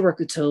easy to work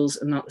the tools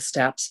and not the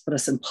steps, but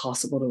it's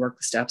impossible to work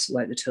the steps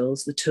without the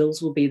tools. The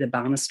tools will be the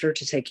banister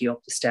to take you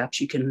up the steps.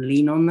 You can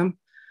lean on them,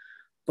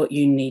 but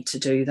you need to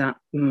do that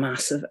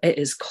massive. It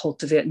is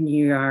cultivating.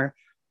 You are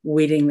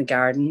weeding the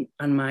garden,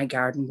 and my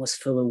garden was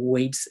full of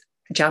weeds.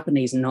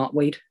 Japanese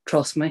knotweed,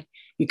 trust me.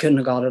 You couldn't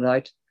have got it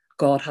out.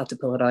 God had to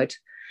pull it out.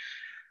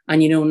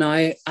 And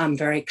now I'm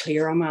very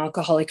clear on my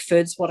alcoholic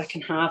foods, what I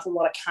can have and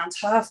what I can't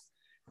have.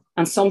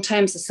 And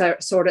sometimes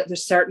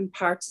there's certain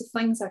parts of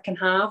things I can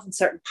have and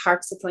certain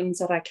parts of things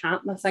that I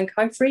can't. And I think,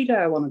 how free do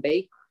I want to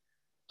be?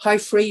 How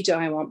free do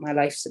I want my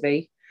life to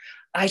be?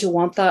 I don't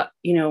want that,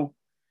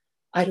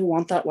 I don't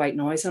want that white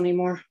noise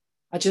anymore.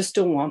 I just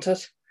don't want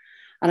it.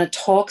 And it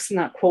talks in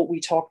that quote we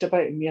talked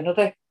about,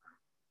 immunity.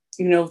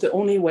 The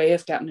only way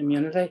of getting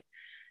immunity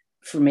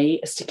for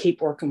me is to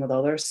keep working with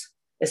others,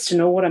 is to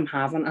know what I'm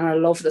having. And I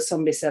love that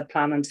somebody said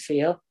planning to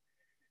fail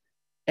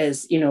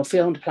is,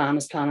 failing to plan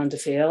is planning to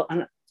fail.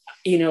 And,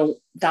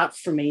 that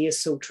for me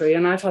is so true.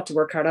 And I've had to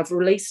work hard. I've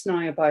released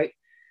now about,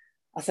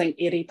 I think,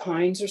 80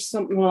 pounds or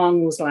something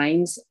along those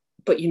lines.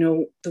 But,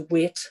 the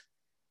weight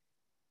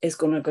is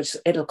going to go,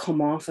 it'll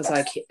come off as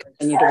I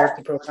continue to work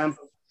the program.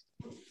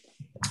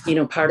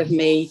 Part of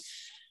me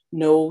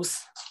knows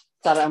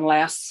that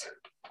unless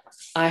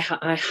I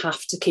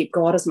have to keep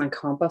God as my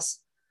compass.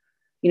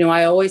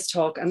 I always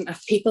talk, and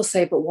if people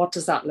say, but what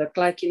does that look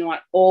like? I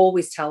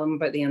always tell them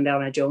about the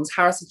Indiana Jones.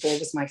 Harrison Ford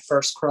was my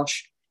first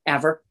crush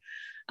ever.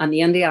 And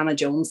the Indiana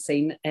Jones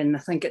scene in, I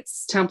think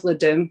it's Temple of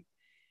Doom,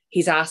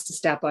 he's asked to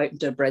step out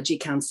into a bridge he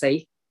can't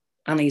see.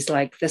 And he's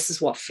like, this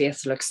is what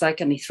faith looks like.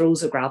 And he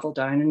throws a gravel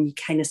down and you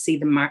kind of see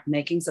the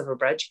makings of a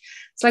bridge.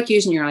 It's like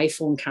using your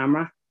iPhone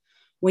camera.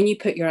 When you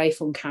put your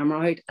iPhone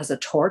camera out as a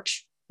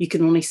torch, you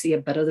can only see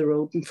a bit of the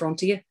road in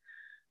front of you.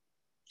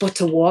 But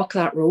to walk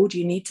that road,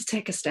 you need to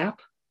take a step.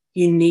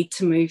 You need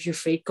to move your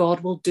feet. God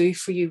will do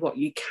for you what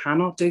you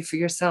cannot do for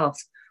yourself,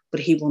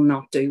 but he will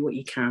not do what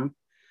you can.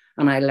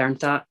 And I learned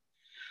that.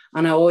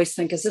 And I always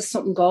think, is this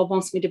something God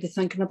wants me to be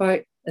thinking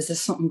about? Is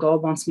this something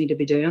God wants me to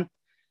be doing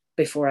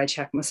before I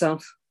check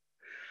myself?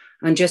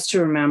 And just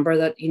to remember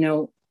that,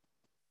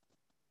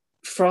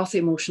 frothy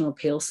emotional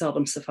appeal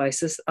seldom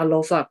suffices. I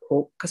love that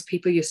quote, because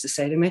people used to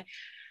say to me,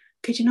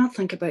 could you not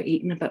think about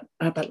eating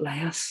a bit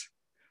less?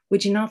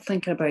 Would you not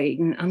think about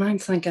eating? And I'm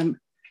thinking,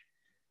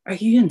 are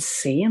you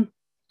insane?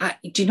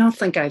 Do you not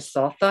think I've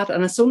thought that?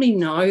 And it's only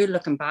now,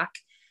 looking back,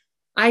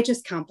 I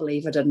just can't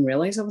believe I didn't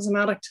realize I was an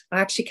addict. I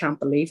actually can't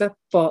believe it,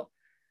 but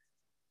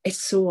it's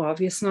so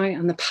obvious now.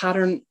 And the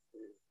pattern,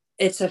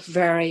 it's a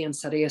very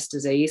insidious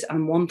disease.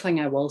 And one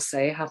thing I will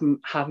say,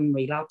 having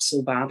relapsed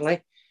so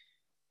badly,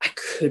 I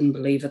couldn't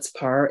believe its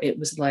power. It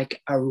was like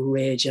a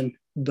raging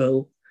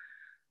bull.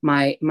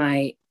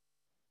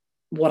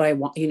 What I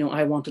want,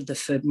 I wanted the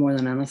food more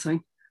than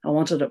anything. I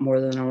wanted it more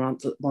than I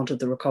wanted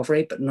the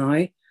recovery. But now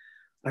I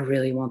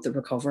really want the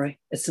recovery.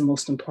 It's the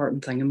most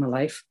important thing in my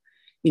life.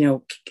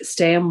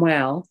 Staying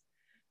well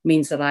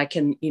means that I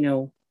can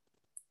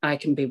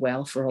be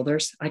well for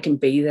others. I can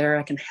be there.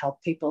 I can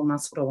help people. And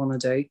that's what I want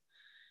to do.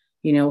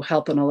 You know,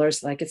 helping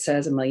others, like it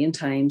says a million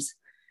times,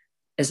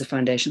 is the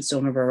foundation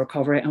stone of our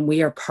recovery, and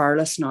we are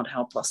powerless, not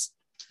helpless.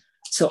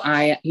 So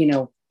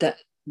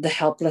the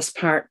helpless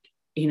part,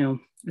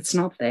 it's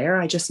not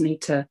there. I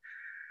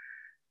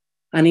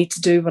need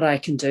to do what I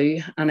can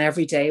do. And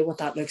every day, what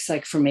that looks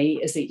like for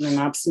me is eating an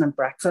abstinent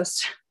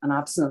breakfast, an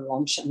abstinent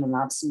lunch, and an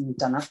abstinent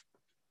dinner.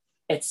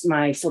 It's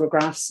my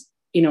photographs.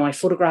 I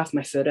photograph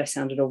my food, I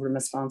send it over to my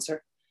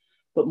sponsor.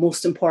 But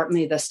most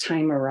importantly, this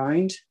time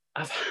around,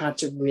 I've had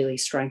to really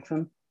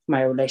strengthen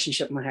my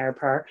relationship with my higher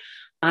power.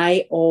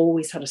 I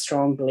always had a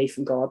strong belief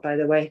in God, by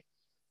the way.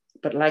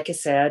 But like I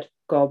said,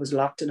 God was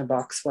locked in a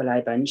box while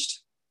I binged.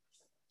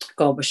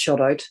 God was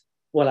shut out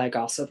while I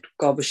gossiped.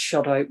 God was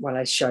shut out while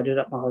I shouted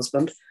at my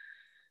husband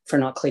for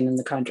not cleaning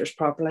the counters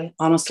properly.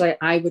 Honestly,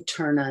 I would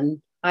turn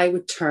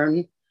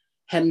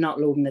him not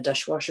loading the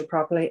dishwasher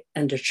properly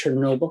into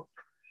Chernobyl.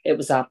 It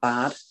was that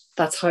bad.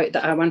 That's how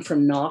I went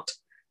from not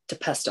to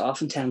pissed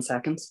off in 10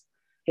 seconds.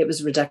 It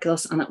was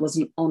ridiculous, and it was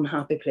an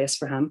unhappy place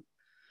for him.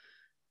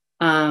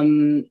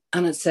 And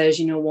it says,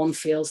 one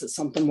feels that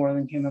something more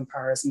than human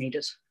power is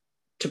needed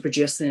to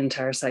produce the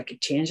entire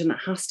psychic change. And it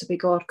has to be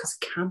God, because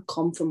it can't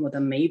come from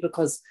within me,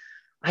 because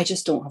I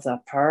just don't have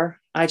that power.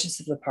 I just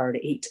have the power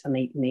to eat and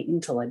eat and eat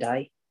until I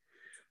die.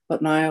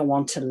 But now I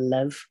want to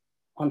live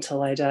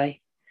until I die.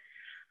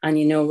 And,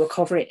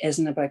 recovery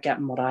isn't about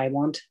getting what I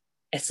want.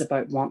 It's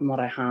about wanting what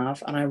I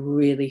have. And I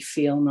really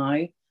feel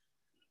now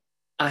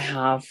I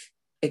have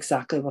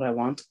exactly what I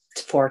want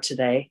for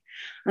today.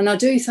 And I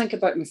do think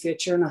about my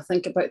future, and I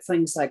think about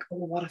things like, oh,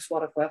 what if?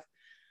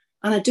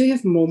 And I do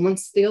have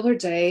moments. The other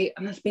day,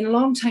 and it's been a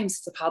long time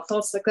since I've had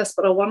thoughts like this,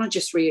 but I want to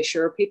just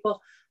reassure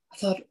people. I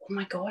thought, oh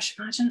my gosh,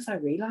 imagine if I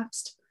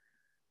relapsed.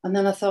 And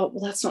then I thought,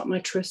 well, that's not my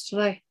truth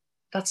today.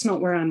 That's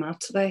not where I'm at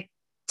today.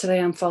 Today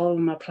I'm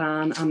following my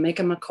plan. I'm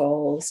making my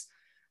calls.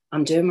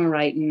 I'm doing my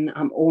writing.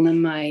 I'm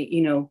owning my,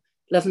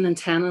 living in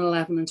 10 and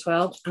 11 and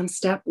 12. And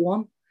step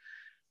one,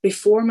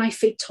 before my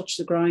feet touch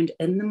the ground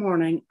in the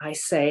morning, I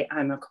say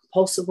I'm a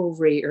compulsive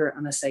overeater,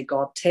 and I say,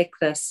 God, take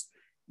this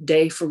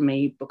day from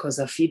me, because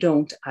if you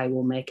don't, I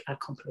will make a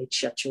complete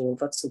shit show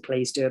of it. So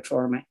please do it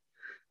for me.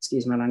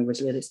 Excuse my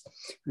language, ladies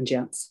and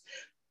gents.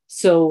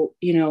 So,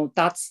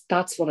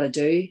 that's what I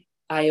do.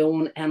 I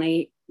own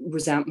any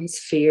resentments,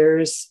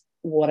 fears,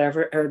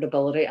 whatever,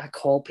 irritability. I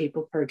call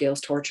people, per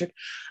Gail's tortured.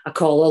 I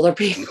call other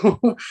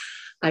people.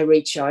 I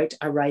reach out,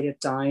 I write it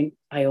down,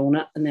 I own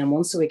it. And then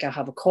once a week, I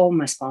have a call with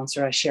my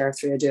sponsor. I share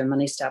through, I do a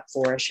mini step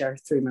 4. I share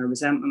through my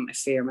resentment, my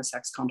fear, my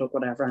sex conduct,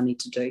 whatever I need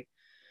to do.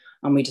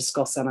 And we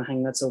discuss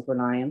anything that's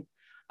overlying.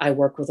 I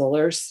work with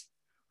others.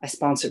 I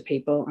sponsor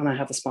people, and I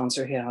have a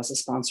sponsor who has a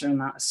sponsor,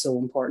 and that is so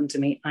important to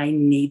me. I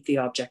need the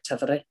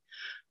objectivity,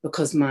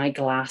 because my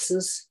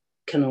glasses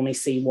can only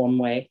see one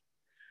way,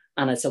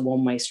 and it's a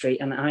one-way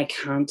street, and I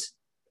can't,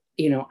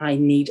 I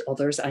need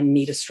others. I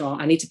need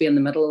to be in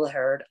the middle of the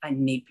herd. I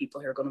need people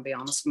who are going to be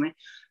honest with me,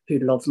 who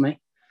love me.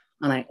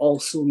 And I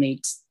also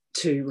need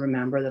to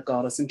remember that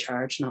God is in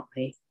charge, not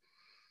me.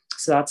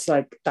 So that's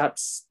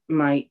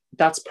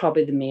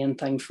probably the main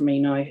thing for me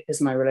now,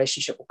 is my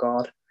relationship with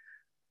God.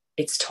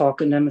 It's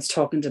talking to him. It's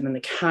talking to him in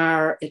the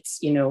car. It's,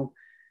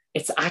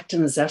 it's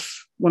acting as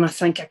if when I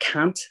think I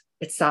can't.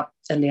 It's that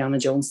Indiana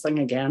Jones thing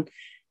again.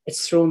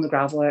 It's throwing the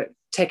gravel out,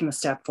 taking a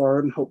step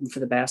forward and hoping for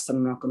the best that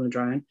I'm not going to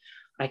drown.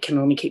 I can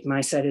only keep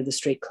my side of the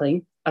street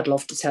clean. I'd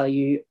love to tell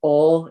you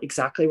all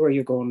exactly where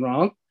you're going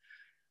wrong,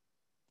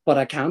 but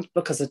I can't,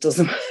 because it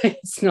doesn't,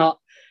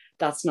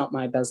 that's not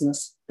my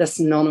business. That's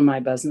none of my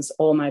business.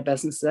 All my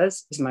business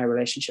is my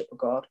relationship with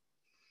God.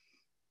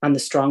 And the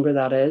stronger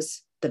that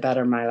is, the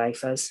better my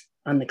life is,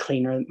 and the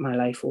cleaner my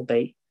life will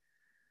be.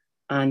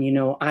 And,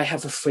 I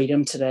have a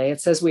freedom today. It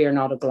says we are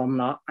not a glum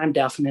lot. I'm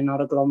definitely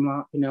not a glum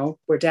lot,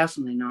 we're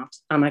definitely not.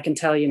 And I can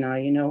tell you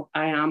now,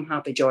 I am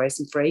happy,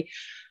 joyous and free.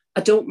 I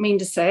don't mean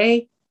to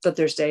say that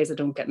there's days I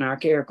don't get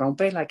narky or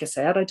grumpy. Like I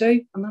said, I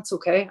do. And that's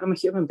okay. I'm a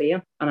human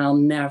being, and I'll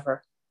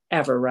never,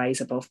 ever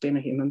rise above being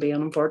a human being,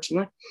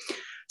 unfortunately,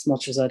 as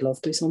much as I'd love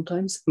to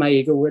sometimes. My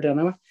ego would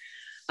anyway.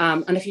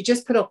 And if you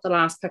just put up the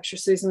last picture,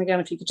 Susan,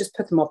 again, if you could just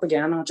put them up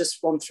again, I'll just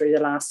run through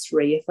the last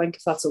 3, I think,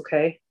 if that's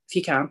okay, if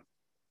you can.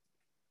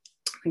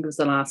 I think it was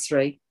the last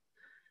 3.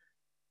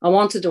 I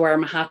wanted to wear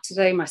my hat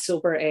today, my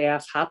sober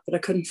AF hat, but I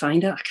couldn't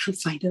find it. I can't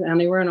find it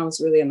anywhere, and I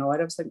was really annoyed.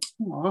 I was like,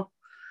 oh,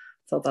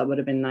 thought that would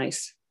have been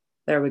nice.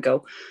 There we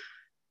go.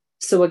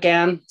 So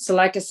again,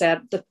 like I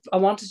said, I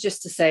wanted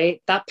just to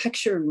say that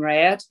picture in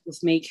red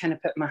with me kind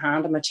of putting my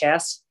hand on my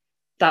chest,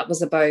 that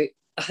was about,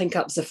 I think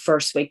that was the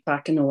first week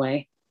back in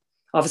OA.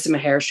 Obviously my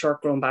hair's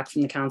short, growing back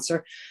from the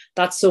cancer.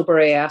 That sober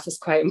AF is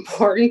quite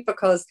important,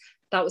 because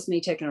that was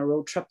me taking a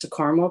road trip to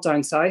Cornwall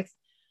down south.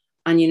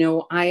 And,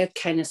 I had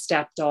kind of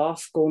stepped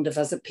off, going to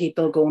visit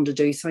people, going to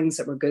do things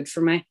that were good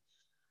for me.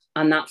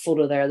 And that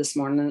photo there this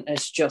morning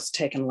is just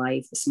taken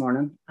live this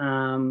morning.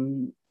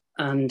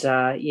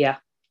 Yeah,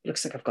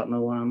 looks like I've got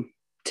no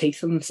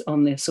teeth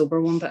on the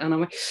sober one, but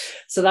anyway.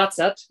 So that's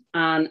it.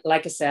 And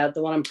like I said,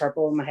 the one in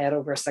purple in my head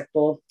over a sick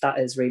bowl, that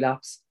is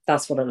relapse.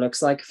 That's what it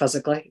looks like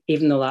physically,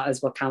 even though that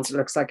is what cancer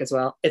looks like as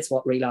well. It's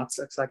what relapse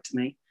looks like to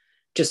me.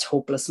 Just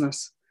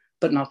hopelessness,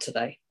 but not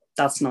today.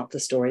 That's not the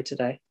story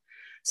today.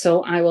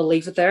 So I will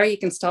leave it there. You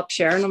can stop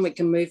sharing and we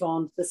can move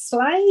on to the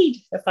slide,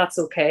 if that's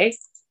okay,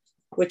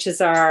 which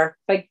is our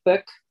big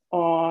book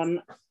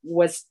on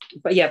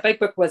Big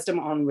Book Wisdom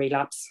on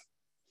Relapse.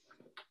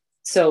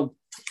 So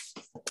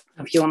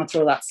if you want to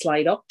throw that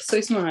slide up,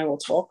 Susan, and I will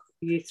talk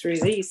you through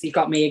these. You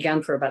got me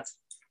again for a bit.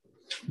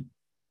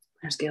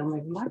 There's Gail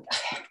moving back.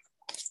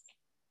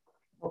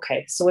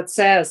 Okay, so it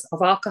says,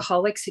 of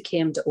alcoholics who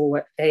came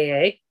to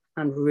AA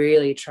and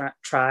really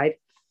tried,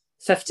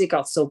 50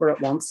 got sober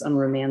at once and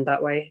remained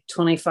that way.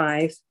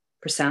 25%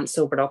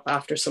 sobered up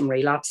after some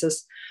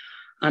relapses.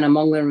 And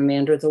among the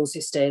remainder, those who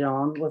stayed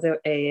on with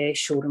their AA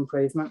showed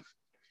improvement.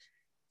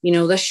 You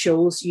know, this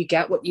shows you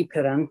get what you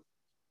put in.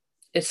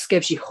 It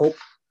gives you hope.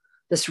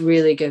 This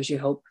really gives you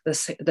hope.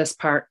 This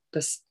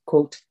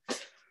quote,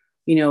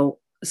 you know,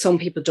 some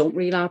people don't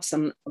relapse,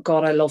 and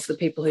God, I love the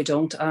people who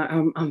don't.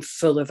 I'm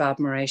full of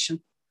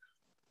admiration,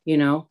 you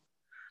know.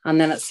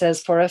 And then it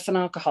says, for if an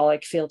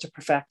alcoholic failed to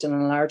perfect and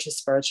enlarge his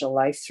spiritual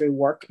life through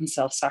work and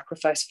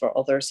self-sacrifice for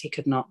others, he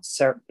could not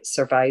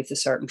survive the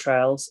certain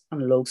trials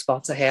and low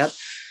spots ahead.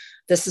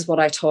 This is what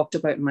I talked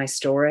about in my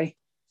story.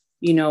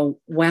 You know,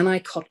 when I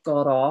cut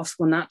God off,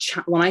 when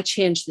I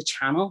changed the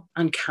channel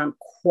and can't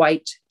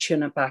quite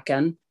tune it back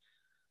in,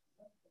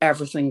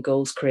 everything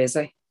goes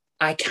crazy.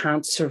 I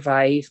can't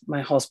survive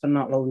my husband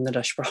not loading the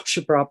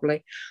dishwasher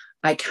properly.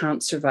 I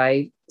can't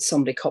survive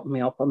somebody cutting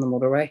me up on the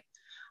motorway.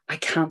 I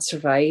can't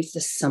survive the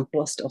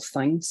simplest of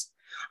things.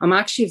 I'm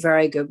actually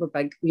very good with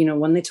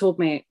when they told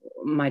me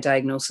my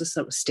diagnosis,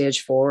 that it was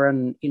stage 4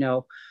 and, you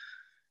know,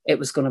 it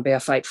was going to be a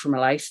fight for my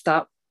life,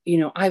 that, you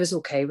know, I was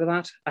okay with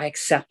that. I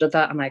accepted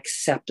that and I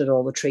accepted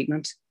all the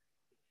treatment,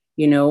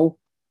 you know,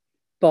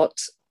 but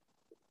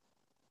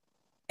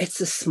it's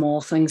the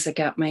small things that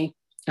get me.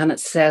 And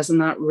it says in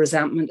that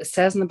resentment, it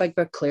says in the big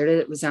book clearly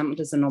that resentment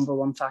is the number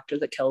 1 factor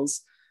that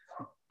kills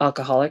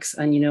alcoholics.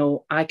 And, you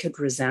know, I could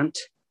resent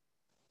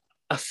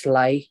a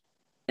fly,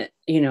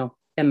 you know,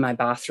 in my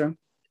bathroom,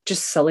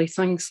 just silly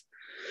things.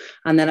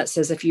 And then it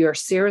says, if you are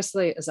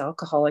seriously as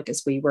alcoholic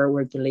as we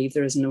believe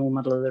there is no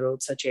middle of the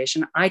road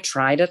situation. I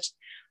tried it.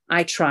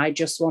 I tried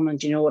just one. And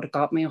do you know what? It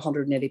got me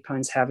 180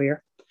 pounds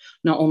heavier.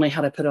 Not only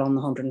had I put on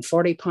the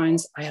 140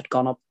 pounds, I had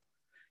gone up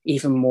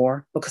even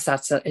more, because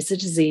it's a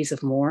disease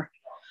of more.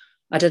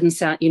 I didn't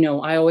send, you know,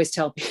 I always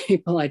tell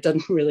people I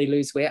didn't really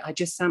lose weight. I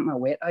just sent my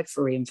weight out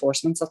for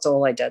reinforcements. That's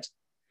all I did.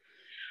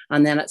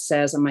 And then it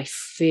says, and my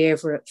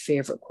favorite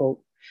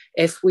quote,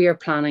 if we are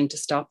planning to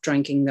stop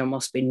drinking, there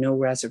must be no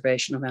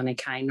reservation of any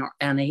kind or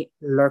any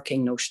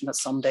lurking notion that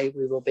someday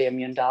we will be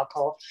immune to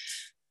alcohol.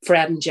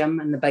 Fred and Jim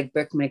in the big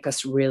book make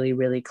us really,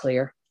 really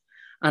clear.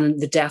 And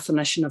the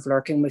definition of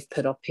lurking we've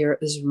put up here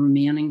is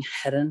remaining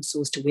hidden so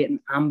as to wait in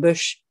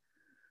ambush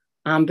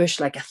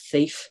like a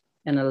thief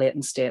in a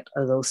latent state,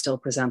 although still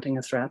presenting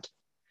a threat.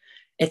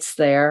 It's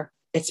there.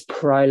 It's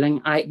prowling.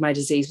 My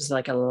disease was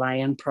like a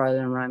lion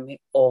prowling around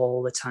me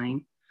all the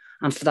time.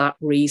 And for that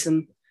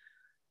reason,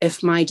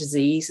 if my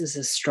disease is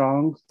as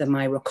strong, then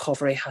my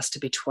recovery has to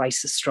be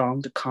twice as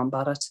strong to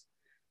combat it.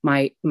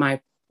 My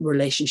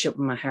relationship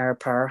with my higher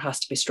power has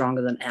to be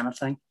stronger than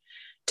anything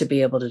to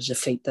be able to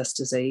defeat this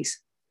disease.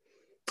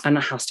 And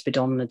it has to be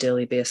done on a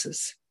daily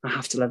basis. I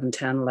have to live in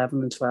 10,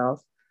 11, and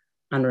 12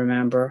 and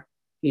remember,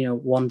 you know,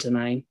 1 to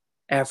 9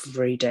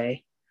 every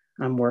day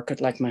and work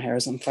it like my hair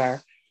is on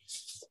fire.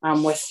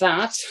 And with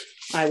that,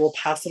 I will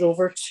pass it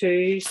over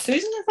to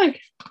Susan, I think.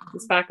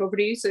 It's back over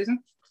to you, Susan.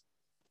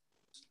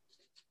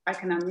 I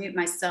can unmute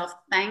myself.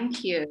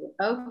 Thank you.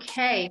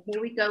 Okay,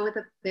 here we go with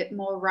a bit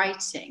more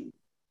writing.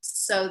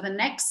 So the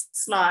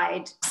next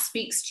slide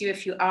speaks to you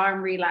if you are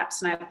in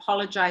relapse, and I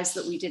apologize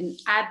that we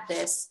didn't add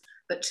this,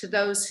 but to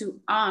those who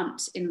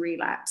aren't in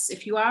relapse,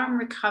 if you are in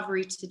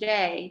recovery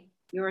today,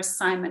 your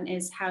assignment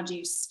is, how do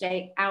you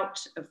stay out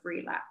of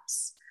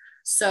relapse?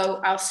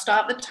 So I'll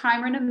start the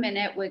timer in a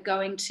minute. We're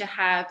going to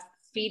have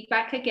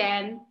feedback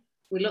again.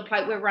 We look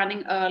like we're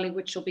running early,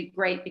 which will be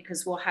great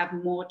because we'll have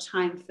more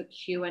time for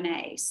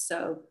Q&A.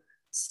 So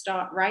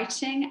start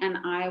writing and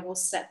I will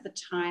set the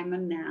timer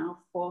now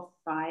for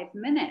 5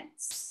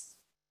 minutes.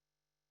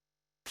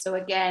 So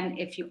again,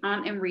 if you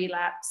aren't in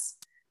relapse,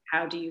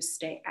 how do you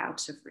stay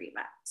out of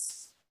relapse?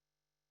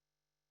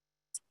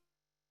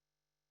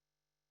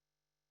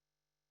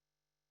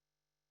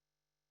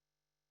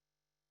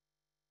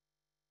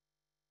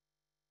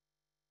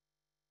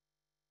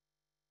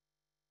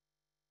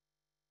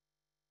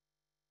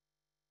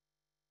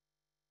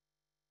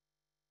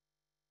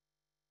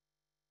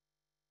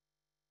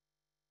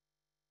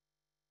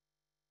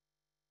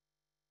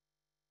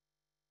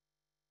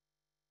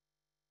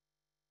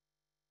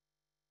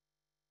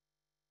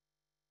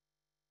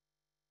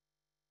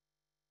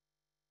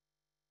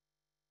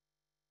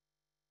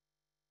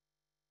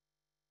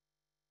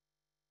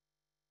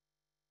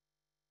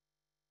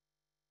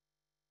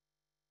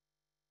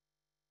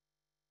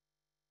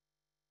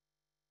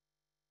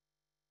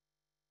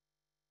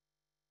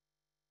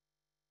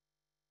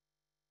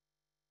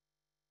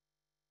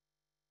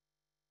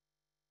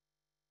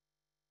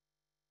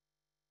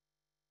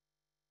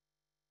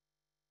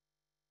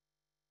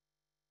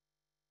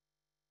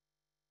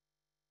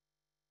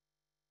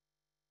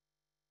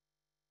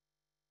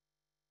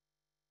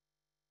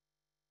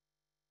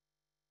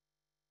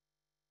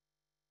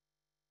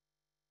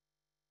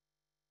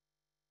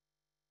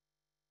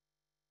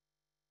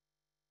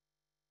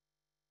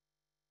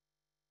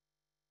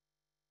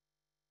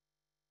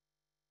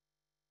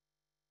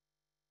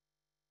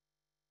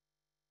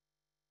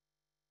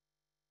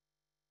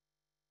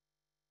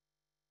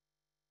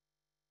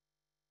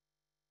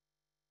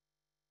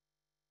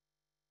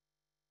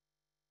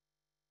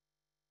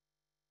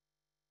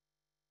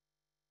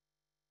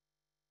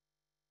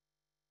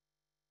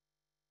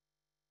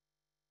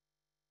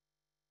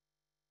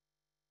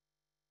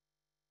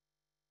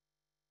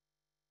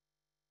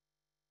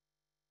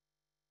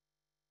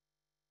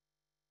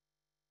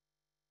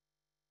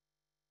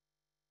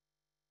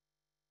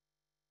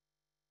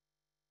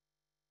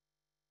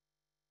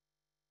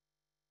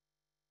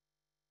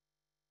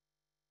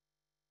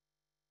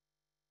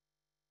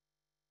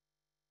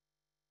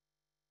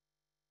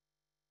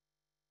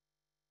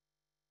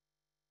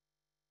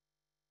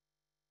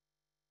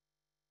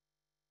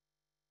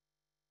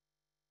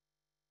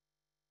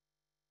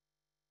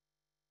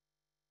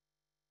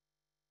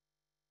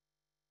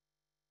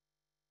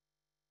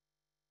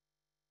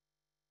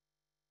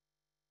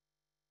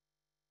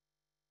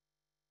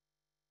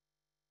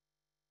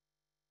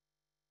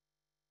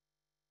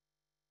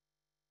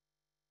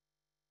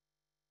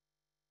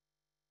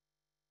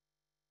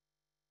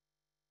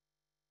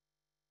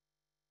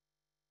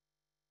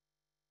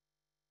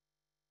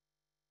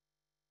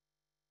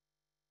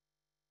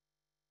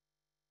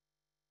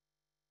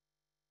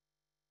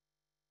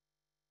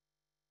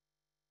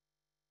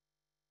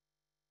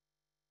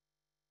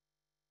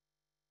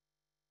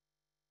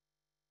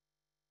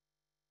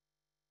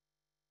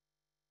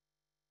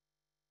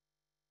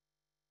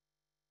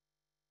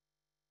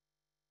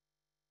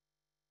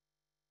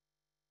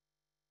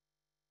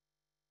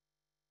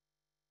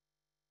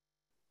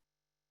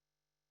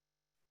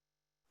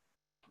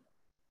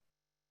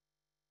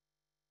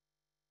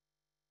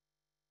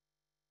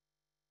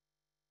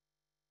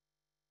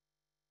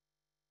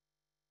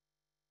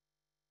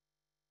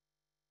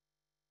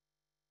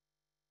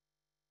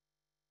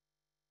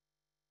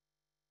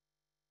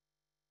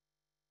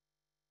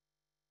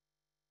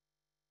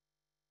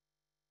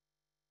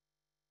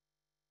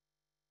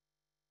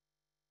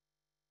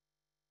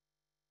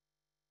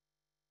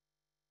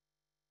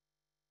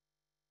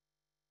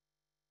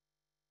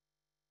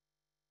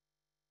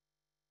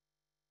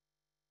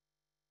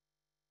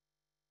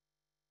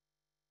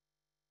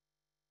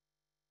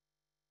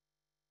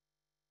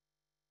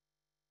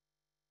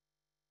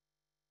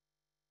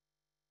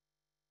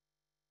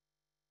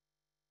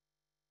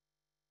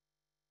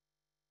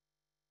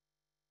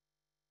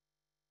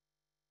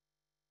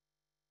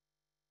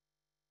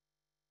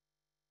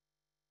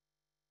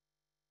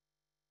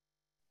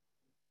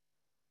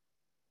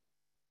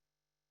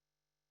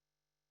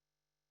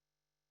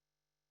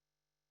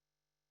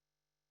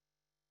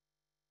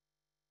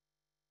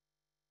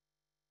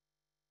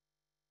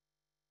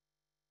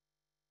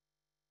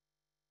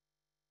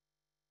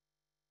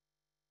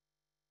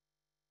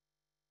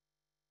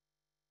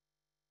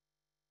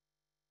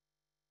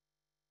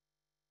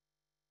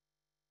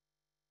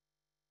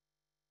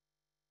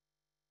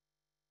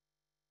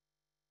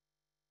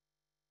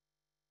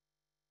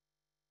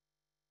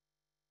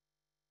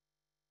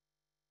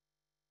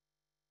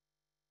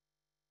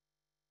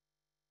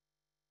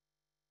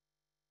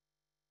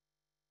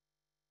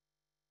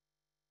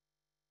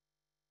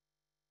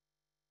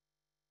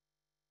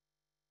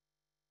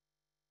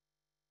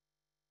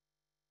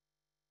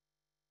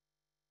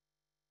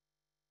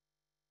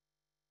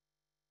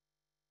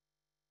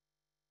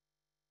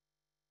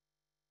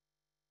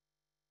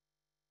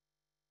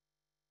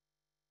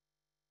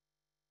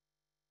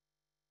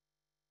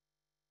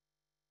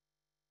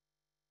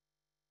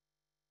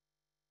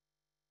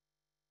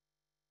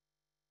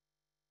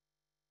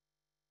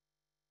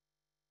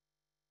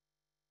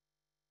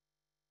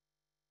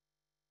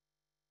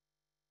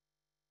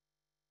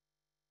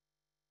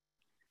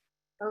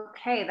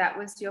 Okay, that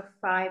was your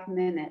 5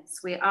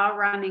 minutes. We are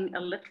running a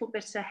little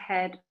bit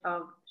ahead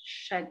of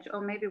schedule,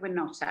 or maybe we're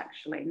not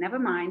actually. Never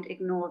mind,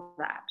 ignore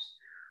that.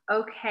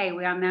 Okay,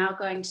 we are now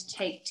going to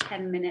take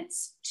 10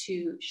 minutes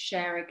to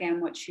share again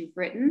what you've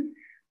written,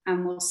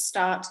 and we'll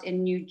start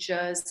in New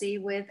Jersey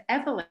with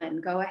Evelyn.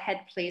 Go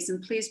ahead, please,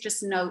 and please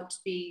just note,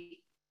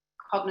 be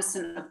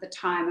cognizant of the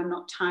time. I'm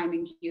not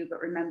timing you, but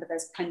remember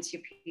there's plenty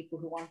of people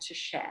who want to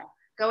share.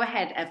 Go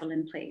ahead,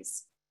 Evelyn,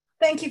 please.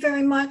 Thank you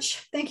very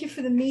much. Thank you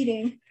for the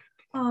meeting.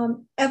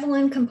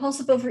 Evelyn,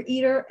 compulsive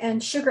overeater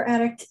and sugar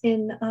addict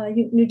in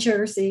New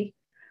Jersey.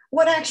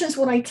 What actions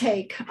would I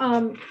take?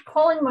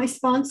 Calling my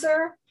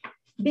sponsor,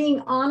 being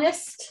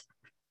honest,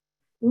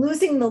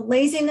 losing the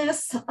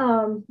laziness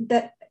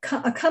that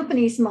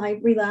accompanies my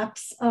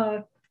relapse,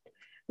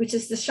 which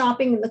is the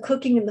shopping and the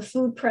cooking and the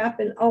food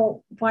prep and,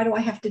 oh, why do I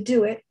have to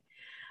do it?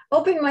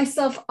 Opening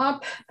myself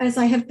up as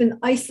I have been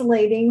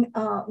isolating,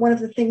 one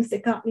of the things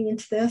that got me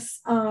into this.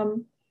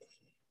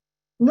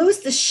 Lose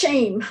the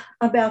shame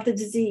about the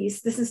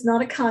disease. This is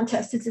not a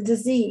contest, it's a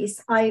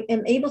disease. I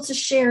am able to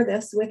share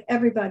this with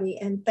everybody,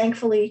 and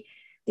thankfully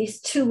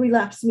these 2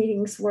 relapse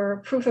meetings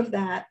were proof of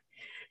that.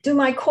 Do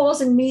my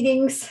calls and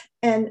meetings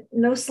and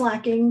no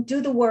slacking,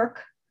 do the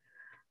work.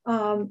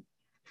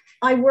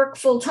 I work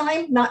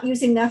full-time, not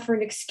using that for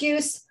an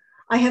excuse.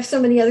 I have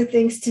so many other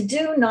things to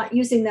do, not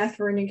using that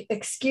for an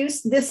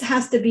excuse. This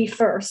has to be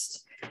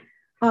first.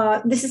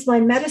 This is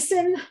my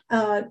medicine.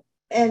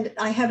 And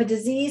I have a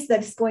disease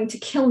that is going to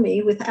kill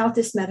me without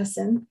this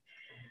medicine.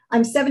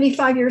 I'm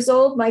 75 years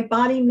old. My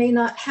body may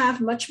not have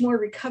much more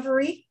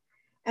recovery,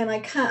 and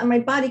my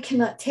body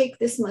cannot take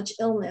this much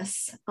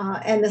illness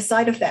and the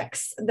side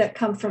effects that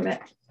come from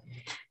it.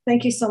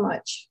 Thank you so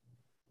much.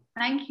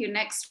 Thank you.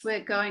 Next,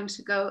 we're going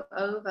to go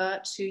over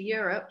to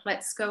Europe.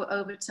 Let's go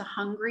over to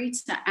Hungary,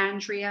 to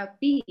Andrea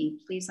B.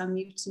 Please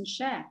unmute and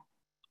share.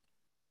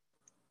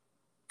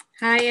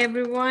 Hi,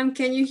 everyone.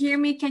 Can you hear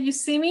me? Can you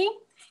see me?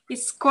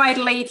 It's quite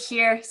late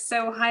here,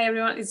 so hi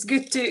everyone. It's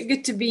good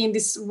to be in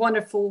this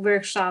wonderful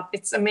workshop.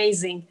 It's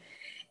amazing,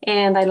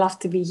 and I love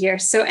to be here.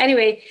 So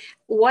anyway,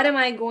 what am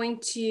I going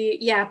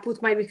to?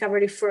 Put my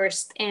recovery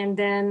first, and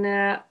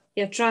then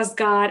trust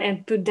God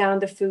and put down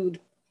the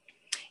food.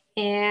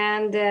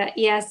 And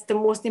yes, the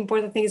most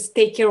important thing is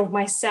take care of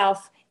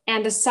myself.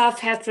 And the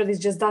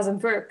self-hatred just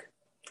doesn't work.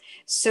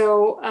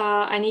 So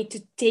I need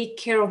to take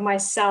care of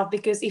myself,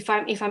 because if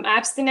I'm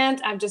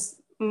abstinent, I'm just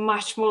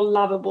much more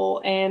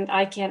lovable, and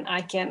I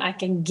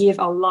can give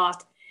a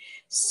lot.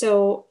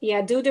 So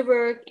do the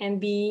work and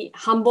be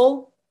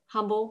humble.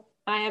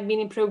 I have been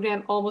in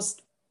program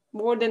almost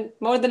more than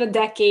a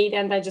decade,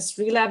 and I just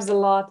relapsed a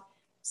lot.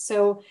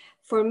 So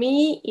for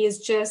me, is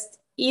just,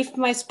 if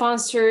my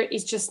sponsor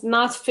is just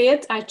not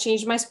fit, I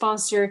change my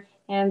sponsor,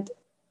 and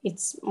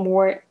it's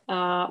more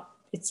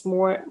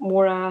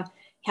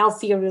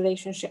healthier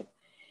relationship.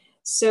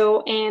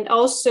 So, and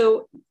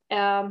also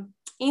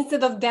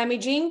instead of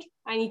damaging,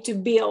 I need to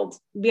build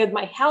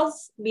my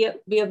health,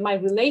 build my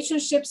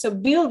relationship. So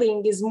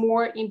building is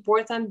more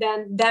important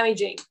than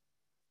damaging.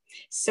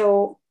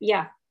 So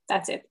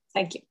that's it.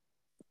 Thank you.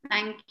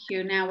 Thank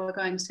you. Now we're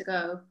going to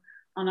go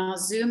on our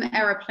Zoom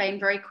aeroplane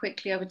very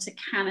quickly over to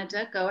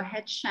Canada. Go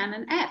ahead,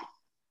 Shannon F.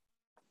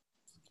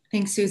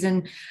 Thanks,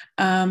 Susan.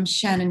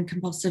 Shannon,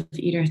 compulsive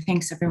eater.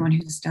 Thanks everyone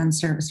who's done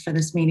service for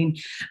this meeting.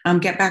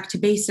 Get back to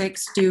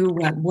basics, do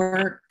what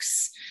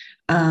works.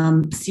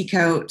 Seek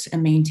out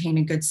and maintain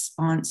a good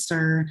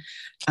sponsor,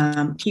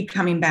 keep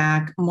coming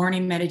back,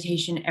 morning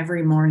meditation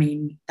every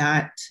morning.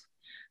 That,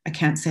 I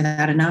can't say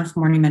that enough,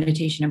 morning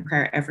meditation and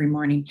prayer every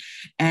morning,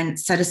 and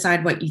set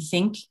aside what you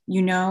think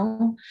you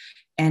know,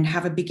 and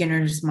have a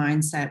beginner's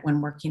mindset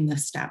when working the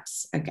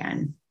steps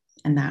again.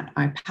 And that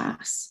I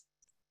pass.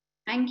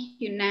 Thank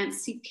you.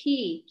 Nancy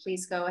P,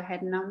 please go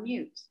ahead and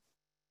unmute.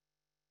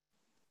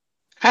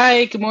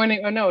 Hi, good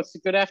morning. Oh no, it's a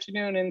good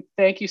afternoon. And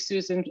thank you,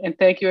 Susan. And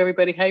thank you,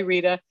 everybody. Hi,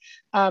 Rita.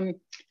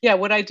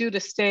 What I do to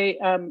stay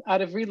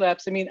out of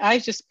relapse. I mean, I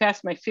just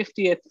passed my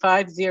 50th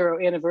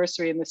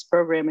anniversary in this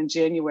program in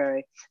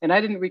January, and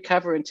I didn't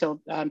recover until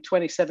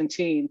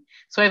 2017.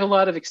 So I have a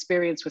lot of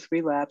experience with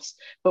relapse.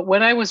 But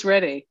when I was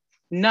ready,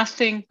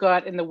 nothing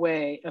got in the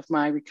way of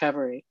my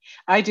recovery.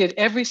 I did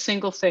every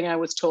single thing I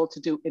was told to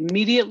do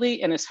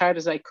immediately and as hard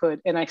as I could.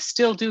 And I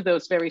still do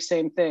those very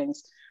same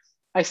things.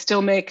 I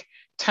still make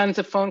tons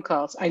of phone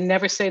calls. I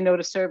never say no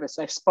to service.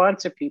 I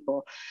sponsor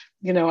people.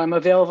 You know, I'm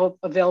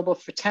available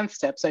for 10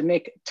 steps. I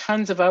make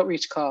tons of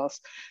outreach calls.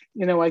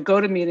 You know, I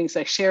go to meetings,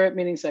 I share at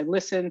meetings, I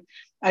listen.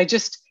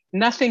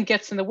 Nothing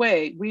gets in the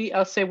way.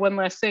 I'll say one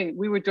last thing.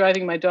 We were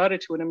driving my daughter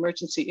to an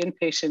emergency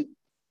inpatient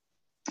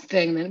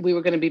thing, and we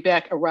were going to be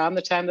back around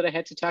the time that I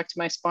had to talk to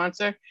my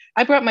sponsor.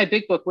 I brought my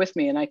big book with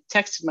me, and I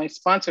texted my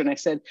sponsor and I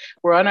said,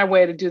 we're on our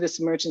way to do this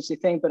emergency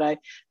thing, but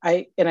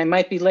I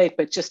might be late,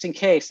 but just in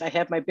case, I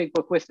have my big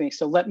book with me,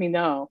 so let me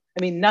know.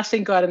 I mean,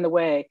 nothing got in the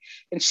way.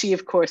 And she,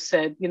 of course,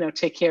 said, you know,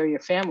 take care of your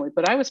family,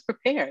 but I was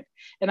prepared,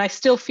 and I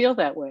still feel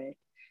that way.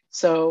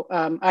 So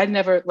I'd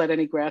never let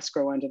any grass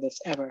grow under this,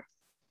 ever.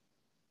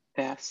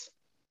 Pass.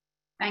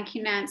 Thank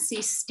you,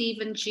 Nancy.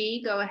 Stephen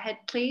G., go ahead,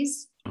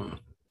 please.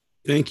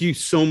 Thank you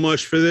so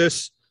much for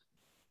this.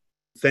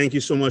 Thank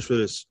you so much for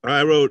this.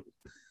 I wrote,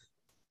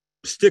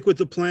 stick with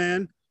the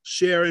plan,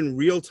 share in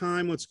real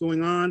time what's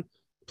going on,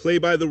 play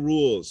by the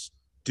rules,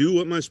 do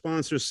what my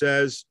sponsor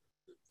says,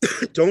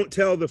 don't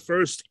tell the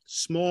first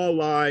small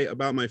lie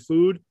about my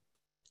food,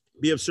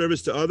 be of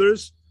service to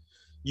others,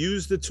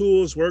 use the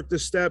tools, work the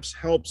steps,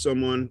 help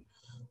someone,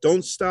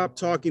 don't stop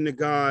talking to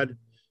God,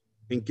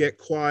 and get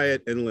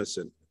quiet and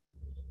listen.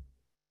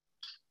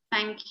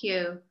 Thank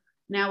you.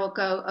 Now we'll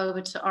go over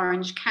to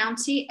Orange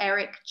County.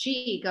 Eric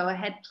G., go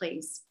ahead,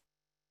 please.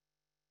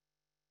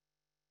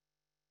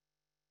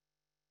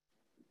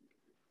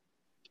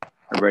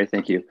 Everybody,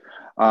 thank you.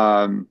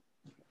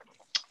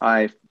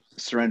 I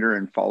surrender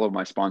and follow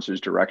my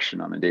sponsor's direction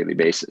on a daily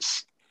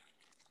basis.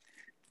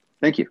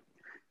 Thank you.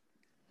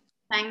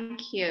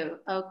 Thank you.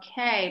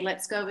 Okay,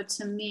 let's go over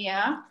to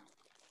Mia.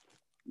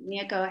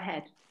 Mia, go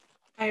ahead.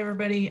 Hi,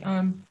 everybody.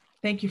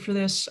 Thank you for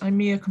this. I'm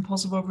Mia,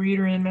 compulsive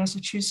overeater in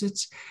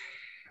Massachusetts.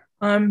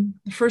 The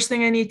first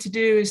thing I need to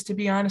do is to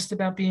be honest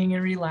about being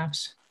in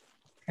relapse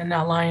and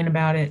not lying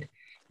about it,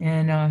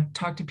 and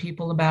talk to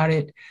people about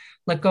it.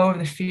 Let go of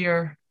the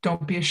fear.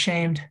 Don't be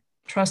ashamed.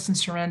 Trust and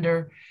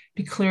surrender.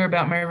 Be clear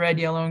about my red,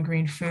 yellow, and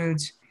green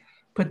foods.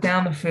 Put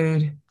down the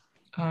food.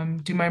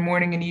 Do my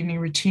morning and evening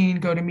routine.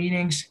 Go to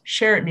meetings.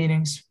 Share at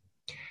meetings.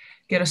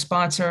 Get a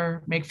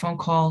sponsor. Make phone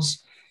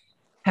calls.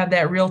 Have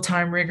that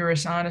real-time,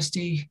 rigorous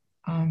honesty.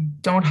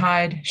 Don't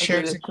hide.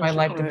 Share as if my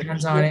life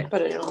depends on it.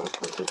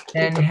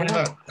 And have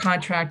a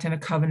contract and a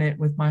covenant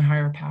with my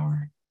higher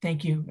power.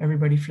 Thank you,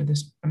 everybody, for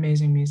this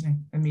amazing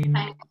meeting.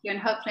 Thank you, and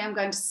hopefully I'm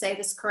going to say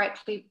this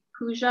correctly.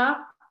 Pooja,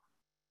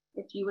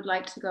 if you would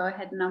like to go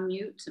ahead and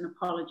unmute, and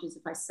apologies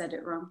if I said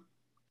it wrong.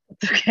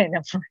 It's okay,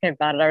 don't worry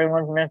about it.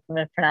 Everyone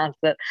mispronounced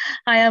it.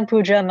 Hi, I'm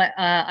Pooja.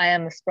 I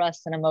am a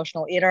stressed and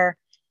emotional eater.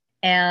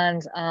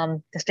 And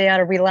to stay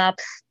out of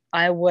relapse,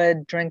 I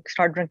would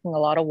start drinking a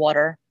lot of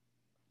water.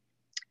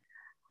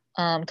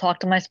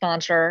 Talk to my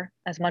sponsor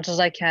as much as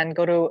I can,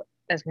 go to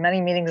as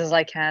many meetings as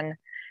I can,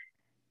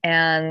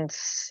 and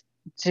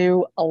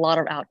do a lot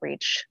of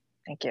outreach.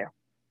 Thank you.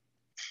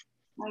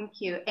 Thank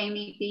you.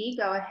 Amy B.,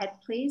 go ahead,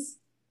 please.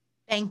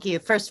 Thank you.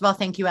 First of all,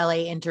 thank you,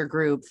 LA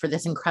Intergroup, for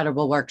this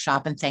incredible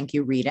workshop. And thank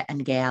you, Rita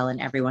and Gail and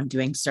everyone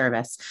doing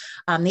service.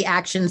 The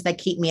actions that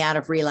keep me out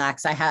of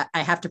relapse, I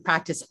have to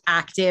practice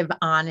active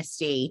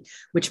honesty,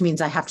 which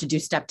means I have to do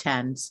step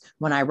 10s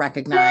when I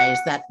recognize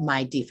that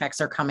my defects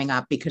are coming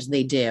up, because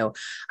they do.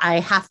 I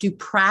have to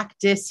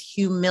practice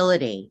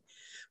humility,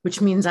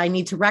 which means I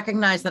need to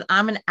recognize that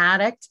I'm an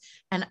addict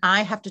and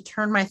I have to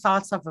turn my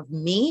thoughts off of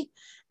me,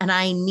 and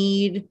I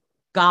need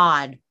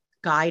God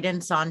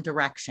guidance on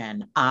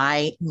direction.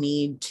 I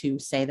need to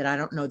say that I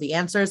don't know the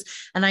answers,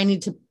 and I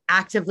need to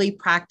actively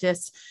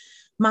practice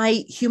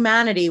my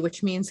humanity,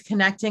 which means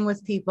connecting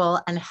with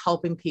people and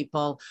helping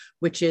people,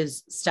 which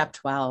is step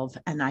 12.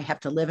 And I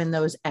have to live in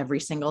those every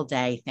single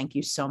day. Thank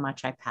you so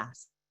much. I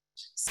pass.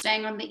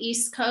 Staying on the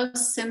East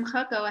Coast,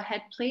 Simcha, go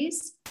ahead,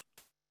 please.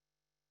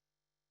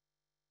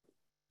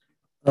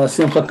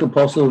 Simcha,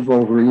 compulsive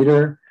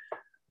overeater.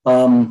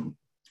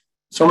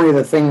 So many of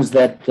the things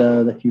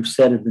that you've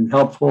said have been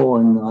helpful,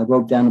 and I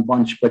wrote down a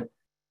bunch. But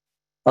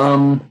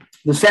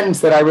the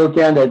sentence that I wrote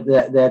down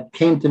that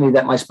came to me,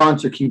 that my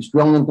sponsor keeps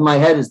drilling into my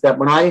head, is that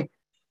when I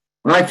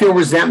feel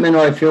resentment, or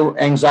I feel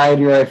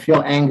anxiety, or I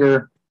feel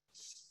anger,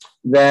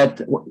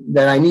 that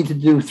I need to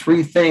do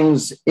 3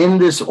 things in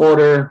this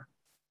order,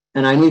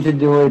 and I need to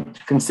do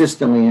it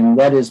consistently, and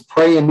that is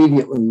pray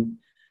immediately.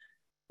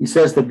 He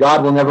says that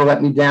God will never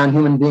let me down.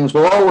 Human beings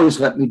will always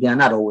let me down.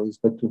 Not always,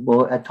 but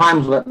will at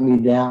times let me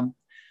down.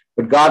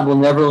 But God will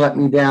never let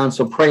me down.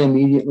 So pray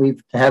immediately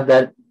to have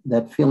that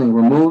feeling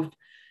removed.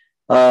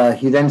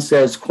 He then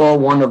says, call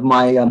one of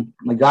my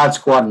God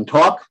squad and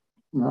talk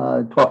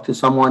to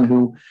someone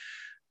who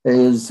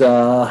is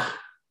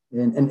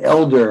an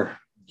elder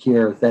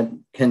here that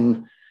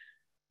can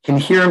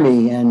hear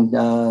me and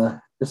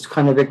just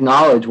kind of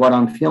acknowledge what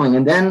I'm feeling.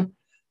 And then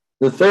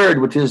the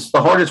third, which is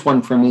the hardest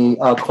one for me,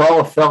 call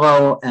a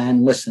fellow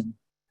and listen.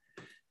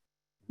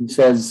 He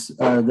says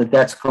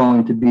that's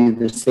going to be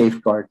the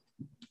safeguard.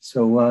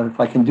 So if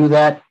I can do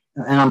that,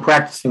 and I'm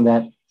practicing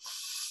that,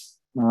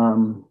 I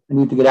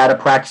need to get out of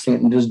practicing it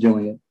and just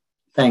doing it.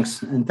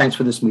 Thanks. And thanks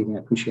for this meeting. I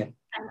appreciate it.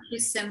 Thank you,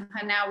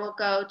 Simcha. Now we'll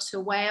go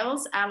to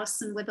Wales.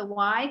 Alison with a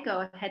Y.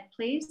 Go ahead,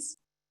 please.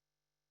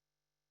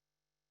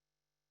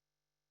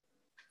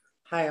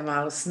 Hi, I'm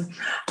Alison.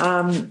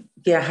 How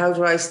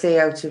do I stay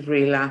out of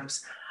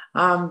relapse?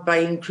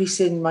 By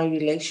increasing my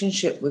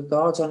relationship with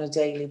God on a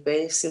daily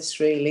basis,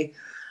 really.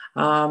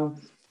 And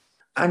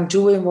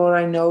doing what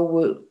I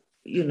know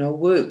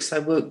works. I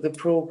work the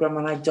program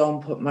and I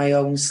don't put my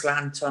own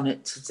slant on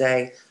it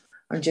today.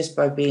 And just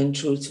by being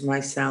true to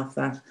myself,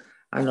 that,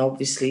 and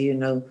obviously,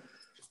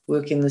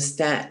 working the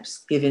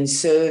steps, giving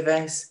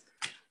service,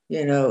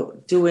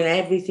 doing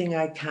everything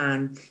I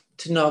can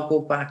to not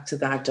go back to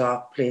that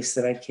dark place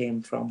that I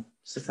came from.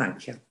 So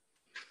thank you.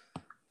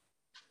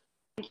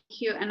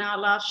 you. And our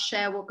last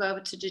share will go over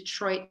to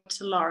Detroit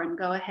to Lauren.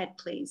 Go ahead,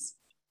 please.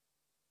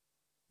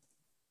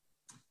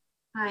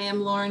 Hi,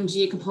 I'm Lauren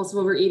G., compulsive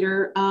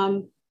overeater.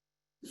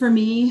 For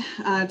me,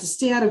 to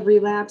stay out of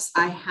relapse,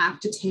 I have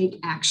to take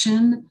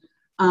action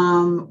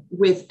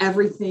with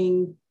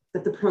everything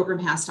that the program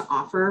has to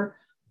offer.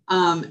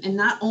 And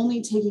not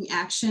only taking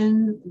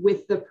action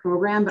with the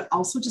program, but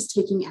also just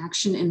taking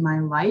action in my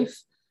life.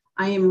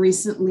 I am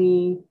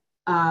recently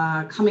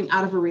coming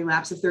out of a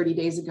relapse of 30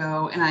 days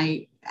ago.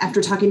 And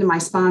after talking to my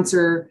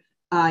sponsor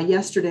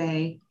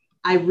yesterday,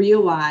 I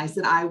realized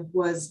that I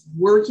was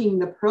working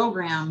the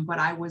program, but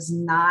I was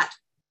not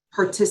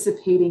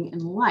participating in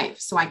life.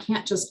 So I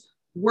can't just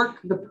work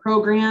the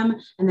program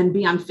and then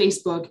be on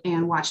Facebook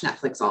and watch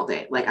Netflix all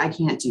day. Like, I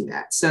can't do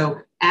that. So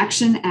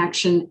action,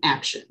 action,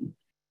 action.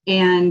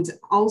 And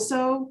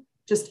also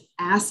just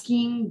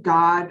asking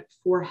God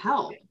for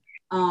help.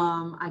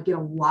 I get a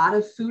lot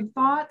of food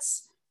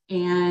thoughts.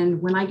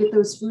 And when I get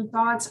those food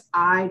thoughts,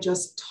 I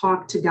just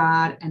talk to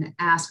God and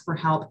ask for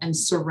help and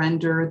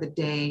surrender the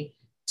day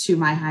to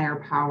my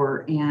higher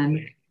power. And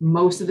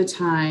most of the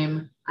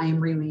time I am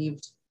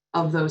relieved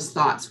of those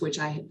thoughts, which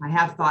I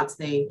have thoughts,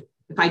 if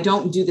I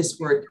don't do this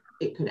work,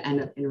 it could end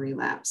up in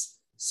relapse.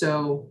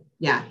 So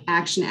yeah,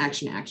 action,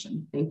 action,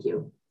 action. Thank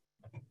you.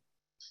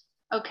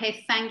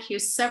 Okay, thank you.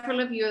 Several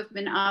of you have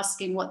been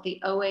asking what the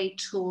OA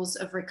tools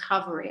of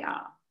recovery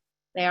are.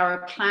 They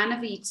are a plan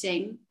of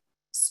eating,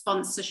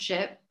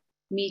 sponsorship,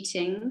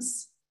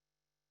 meetings,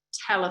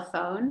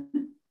 telephone,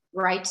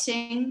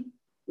 writing,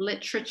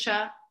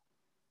 literature,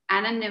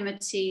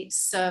 anonymity,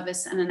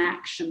 service, and an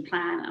action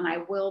plan. And I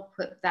will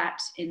put that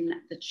in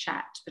the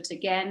chat. But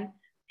again,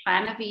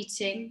 plan of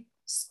eating,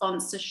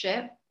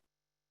 sponsorship,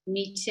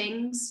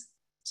 meetings,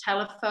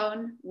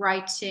 telephone,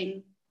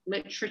 writing,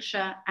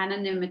 literature,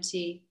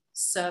 anonymity,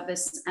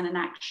 service, and an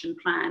action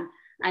plan.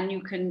 And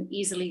you can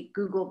easily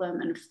Google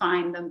them and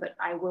find them, but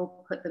I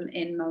will put them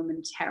in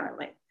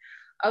momentarily.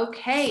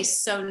 Okay,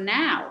 so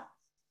now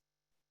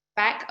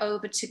back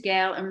over to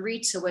Gail and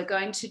Rita. We're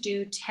going to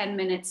do 10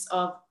 minutes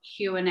of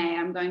Q&A.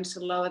 I'm going to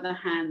lower the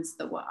hands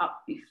that were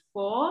up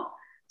before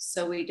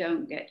so we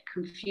don't get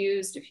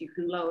confused. If you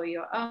can lower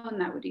your own,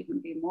 that would even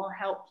be more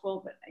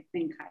helpful, but I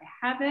think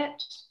I have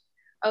it.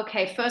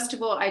 Okay, first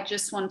of all, I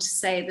just want to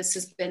say this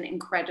has been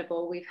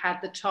incredible. We've had,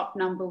 the top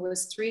number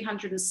was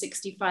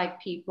 365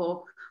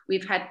 people.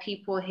 We've had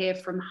people here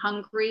from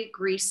Hungary,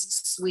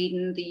 Greece,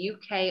 Sweden, the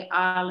UK,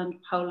 Ireland,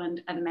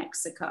 Poland, and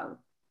Mexico.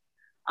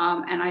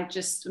 And I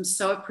just am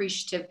so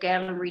appreciative,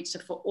 Gail and Rita,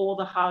 for all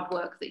the hard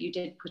work that you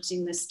did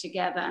putting this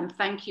together. And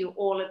thank you,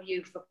 all of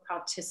you, for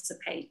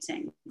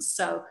participating.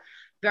 So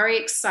very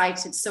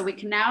excited. So we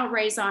can now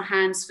raise our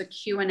hands for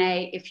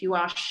Q&A. If you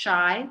are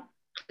shy,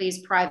 please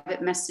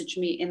private message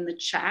me in the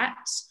chat.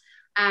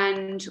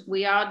 And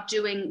we are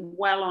doing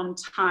well on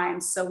time,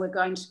 so we're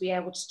going to be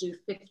able to do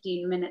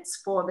 15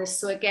 minutes for this.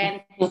 So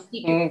again,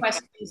 keep your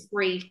questions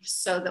brief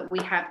so that we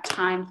have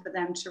time for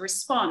them to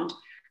respond.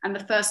 And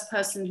the first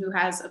person who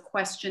has a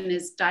question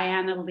is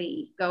Diana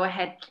Lee. Go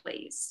ahead,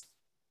 please.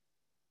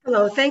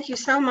 Hello, thank you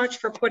so much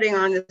for putting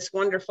on this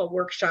wonderful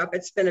workshop.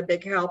 It's been a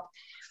big help.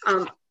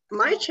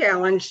 My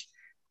challenge,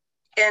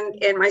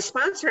 and my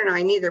sponsor and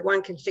I, neither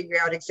one can figure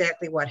out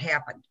exactly what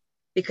happened,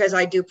 because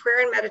I do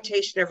prayer and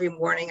meditation every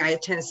morning. I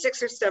attend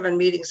 6 or 7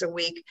 meetings a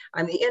week.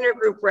 I'm the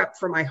intergroup rep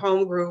for my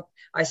home group.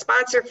 I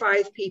sponsor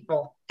 5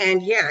 people.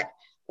 And yet,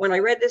 when I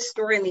read this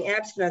story in the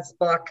abstinence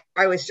book,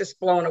 I was just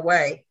blown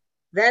away.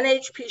 Then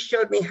HP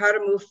showed me how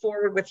to move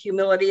forward with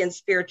humility and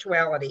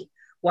spirituality.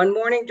 One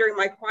morning during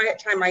my quiet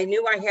time, I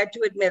knew I had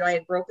to admit I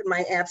had broken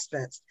my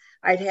abstinence.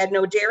 I'd had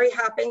no dairy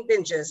hopping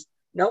binges,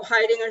 no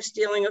hiding or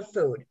stealing of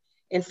food.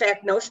 In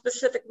fact, no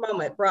specific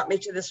moment brought me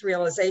to this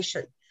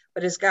realization.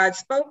 But as God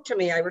spoke to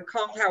me, I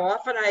recalled how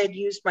often I had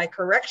used my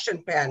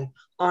correction pen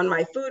on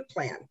my food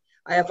plan.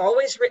 I have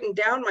always written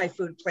down my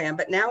food plan,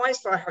 but now I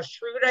saw how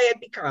shrewd I had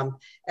become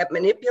at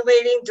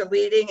manipulating,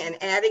 deleting, and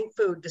adding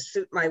food to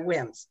suit my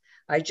whims.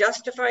 I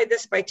justified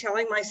this by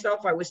telling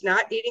myself I was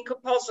not eating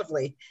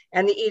compulsively,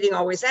 and the eating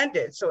always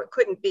ended, so it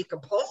couldn't be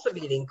compulsive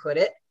eating, could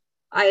it?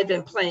 I had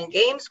been playing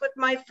games with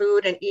my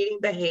food and eating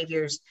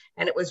behaviors,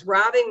 and it was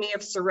robbing me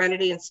of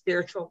serenity and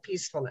spiritual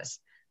peacefulness.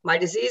 My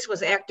disease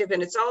was active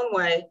in its own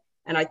way,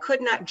 and I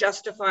could not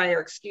justify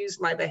or excuse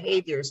my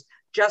behaviors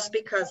just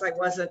because I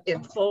wasn't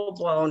in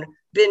full-blown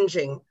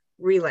binging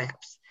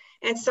relapse.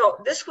 And so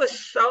this was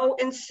so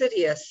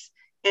insidious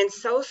and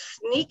so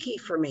sneaky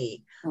for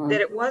me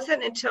that it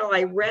wasn't until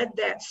I read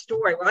that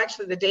story, well,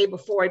 actually the day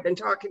before, I'd been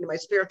talking to my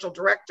spiritual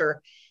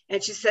director,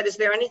 and she said, is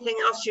there anything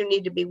else you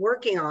need to be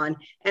working on?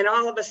 And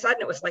all of a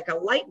sudden it was like a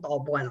light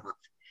bulb went off.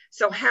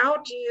 So how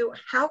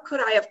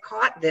could I have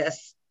caught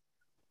this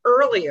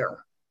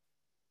earlier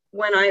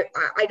when I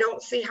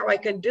don't see how I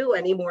can do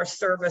any more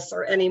service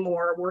or any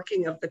more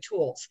working of the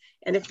tools?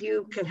 And if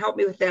you can help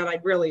me with that,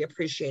 I'd really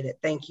appreciate it.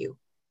 Thank you.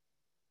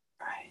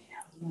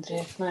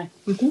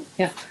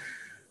 Yeah.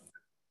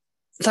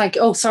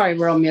 Sorry,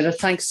 we're on mute.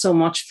 Thanks so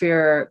much for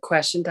your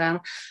question, Dan.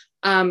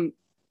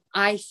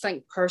 I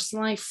think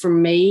personally, for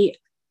me,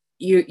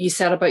 you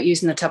said about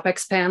using the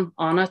Tipp-Ex pen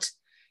on it.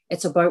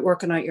 It's about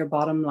working out your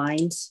bottom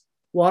lines.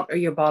 What are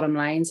your bottom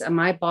lines? And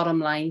my bottom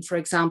line, for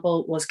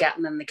example, was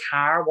getting in the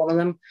car. One of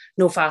them,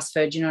 no fast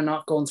food,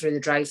 not going through the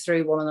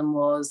drive-through. One of them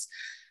was,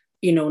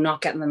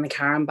 not getting in the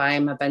car and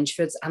buying my binge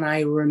foods. And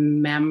I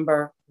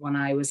remember when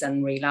I was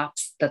in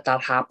relapse that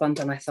happened.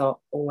 And I thought,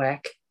 oh,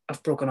 heck,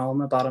 I've broken all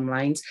my bottom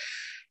lines.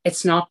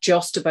 It's not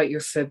just about your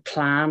food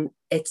plan.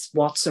 It's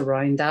what's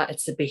around that.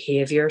 It's the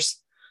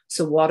behaviors.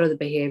 So what are the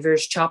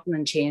behaviors? Chopping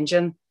and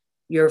changing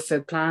your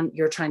food plan.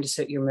 You're trying to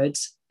suit your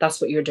moods.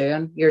 That's what you're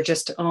doing. You're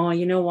just, oh,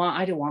 you know what?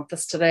 I don't want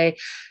this today.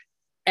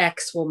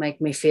 X will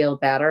make me feel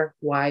better.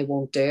 Y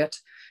won't do it.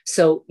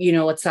 So,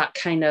 it's that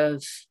kind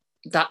of,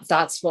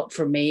 that's what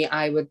for me,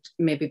 I would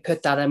maybe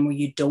put that in where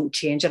you don't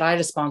change it. I had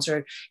a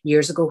sponsor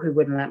years ago who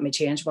wouldn't let me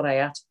change what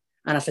I ate.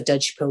 And if I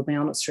did, she pulled me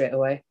on it straight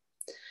away.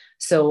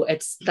 So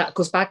that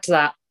goes back to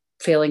that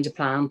failing to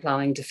plan,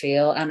 planning to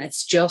fail. And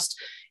it's just,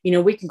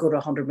 we can go to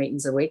 100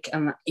 meetings a week,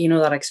 and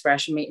that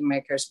expression, meeting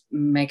makers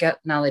make it.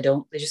 Now they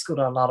don't. They just go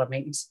to a lot of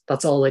meetings.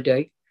 That's all they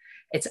do.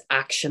 It's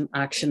action,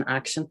 action,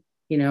 action,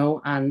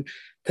 and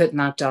putting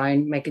that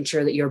down, making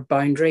sure that your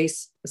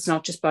boundaries, it's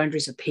not just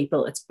boundaries of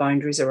people, it's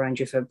boundaries around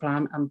your food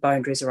plan and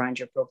boundaries around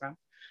your program.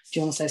 Do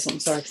you want to say something?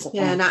 Sorry.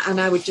 Yeah,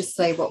 and I would just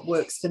say what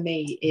works for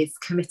me is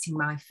committing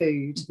my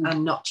food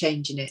and not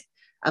changing it.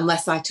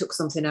 Unless I took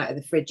something out of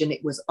the fridge and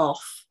it was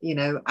off,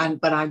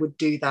 but I would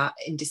do that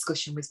in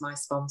discussion with my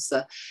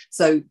sponsor.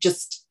 So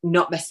just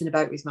not messing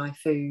about with my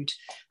food.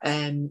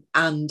 And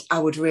I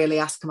would really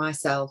ask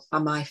myself,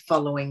 am I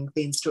following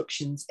the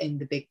instructions in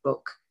the big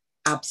book?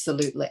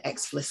 Absolutely,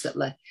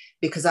 explicitly.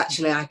 Because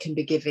actually I can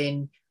be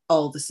giving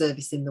all the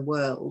service in the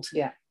world.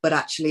 Yeah. But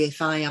actually, if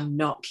I am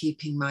not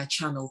keeping my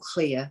channel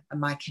clear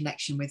and my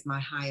connection with my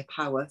higher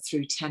power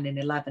through 10 and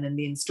 11, and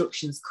the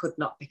instructions could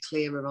not be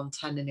clearer on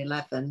 10 and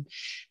 11,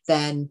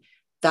 then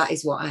that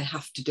is what I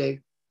have to do.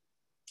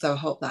 So I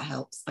hope that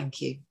helps.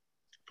 Thank you.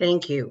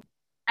 Thank you.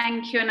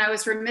 Thank you. And I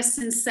was remiss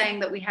in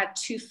saying that we had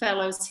 2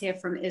 fellows here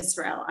from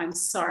Israel. I'm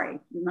sorry.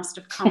 You must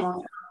have come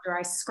on after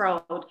I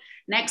scrolled.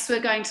 Next, we're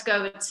going to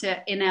go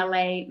to, in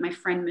LA, my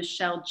friend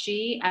Michelle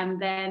G.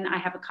 And then I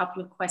have a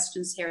couple of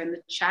questions here in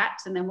the chat,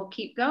 and then we'll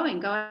keep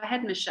going. Go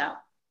ahead, Michelle.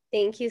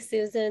 Thank you,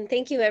 Susan.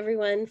 Thank you,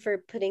 everyone, for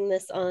putting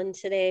this on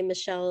today.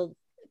 Michelle,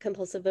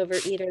 compulsive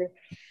overeater.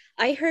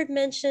 I heard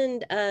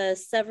mentioned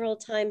several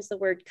times the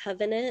word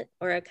covenant,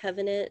 or a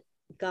covenant,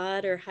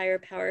 God or higher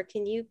power.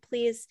 Can you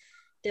please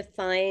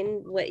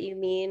define what you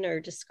mean or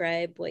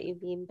describe what you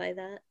mean by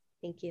that?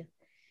 Thank you.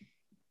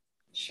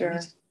 Sure.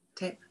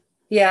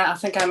 Yeah, I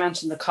think I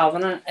mentioned the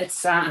covenant.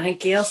 It's I think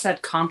Gail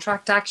said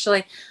contract.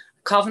 Actually,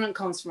 covenant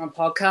comes from a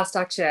podcast.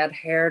 Actually, I'd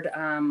heard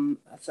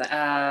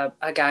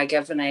a guy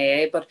give an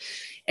AA, but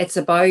it's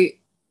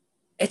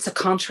a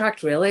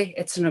contract. Really,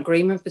 it's an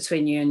agreement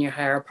between you and your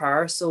higher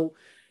power. So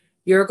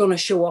you're going to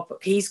show up.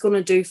 He's going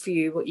to do for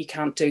you what you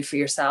can't do for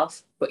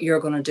yourself, but you're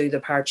going to do the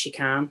parts you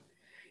can.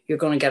 You're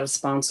going to get a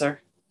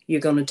sponsor.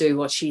 You're going to do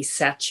what she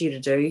sets you to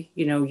do.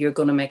 You're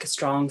going to make a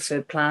strong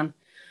food plan.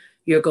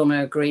 You're going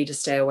to agree to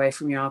stay away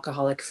from your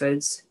alcoholic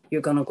foods.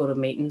 You're going to go to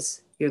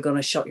meetings. You're going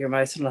to shut your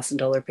mouth and listen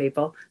to other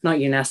people. Not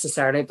you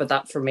necessarily, but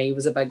that for me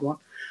was a big one.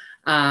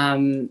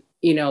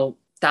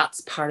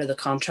 That's part of the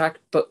contract,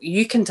 but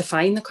you can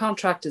define the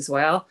contract as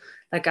well.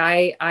 Like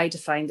I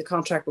defined the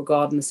contract with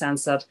God in the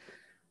sense that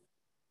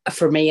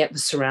for me, it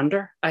was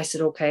surrender. I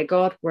said, okay,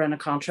 God, we're in a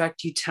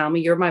contract. You tell me,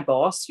 you're my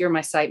boss. You're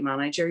my site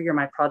manager. You're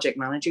my project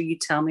manager. You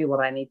tell me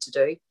what I need to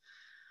do.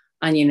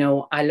 And,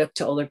 I look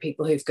to other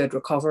people who've good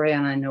recovery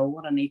and I know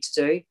what I need to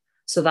do.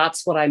 So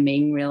that's what I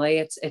mean, really.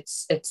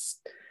 It's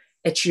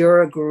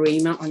your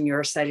agreement on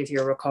your side of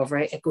your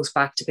recovery. It goes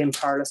back to being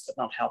powerless, but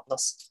not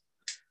helpless.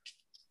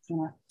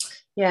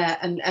 Yeah,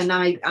 and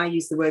I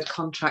use the word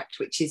contract,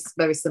 which is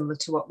very similar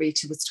to what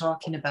Rita was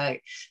talking about,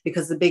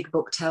 because the big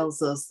book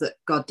tells us that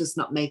God does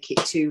not make the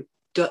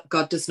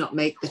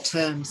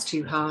terms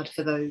too hard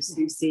for those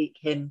who seek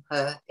him,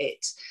 her,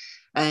 it.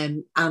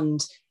 And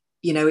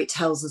it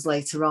tells us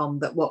later on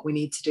that what we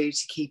need to do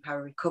to keep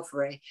our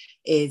recovery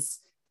is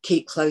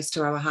keep close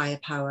to our higher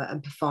power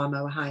and perform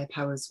our higher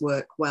power's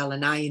work well.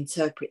 And I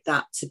interpret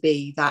that to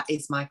be, that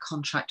is my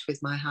contract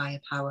with my higher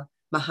power.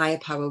 My higher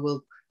power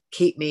will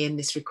keep me in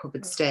this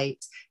recovered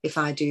state if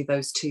I do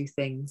those 2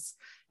 things.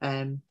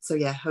 So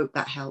yeah, hope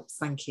that helps.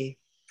 Thank you.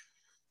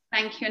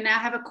 Thank you. And now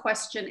I have a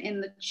question in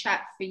the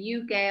chat for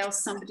you, Gail.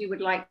 Somebody would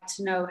like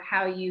to know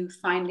how you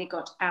finally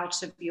got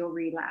out of your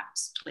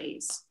relapse,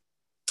 please.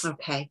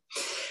 Okay,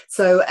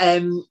 so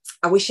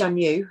I wish I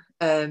knew,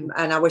 and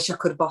I wish I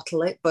could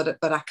bottle it, but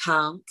I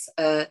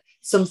can't.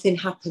 Something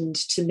happened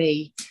to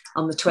me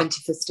on the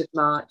 21st of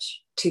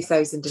March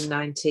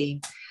 2019.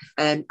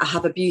 I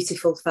have a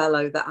beautiful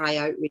fellow that I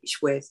outreach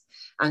with,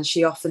 and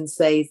she often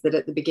says that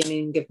at the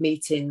beginning of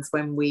meetings,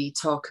 when we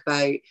talk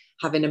about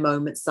having a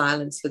moment's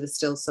silence for the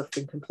still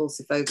suffering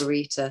compulsive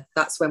overeater,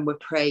 that's when we're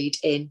prayed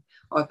in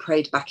or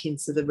prayed back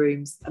into the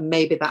rooms. And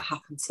maybe that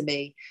happened to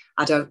me,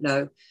 I don't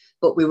know.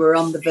 But we were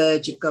on the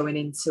verge of going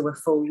into a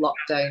full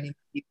lockdown in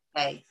the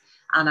UK.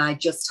 And I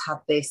just had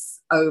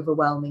this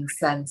overwhelming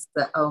sense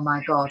that, oh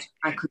my God,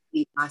 I could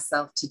eat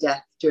myself to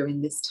death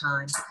during this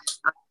time.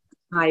 I was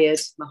tired,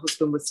 my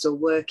husband was still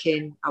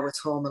working, I was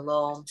home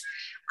alone,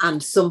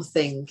 and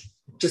something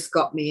just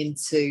got me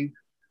into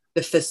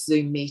the first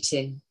Zoom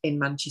meeting in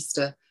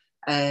Manchester.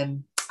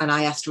 And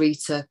I asked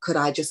Rita, could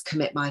I just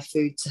commit my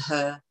food to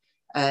her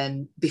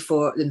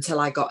until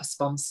I got a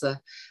sponsor?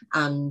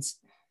 And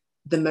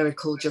the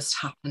miracle just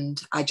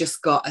happened. I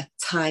just got a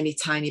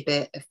tiny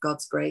bit of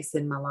God's grace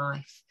in my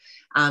life.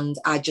 And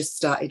I just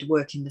started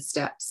working the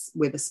steps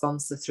with a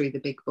sponsor through the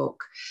big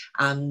book.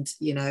 And,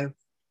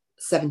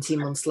 17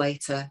 months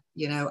later,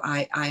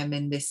 I am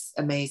in this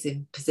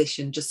amazing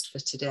position just for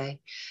today.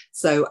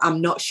 So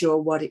I'm not sure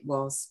what it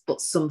was,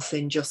 but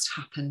something just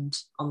happened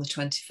on the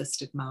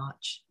 21st of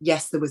March.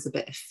 Yes, there was a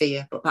bit of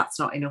fear, but that's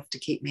not enough to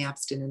keep me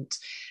abstinent.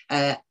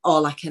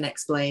 All I can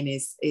explain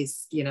is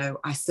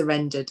I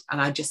surrendered,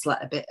 and I just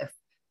let a bit of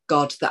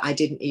God that I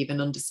didn't even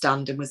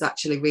understand and was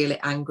actually really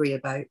angry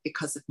about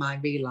because of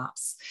my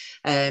relapse.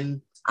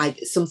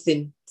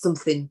 Something,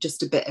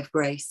 just a bit of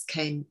grace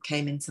came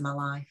into my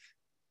life.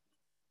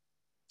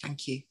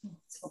 Thank you.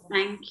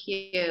 Thank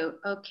you.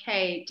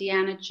 Okay,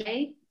 Deanna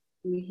J.,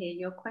 can you hear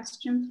your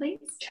question, please?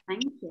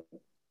 Thank you.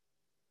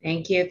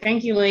 Thank you.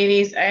 Thank you,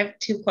 ladies. I have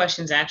two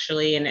questions,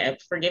 actually, and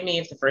forgive me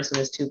if the first one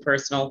is too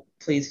personal.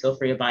 Please feel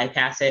free to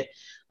bypass it.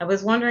 I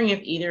was wondering if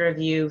either of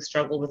you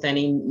struggled with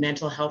any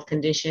mental health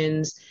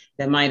conditions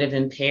that might have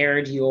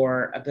impaired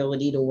your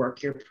ability to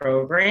work your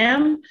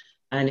program,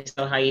 and if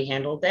so, how you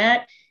handled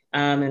that.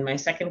 And my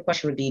second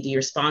question would be, do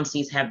your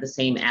sponsees have the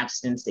same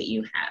abstinence that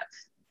you have?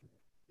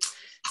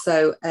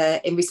 So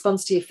in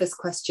response to your first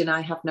question,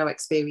 I have no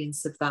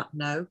experience of that,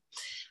 no.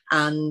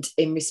 And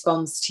in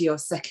response to your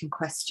second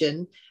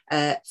question,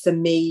 for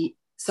me,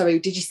 sorry,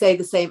 did you say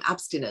the same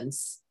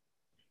abstinence?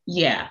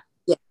 Yeah.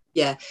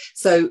 Yeah.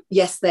 So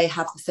yes, they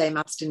have the same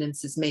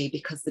abstinence as me,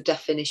 because the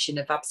definition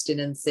of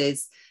abstinence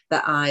is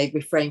that I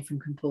refrain from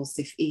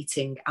compulsive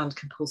eating and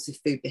compulsive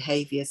food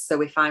behaviours.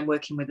 So if I'm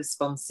working with a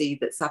sponsee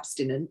that's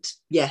abstinent,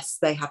 yes,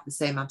 they have the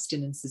same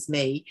abstinence as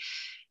me.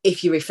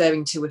 If you're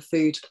referring to a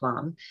food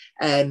plan,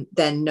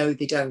 then no,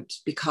 they don't,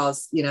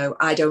 because,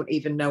 I don't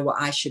even know what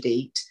I should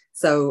eat.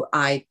 So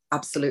I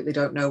absolutely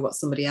don't know what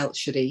somebody else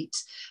should eat.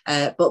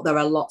 But there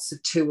are lots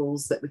of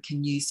tools that we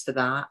can use for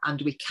that,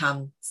 and we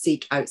can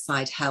seek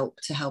outside help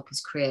to help us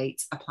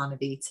create a plan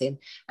of eating.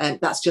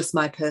 That's just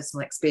my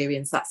personal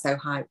experience. That's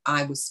how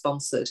I was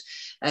sponsored.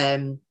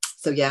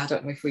 So yeah, I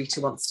don't know if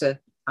Rita wants to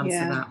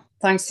answer that.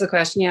 Thanks for the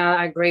question. Yeah,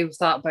 I agree with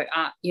that. But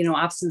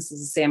abstinence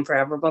is the same for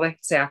everybody.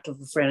 It's the act of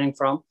refraining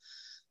from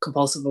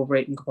compulsive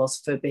overeating,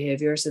 compulsive food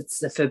behaviors. It's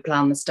the food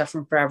plan that's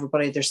different for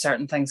everybody. There's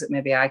certain things that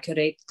maybe I could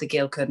eat that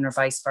Gail couldn't, or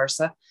vice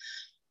versa.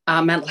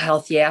 Mental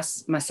health,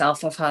 yes.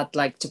 Myself, I've had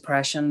like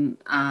depression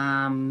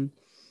and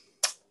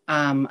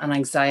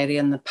anxiety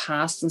in the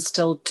past, and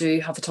still do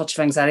have a touch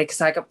of anxiety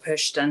because I got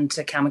pushed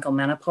into chemical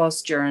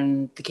menopause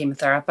during the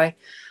chemotherapy.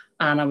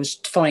 And I was,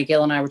 funny,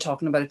 Gail and I were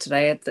talking about it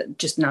today,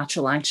 just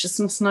natural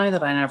anxiousness now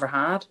that I never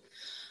had.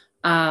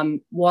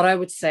 What I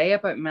would say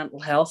about mental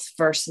health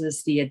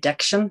versus the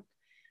addiction,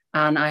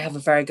 and I have a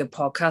very good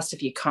podcast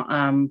if you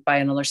by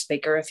another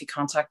speaker, if you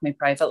contact me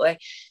privately,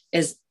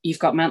 is you've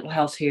got mental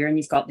health here and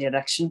you've got the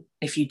addiction.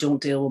 If you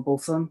don't deal with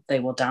both of them,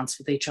 they will dance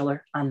with each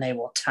other and they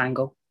will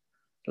tangle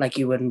like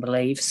you wouldn't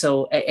believe.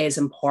 So it is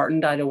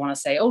important. I don't want to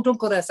say, oh, don't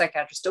go to a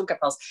psychiatrist, don't get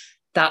pills.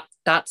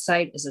 That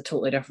side is a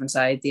totally different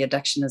side. The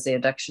addiction is the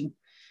addiction,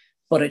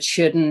 but it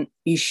shouldn't.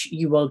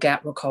 You will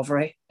get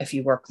recovery if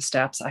you work the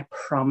steps. I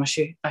promise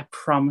you.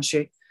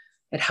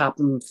 It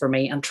happened for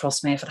me, and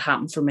trust me, if it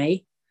happened for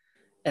me,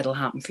 it'll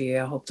happen for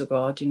you. I hope to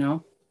God. I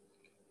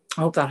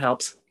hope that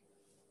helps.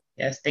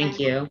 Yes, thank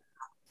you.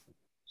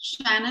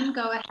 Shannon,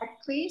 go ahead,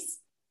 please.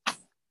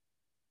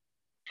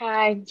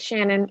 Hi,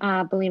 Shannon,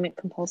 bulimic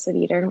compulsive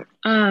eater.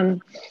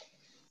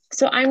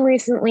 So I'm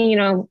recently,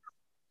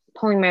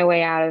 pulling my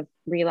way out of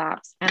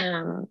relapse.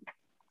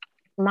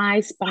 My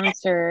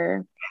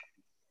sponsor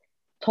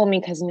told me,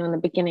 because, in the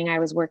beginning I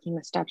was working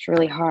the steps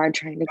really hard,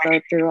 trying to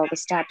go through all the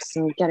steps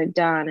and get it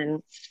done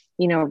and,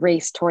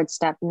 race towards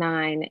step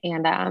 9.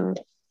 And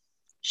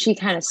she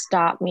kind of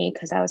stopped me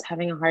because I was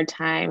having a hard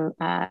time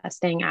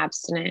staying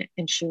abstinent.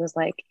 And she was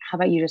like, how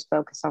about you just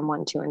focus on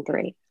 1, 2, and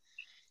 3?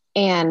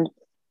 And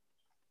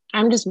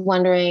I'm just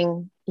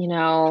wondering,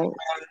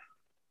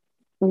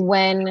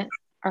 when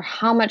or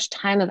how much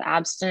time of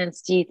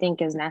abstinence do you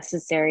think is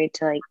necessary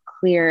to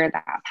clear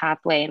that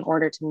pathway in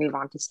order to move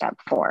on to step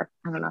 4?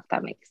 I don't know if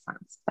that makes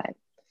sense, but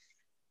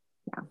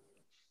yeah.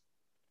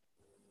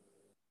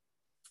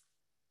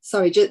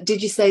 Sorry,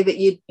 did you say that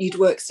you'd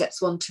work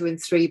steps 1, 2,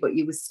 and 3, but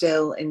you were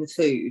still in the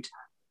food?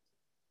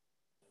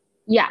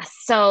 Yes.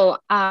 So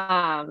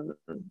I'm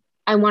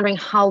wondering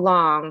how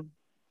long,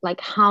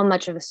 how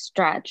much of a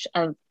stretch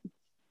of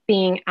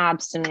being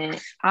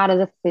abstinent, out of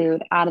the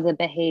food, out of the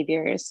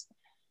behaviors,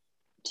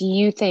 do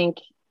you think,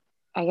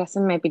 I guess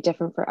it might be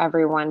different for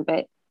everyone,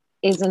 but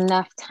is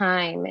enough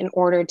time in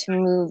order to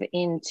move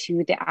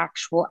into the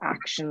actual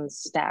action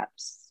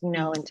steps,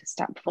 into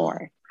step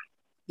 4?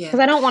 Because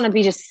I don't want to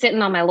be just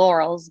sitting on my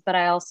laurels, but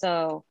I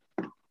also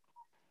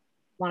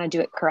want to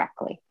do it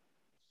correctly.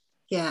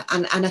 Yeah,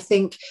 and I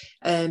think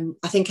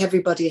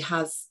everybody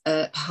has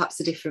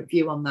perhaps a different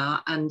view on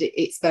that, and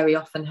it's very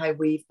often how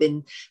we've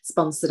been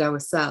sponsored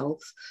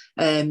ourselves.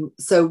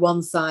 So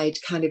one side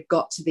kind of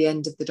got to the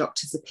end of the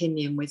doctor's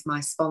opinion with my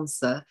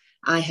sponsor.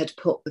 I had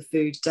put the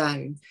food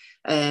down,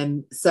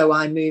 so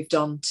I moved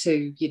on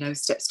to, you know,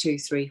 steps 2,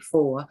 3,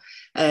 4.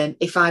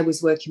 If I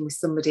was working with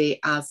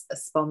somebody as a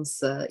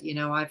sponsor, you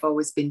know, I've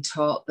always been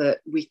taught that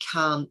we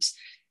can't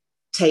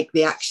take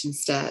the action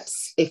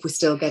steps if we're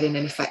still getting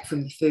an effect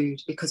from the food,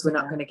 because we're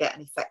not going to get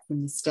an effect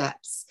from the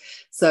steps.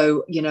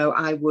 So, you know,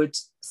 I would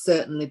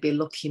certainly be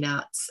looking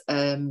at,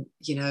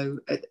 you know,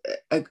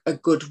 a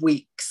good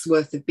week's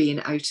worth of being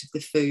out of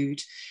the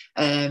food.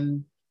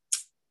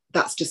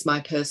 That's just my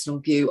personal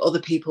view. Other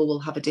people will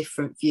have a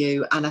different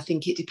view. And I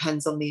think it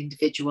depends on the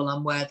individual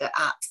and where they're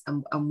at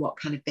and what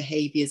kind of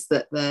behaviours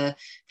that they're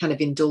kind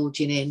of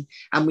indulging in.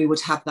 And we would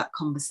have that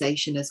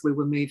conversation as we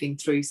were moving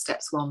through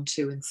steps 1,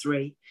 2, and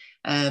 3.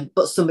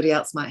 But somebody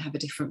else might have a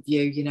different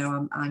view. You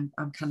know,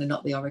 I'm kind of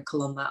not the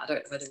oracle on that. I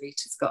don't know whether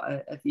Rita's got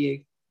a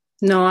view.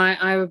 No,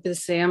 I would be the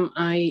same.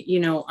 You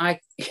know,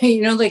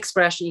 the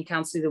expression, you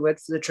can't see the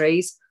wood for the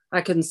trees. I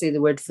couldn't see the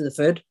wood for the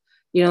food.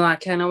 You know,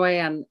 that kind of way.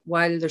 And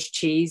while there's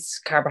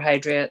cheese,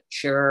 carbohydrate,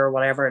 sugar,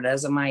 whatever it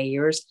is in my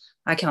ears,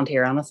 I can't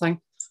hear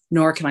anything,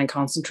 nor can I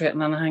concentrate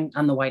on anything.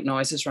 And the white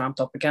noise is ramped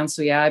up again.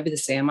 So yeah, I'd be the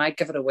same. I'd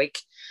give it a week.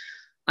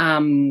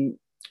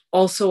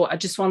 Also, I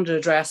just wanted to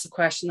address a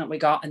question that we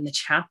got in the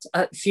chat.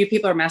 A few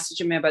people are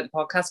messaging me about the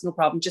podcast. No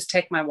problem. Just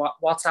take my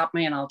WhatsApp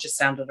me and I'll just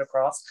send it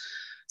across.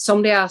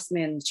 Somebody asked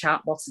me in the chat,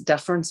 what's the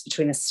difference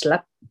between a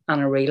slip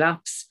and a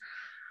relapse?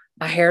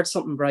 I heard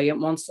something brilliant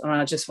once, and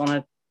I just want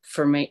to,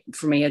 for me,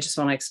 I just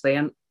want to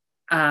explain.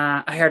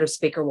 I heard a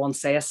speaker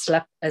once say a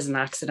slip is an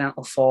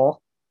accidental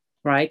fall,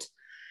 right?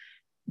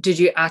 Did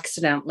you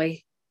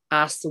accidentally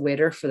ask the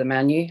waiter for the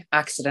menu,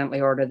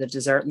 accidentally order the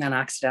dessert, and then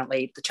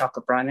accidentally eat the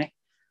chocolate brownie?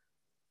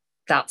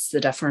 That's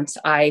the difference.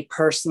 I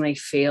personally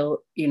feel,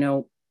 you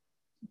know,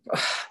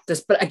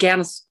 this, but again,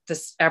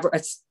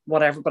 it's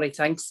what everybody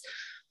thinks.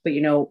 But,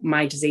 you know,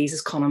 my disease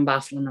is cunning,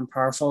 baffling, and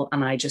powerful,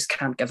 and I just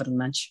can't give it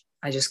an inch.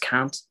 I just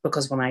can't,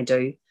 because when I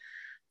do,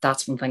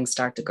 that's when things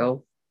start to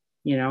go,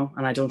 you know,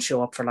 and I don't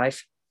show up for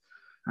life.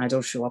 I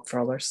don't show up for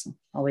others. So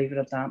I'll leave it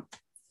at that.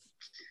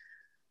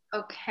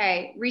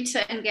 Okay,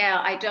 Rita and Gail,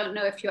 I don't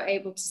know if you're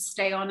able to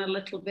stay on a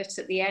little bit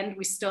at the end.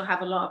 We still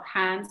have a lot of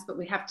hands, but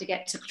we have to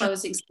get to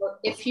closing. So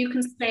if you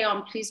can stay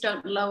on, please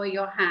don't lower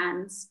your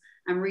hands,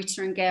 and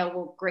Rita and Gail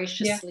will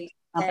graciously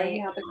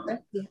stay.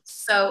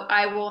 So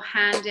I will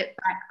hand it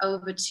back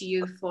over to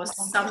you for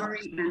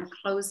summary and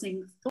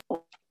closing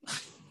thoughts.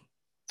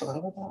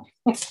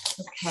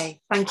 Okay,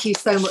 thank you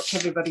so much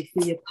everybody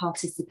for your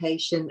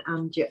participation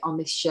and your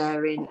honest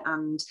sharing,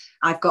 and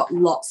I've got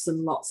lots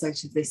and lots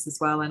out of this as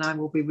well, and I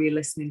will be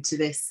re-listening to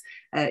this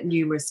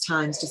numerous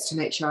times just to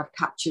make sure I've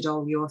captured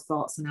all your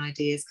thoughts and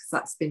ideas, because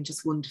that's been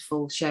just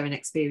wonderful, sharing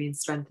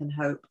experience, strength and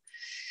hope.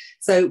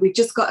 So we've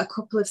just got a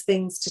couple of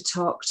things to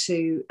talk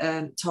through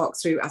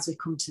as we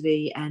come to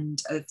the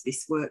end of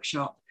this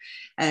workshop.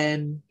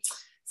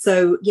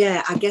 So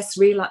yeah, I guess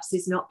relapse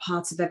is not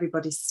part of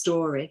everybody's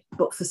story,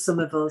 but for some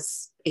of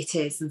us it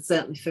is, and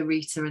certainly for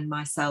Rita and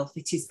myself,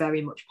 it is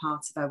very much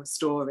part of our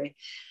story.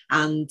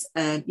 And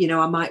you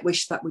know, I might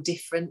wish that were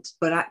different,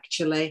 but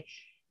actually,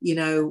 you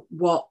know,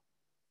 what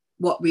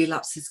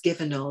relapse has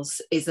given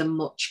us is a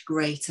much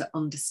greater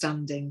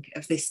understanding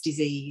of this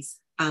disease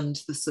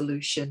and the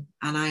solution.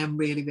 And I am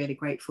really, really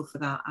grateful for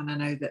that. And I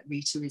know that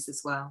Rita is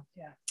as well.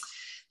 Yeah.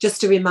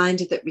 Just a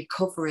reminder that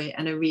recovery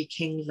and a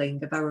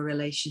rekindling of our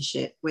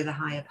relationship with a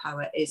higher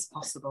power is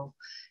possible.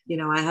 You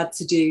know, I had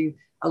to do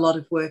a lot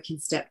of work in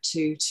step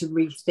 2 to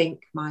rethink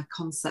my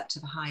concept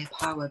of a higher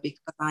power, because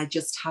I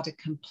just had a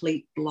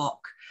complete block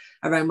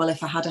around, well,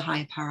 if I had a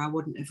higher power, I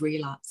wouldn't have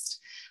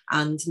relapsed.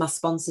 And my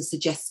sponsor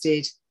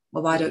suggested,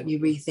 well, why don't you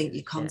rethink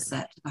your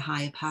concept of a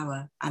higher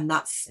power? And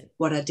that's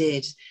what I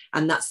did.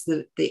 And that's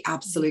the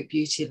absolute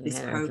beauty of this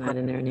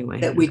program,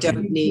 that we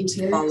don't need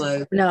to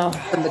follow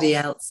somebody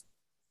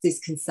else's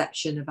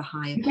conception of a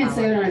higher power.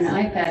 Say it on an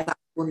iPad. That's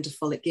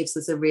wonderful. It gives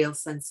us a real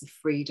sense of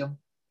freedom.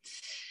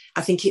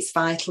 I think it's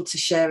vital to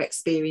share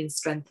experience,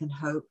 strength and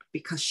hope,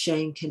 because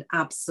shame can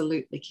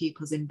absolutely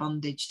keep us in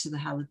bondage to the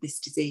hell of this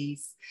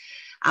disease.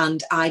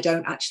 And I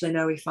don't actually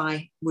know if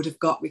I would have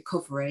got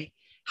recovery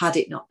had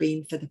it not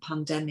been for the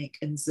pandemic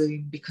and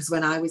Zoom, because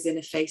when I was in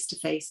a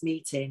face-to-face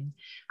meeting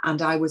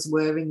and I was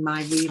wearing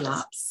my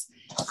relapse,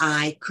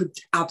 I could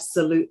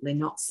absolutely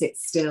not sit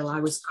still.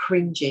 I was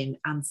cringing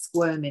and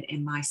squirming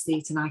in my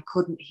seat, and I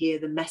couldn't hear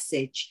the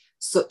message.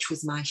 Such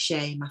was my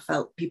shame. I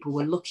felt people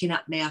were looking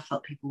at me. I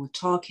felt people were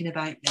talking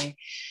about me.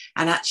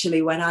 And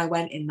actually, when I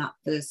went in that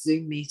first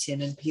Zoom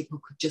meeting and people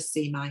could just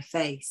see my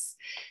face,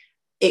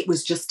 it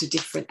was just a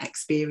different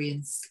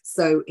experience.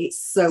 So it's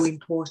so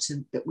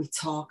important that we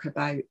talk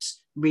about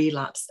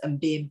relapse and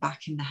being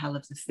back in the hell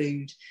of the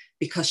food,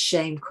 because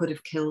shame could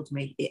have killed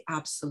me. It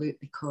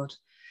absolutely could.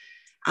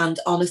 And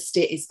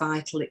honesty is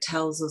vital. It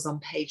tells us on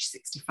page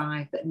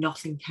 65 that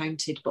nothing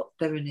counted but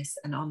thoroughness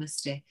and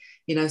honesty.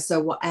 You know, so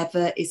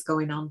whatever is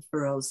going on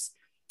for us,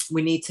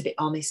 we need to be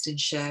honest and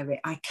share it.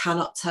 I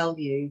cannot tell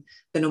you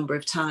the number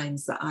of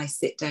times that I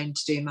sit down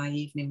to do my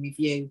evening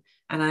review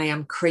and I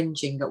am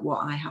cringing at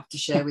what I have to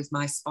share with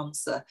my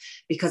sponsor,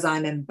 because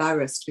I'm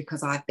embarrassed,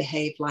 because I've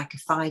behaved like a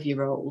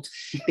 5-year-old,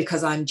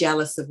 because I'm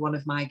jealous of one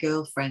of my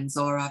girlfriends,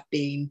 or I've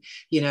been,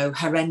 you know,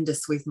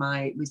 horrendous with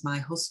my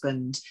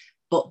husband.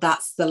 But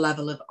that's the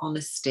level of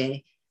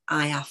honesty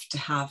I have to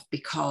have,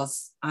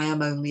 because I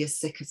am only as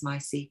sick as my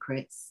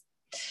secrets.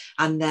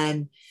 And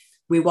then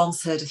we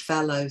once heard a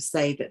fellow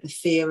say that the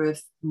fear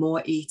of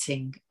more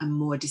eating and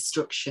more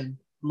destruction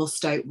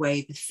must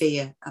outweigh the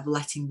fear of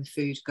letting the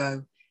food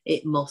go.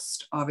 It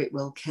must, or it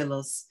will kill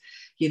us.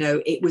 You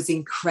know, it was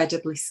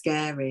incredibly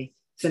scary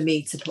for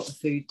me to put the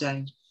food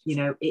down. You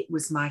know, it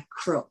was my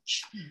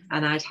crutch.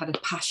 And I'd had a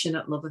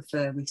passionate love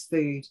affair with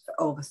food for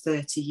over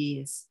 30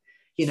 years.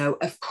 You know,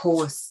 of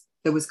course,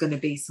 there was going to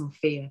be some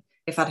fear.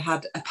 If I'd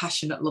had a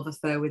passionate love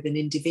affair with an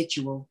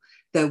individual,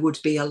 there would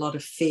be a lot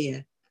of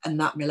fear and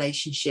that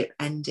relationship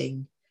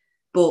ending.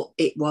 But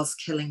it was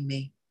killing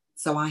me.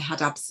 So I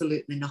had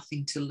absolutely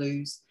nothing to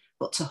lose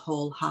but to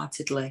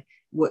wholeheartedly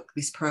work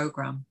this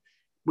program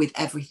with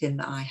everything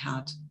that I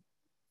had.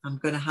 I'm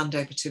going to hand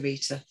over to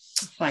Rita.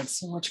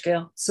 Thanks so much,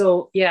 Gail.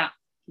 So yeah,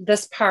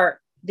 this part,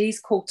 these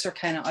quotes are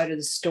kind of out of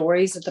the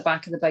stories at the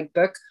back of the big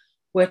book,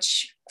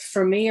 which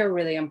for me are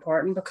really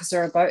important because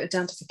they're about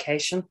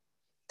identification.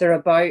 They're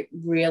about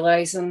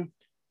realizing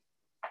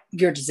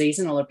your disease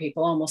in other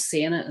people, almost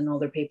seeing it in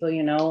other people,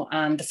 you know.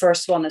 And the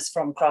first one is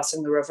from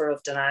Crossing the River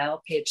of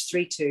Denial, page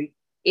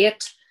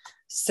 328.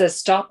 Says,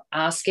 stop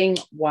asking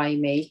why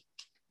me.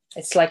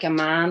 It's like a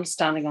man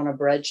standing on a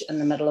bridge in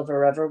the middle of a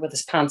river with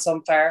his pants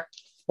on fire,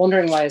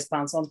 wondering why his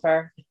pants on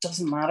fire. It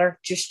doesn't matter.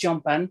 Just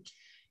jump in.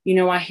 You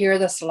know, I hear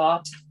this a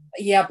lot.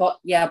 Yeah, but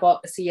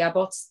it's the yeah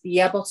buts. The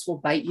yeah buts will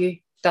bite you.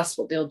 That's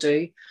what they'll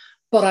do.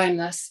 But I'm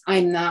this,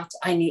 I'm that.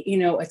 I need, you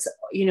know, it's,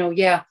 you know,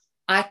 yeah,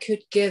 I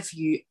could give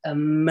you a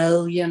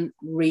million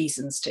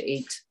reasons to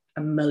eat,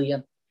 a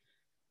million.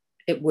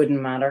 It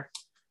wouldn't matter.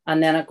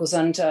 And then it goes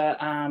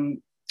into,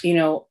 you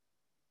know,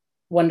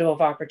 window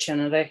of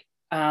opportunity.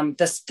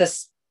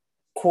 This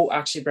quote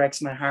actually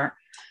breaks my heart.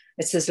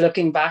 It says,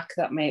 looking back,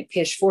 that may,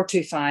 page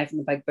 425 in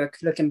the big book,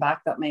 looking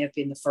back, that may have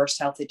been the first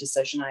healthy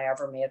decision I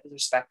ever made with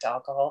respect to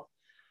alcohol.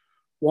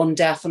 One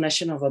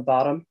definition of a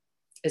bottom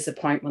is the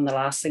point when the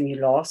last thing you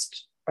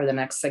lost or the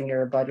next thing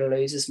you're about to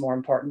lose is more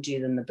important to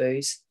you than the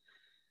booze.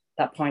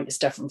 That point is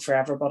different for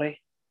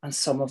everybody, and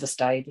some of us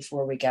die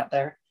before we get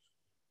there.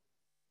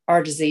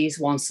 Our disease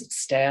wants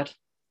it's dead.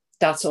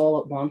 That's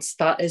all it wants.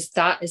 That is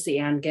the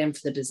end game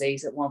for the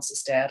disease. It wants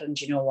us dead. And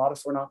you know what?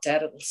 If we're not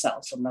dead, it will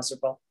settle for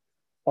miserable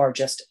or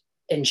just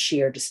in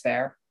sheer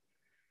despair.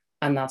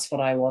 And that's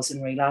what I was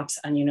in relapse.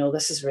 And you know,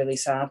 this is really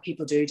sad.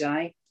 People do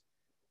die.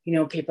 You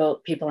know,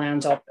 people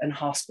end up in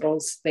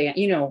hospitals. They,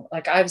 you know,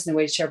 like I was in a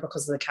wheelchair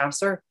because of the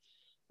cancer,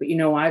 but you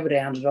know, I would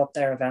have ended up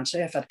there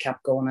eventually if I'd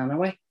kept going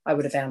anyway. I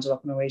would have ended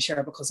up in a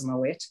wheelchair because of my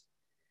weight,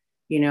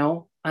 you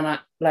know. And I,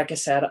 like I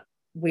said,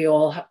 we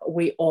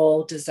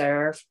all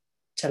deserve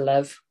to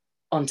live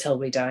until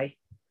we die,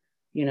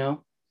 you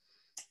know.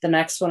 The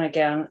next one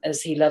again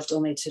is he lived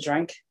only to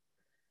drink,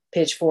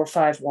 page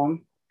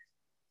 451.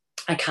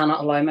 I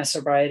cannot allow my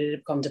sobriety to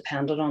become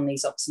dependent on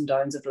these ups and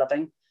downs of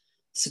living.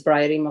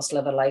 Sobriety must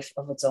live a life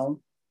of its own.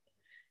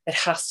 It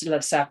has to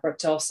live separate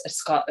to us.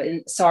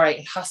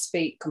 It has to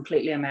be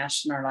completely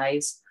enmeshed in our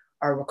lives,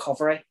 our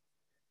recovery.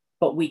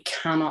 But we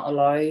cannot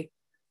allow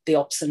the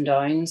ups and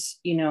downs,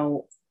 you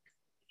know,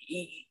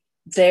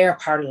 they're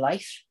part of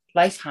life.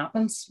 Life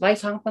happens.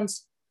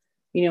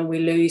 You know, we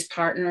lose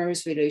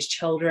partners, we lose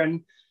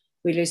children,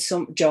 we lose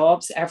some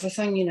jobs,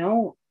 everything, you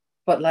know,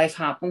 but life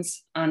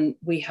happens and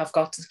we have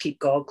got to keep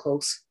God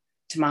close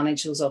to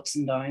manage those ups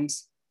and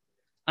downs.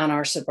 And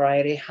our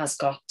sobriety has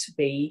got to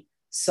be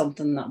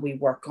something that we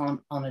work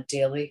on a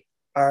daily,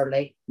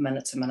 hourly,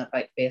 minute-to-minute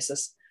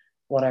basis,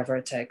 whatever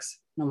it takes,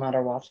 no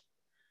matter what.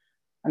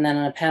 And then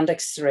in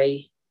Appendix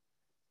 3,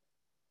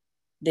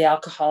 the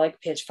alcoholic,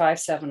 page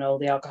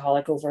 570, the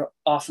alcoholic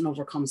often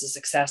overcomes his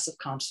excessive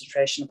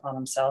concentration upon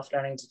himself,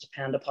 learning to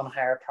depend upon a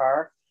higher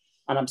power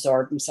and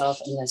absorb himself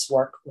in his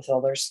work with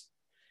others.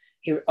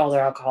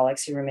 Other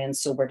alcoholics, he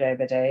remains sober day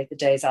by day. The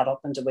days add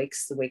up into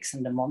weeks, the weeks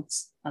into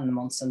months, and the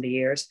months into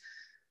years.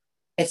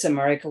 It's a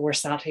miracle we're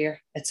sat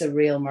here. It's a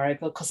real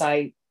miracle because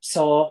I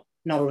saw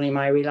not only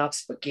my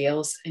relapse, but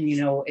Gail's, and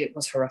you know, it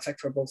was horrific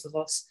for both of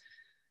us.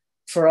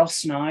 For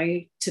us now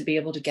to be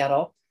able to get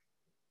up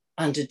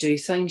and to do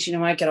things, you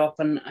know, I get up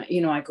and,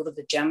 you know, I go to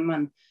the gym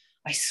and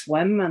I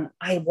swim and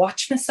I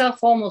watch myself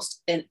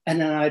almost in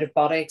an out of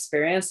body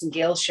experience. And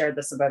Gail shared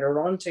this about her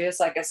run too. It's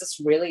like, is this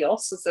really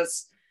us?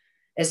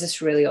 Is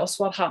this really us?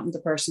 What happened to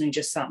the person who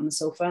just sat on the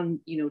sofa and,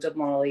 you know, didn't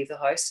want to leave the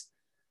house?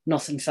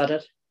 Nothing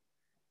fitted,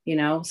 you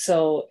know?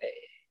 So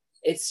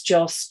it's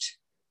just,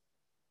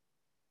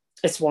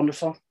 it's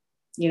wonderful.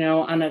 you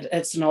know, and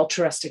it's an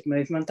altruistic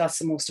movement. That's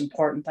the most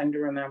important thing to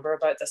remember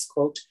about this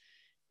quote.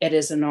 It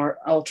is an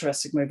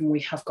altruistic movement. We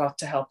have got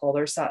to help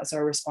others. That is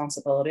our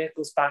responsibility. It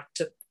goes back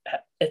to,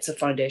 it's a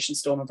foundation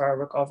stone of our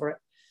recovery.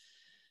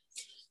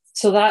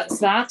 So that's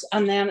that.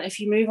 And then if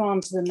you move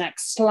on to the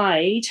next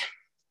slide,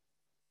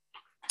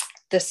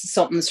 this is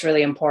something that's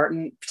really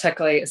important,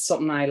 particularly it's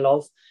something I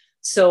love.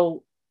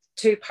 So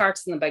 2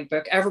 parts in the big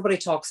book. Everybody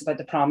talks about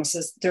the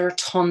promises. There are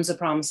tons of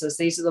promises.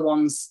 These are the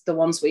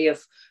ones we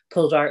have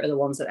pulled out are the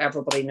ones that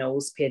everybody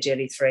knows, page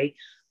 83.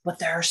 But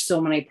there are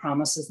so many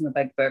promises in the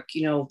big book,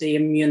 you know, the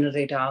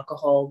immunity to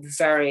alcohol,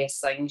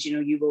 various things, you know,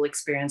 you will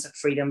experience a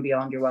freedom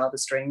beyond your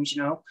wildest dreams,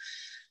 you know.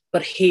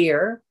 But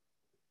here,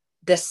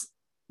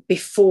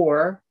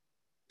 before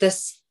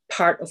this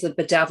part of the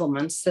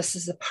bedevilments, this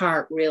is the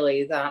part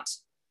really that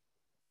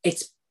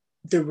it's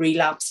the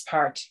relapse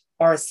part,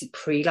 or it's the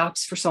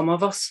pre-lapse for some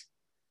of us.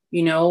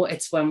 You know,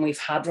 it's when we've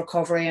had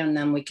recovery and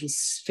then we can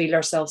feel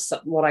ourselves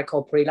what I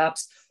call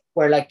pre-lapse,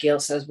 where, like Gail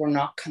says, we're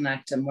not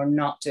connecting, we're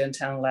not doing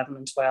 10, 11,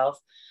 and 12.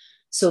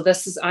 So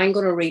I'm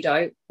going to read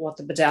out what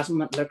the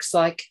bedevilment looks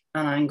like,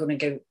 and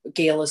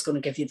Gail is going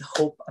to give you the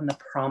hope and the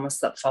promise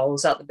that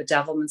follows that. The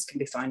bedevilments can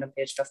be found on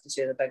page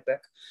 52 of the big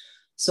book.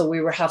 So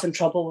we were having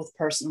trouble with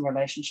personal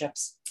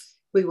relationships.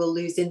 We will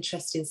lose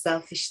interest in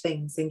selfish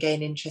things and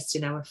gain interest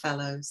in our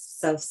fellows.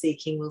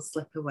 Self-seeking will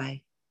slip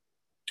away.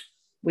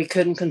 We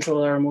couldn't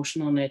control our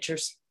emotional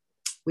natures.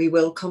 We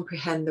will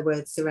comprehend the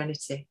word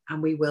serenity,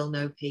 and we will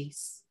know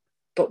peace.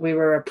 But we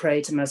were a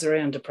prey to misery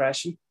and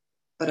depression.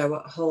 But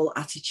our whole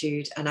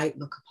attitude and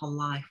outlook upon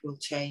life will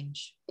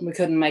change. We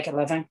couldn't make a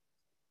living.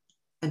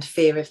 And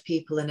fear of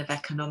people and of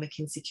economic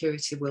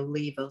insecurity will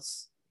leave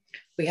us.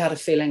 We had a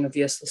feeling of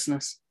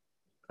uselessness.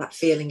 That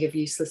feeling of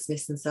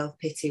uselessness and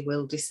self-pity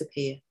will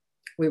disappear.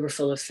 We were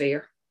full of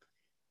fear.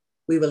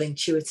 We will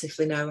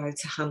intuitively know how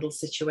to handle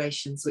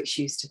situations which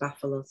used to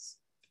baffle us.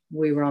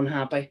 We were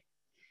unhappy.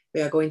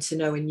 We are going to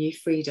know a new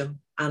freedom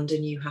and a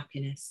new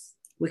happiness.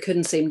 We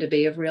couldn't seem to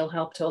be of real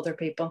help to other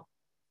people.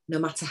 No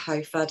matter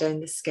how far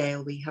down the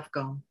scale we have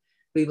gone,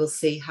 we will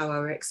see how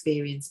our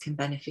experience can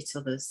benefit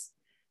others.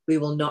 We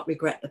will not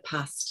regret the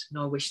past,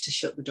 nor wish to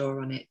shut the door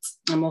on it.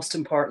 And most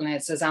importantly,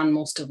 it says, and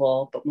most of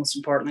all, but most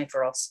importantly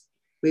for us,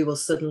 we will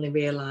suddenly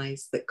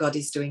realise that God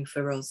is doing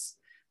for us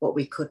what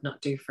we could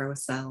not do for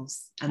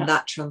ourselves. And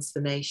that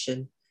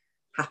transformation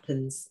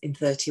happens in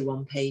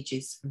 31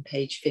 pages, from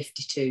page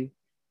 52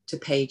 to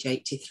page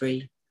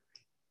 83.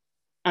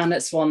 And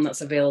it's one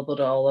that's available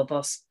to all of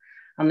us.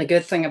 And the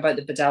good thing about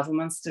the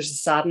bedevilments, there's a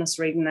sadness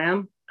reading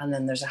them, and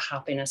then there's a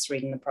happiness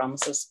reading the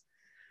promises.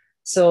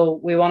 So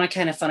we want to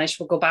kind of finish.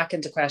 We'll go back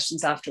into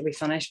questions after we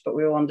finish, but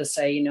we wanted to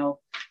say, you know,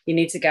 you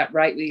need to get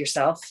right with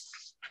yourself.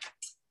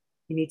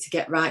 You need to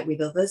get right with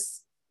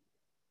others.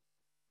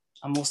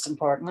 And most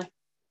importantly,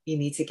 you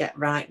need to get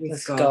right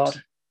with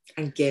God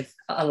and give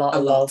a lot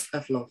of love.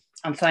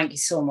 And thank you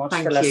so much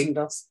for listening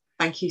to us.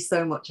 Thank you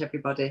so much,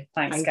 everybody.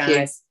 Thanks,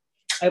 guys.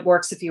 It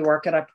works if you work it. I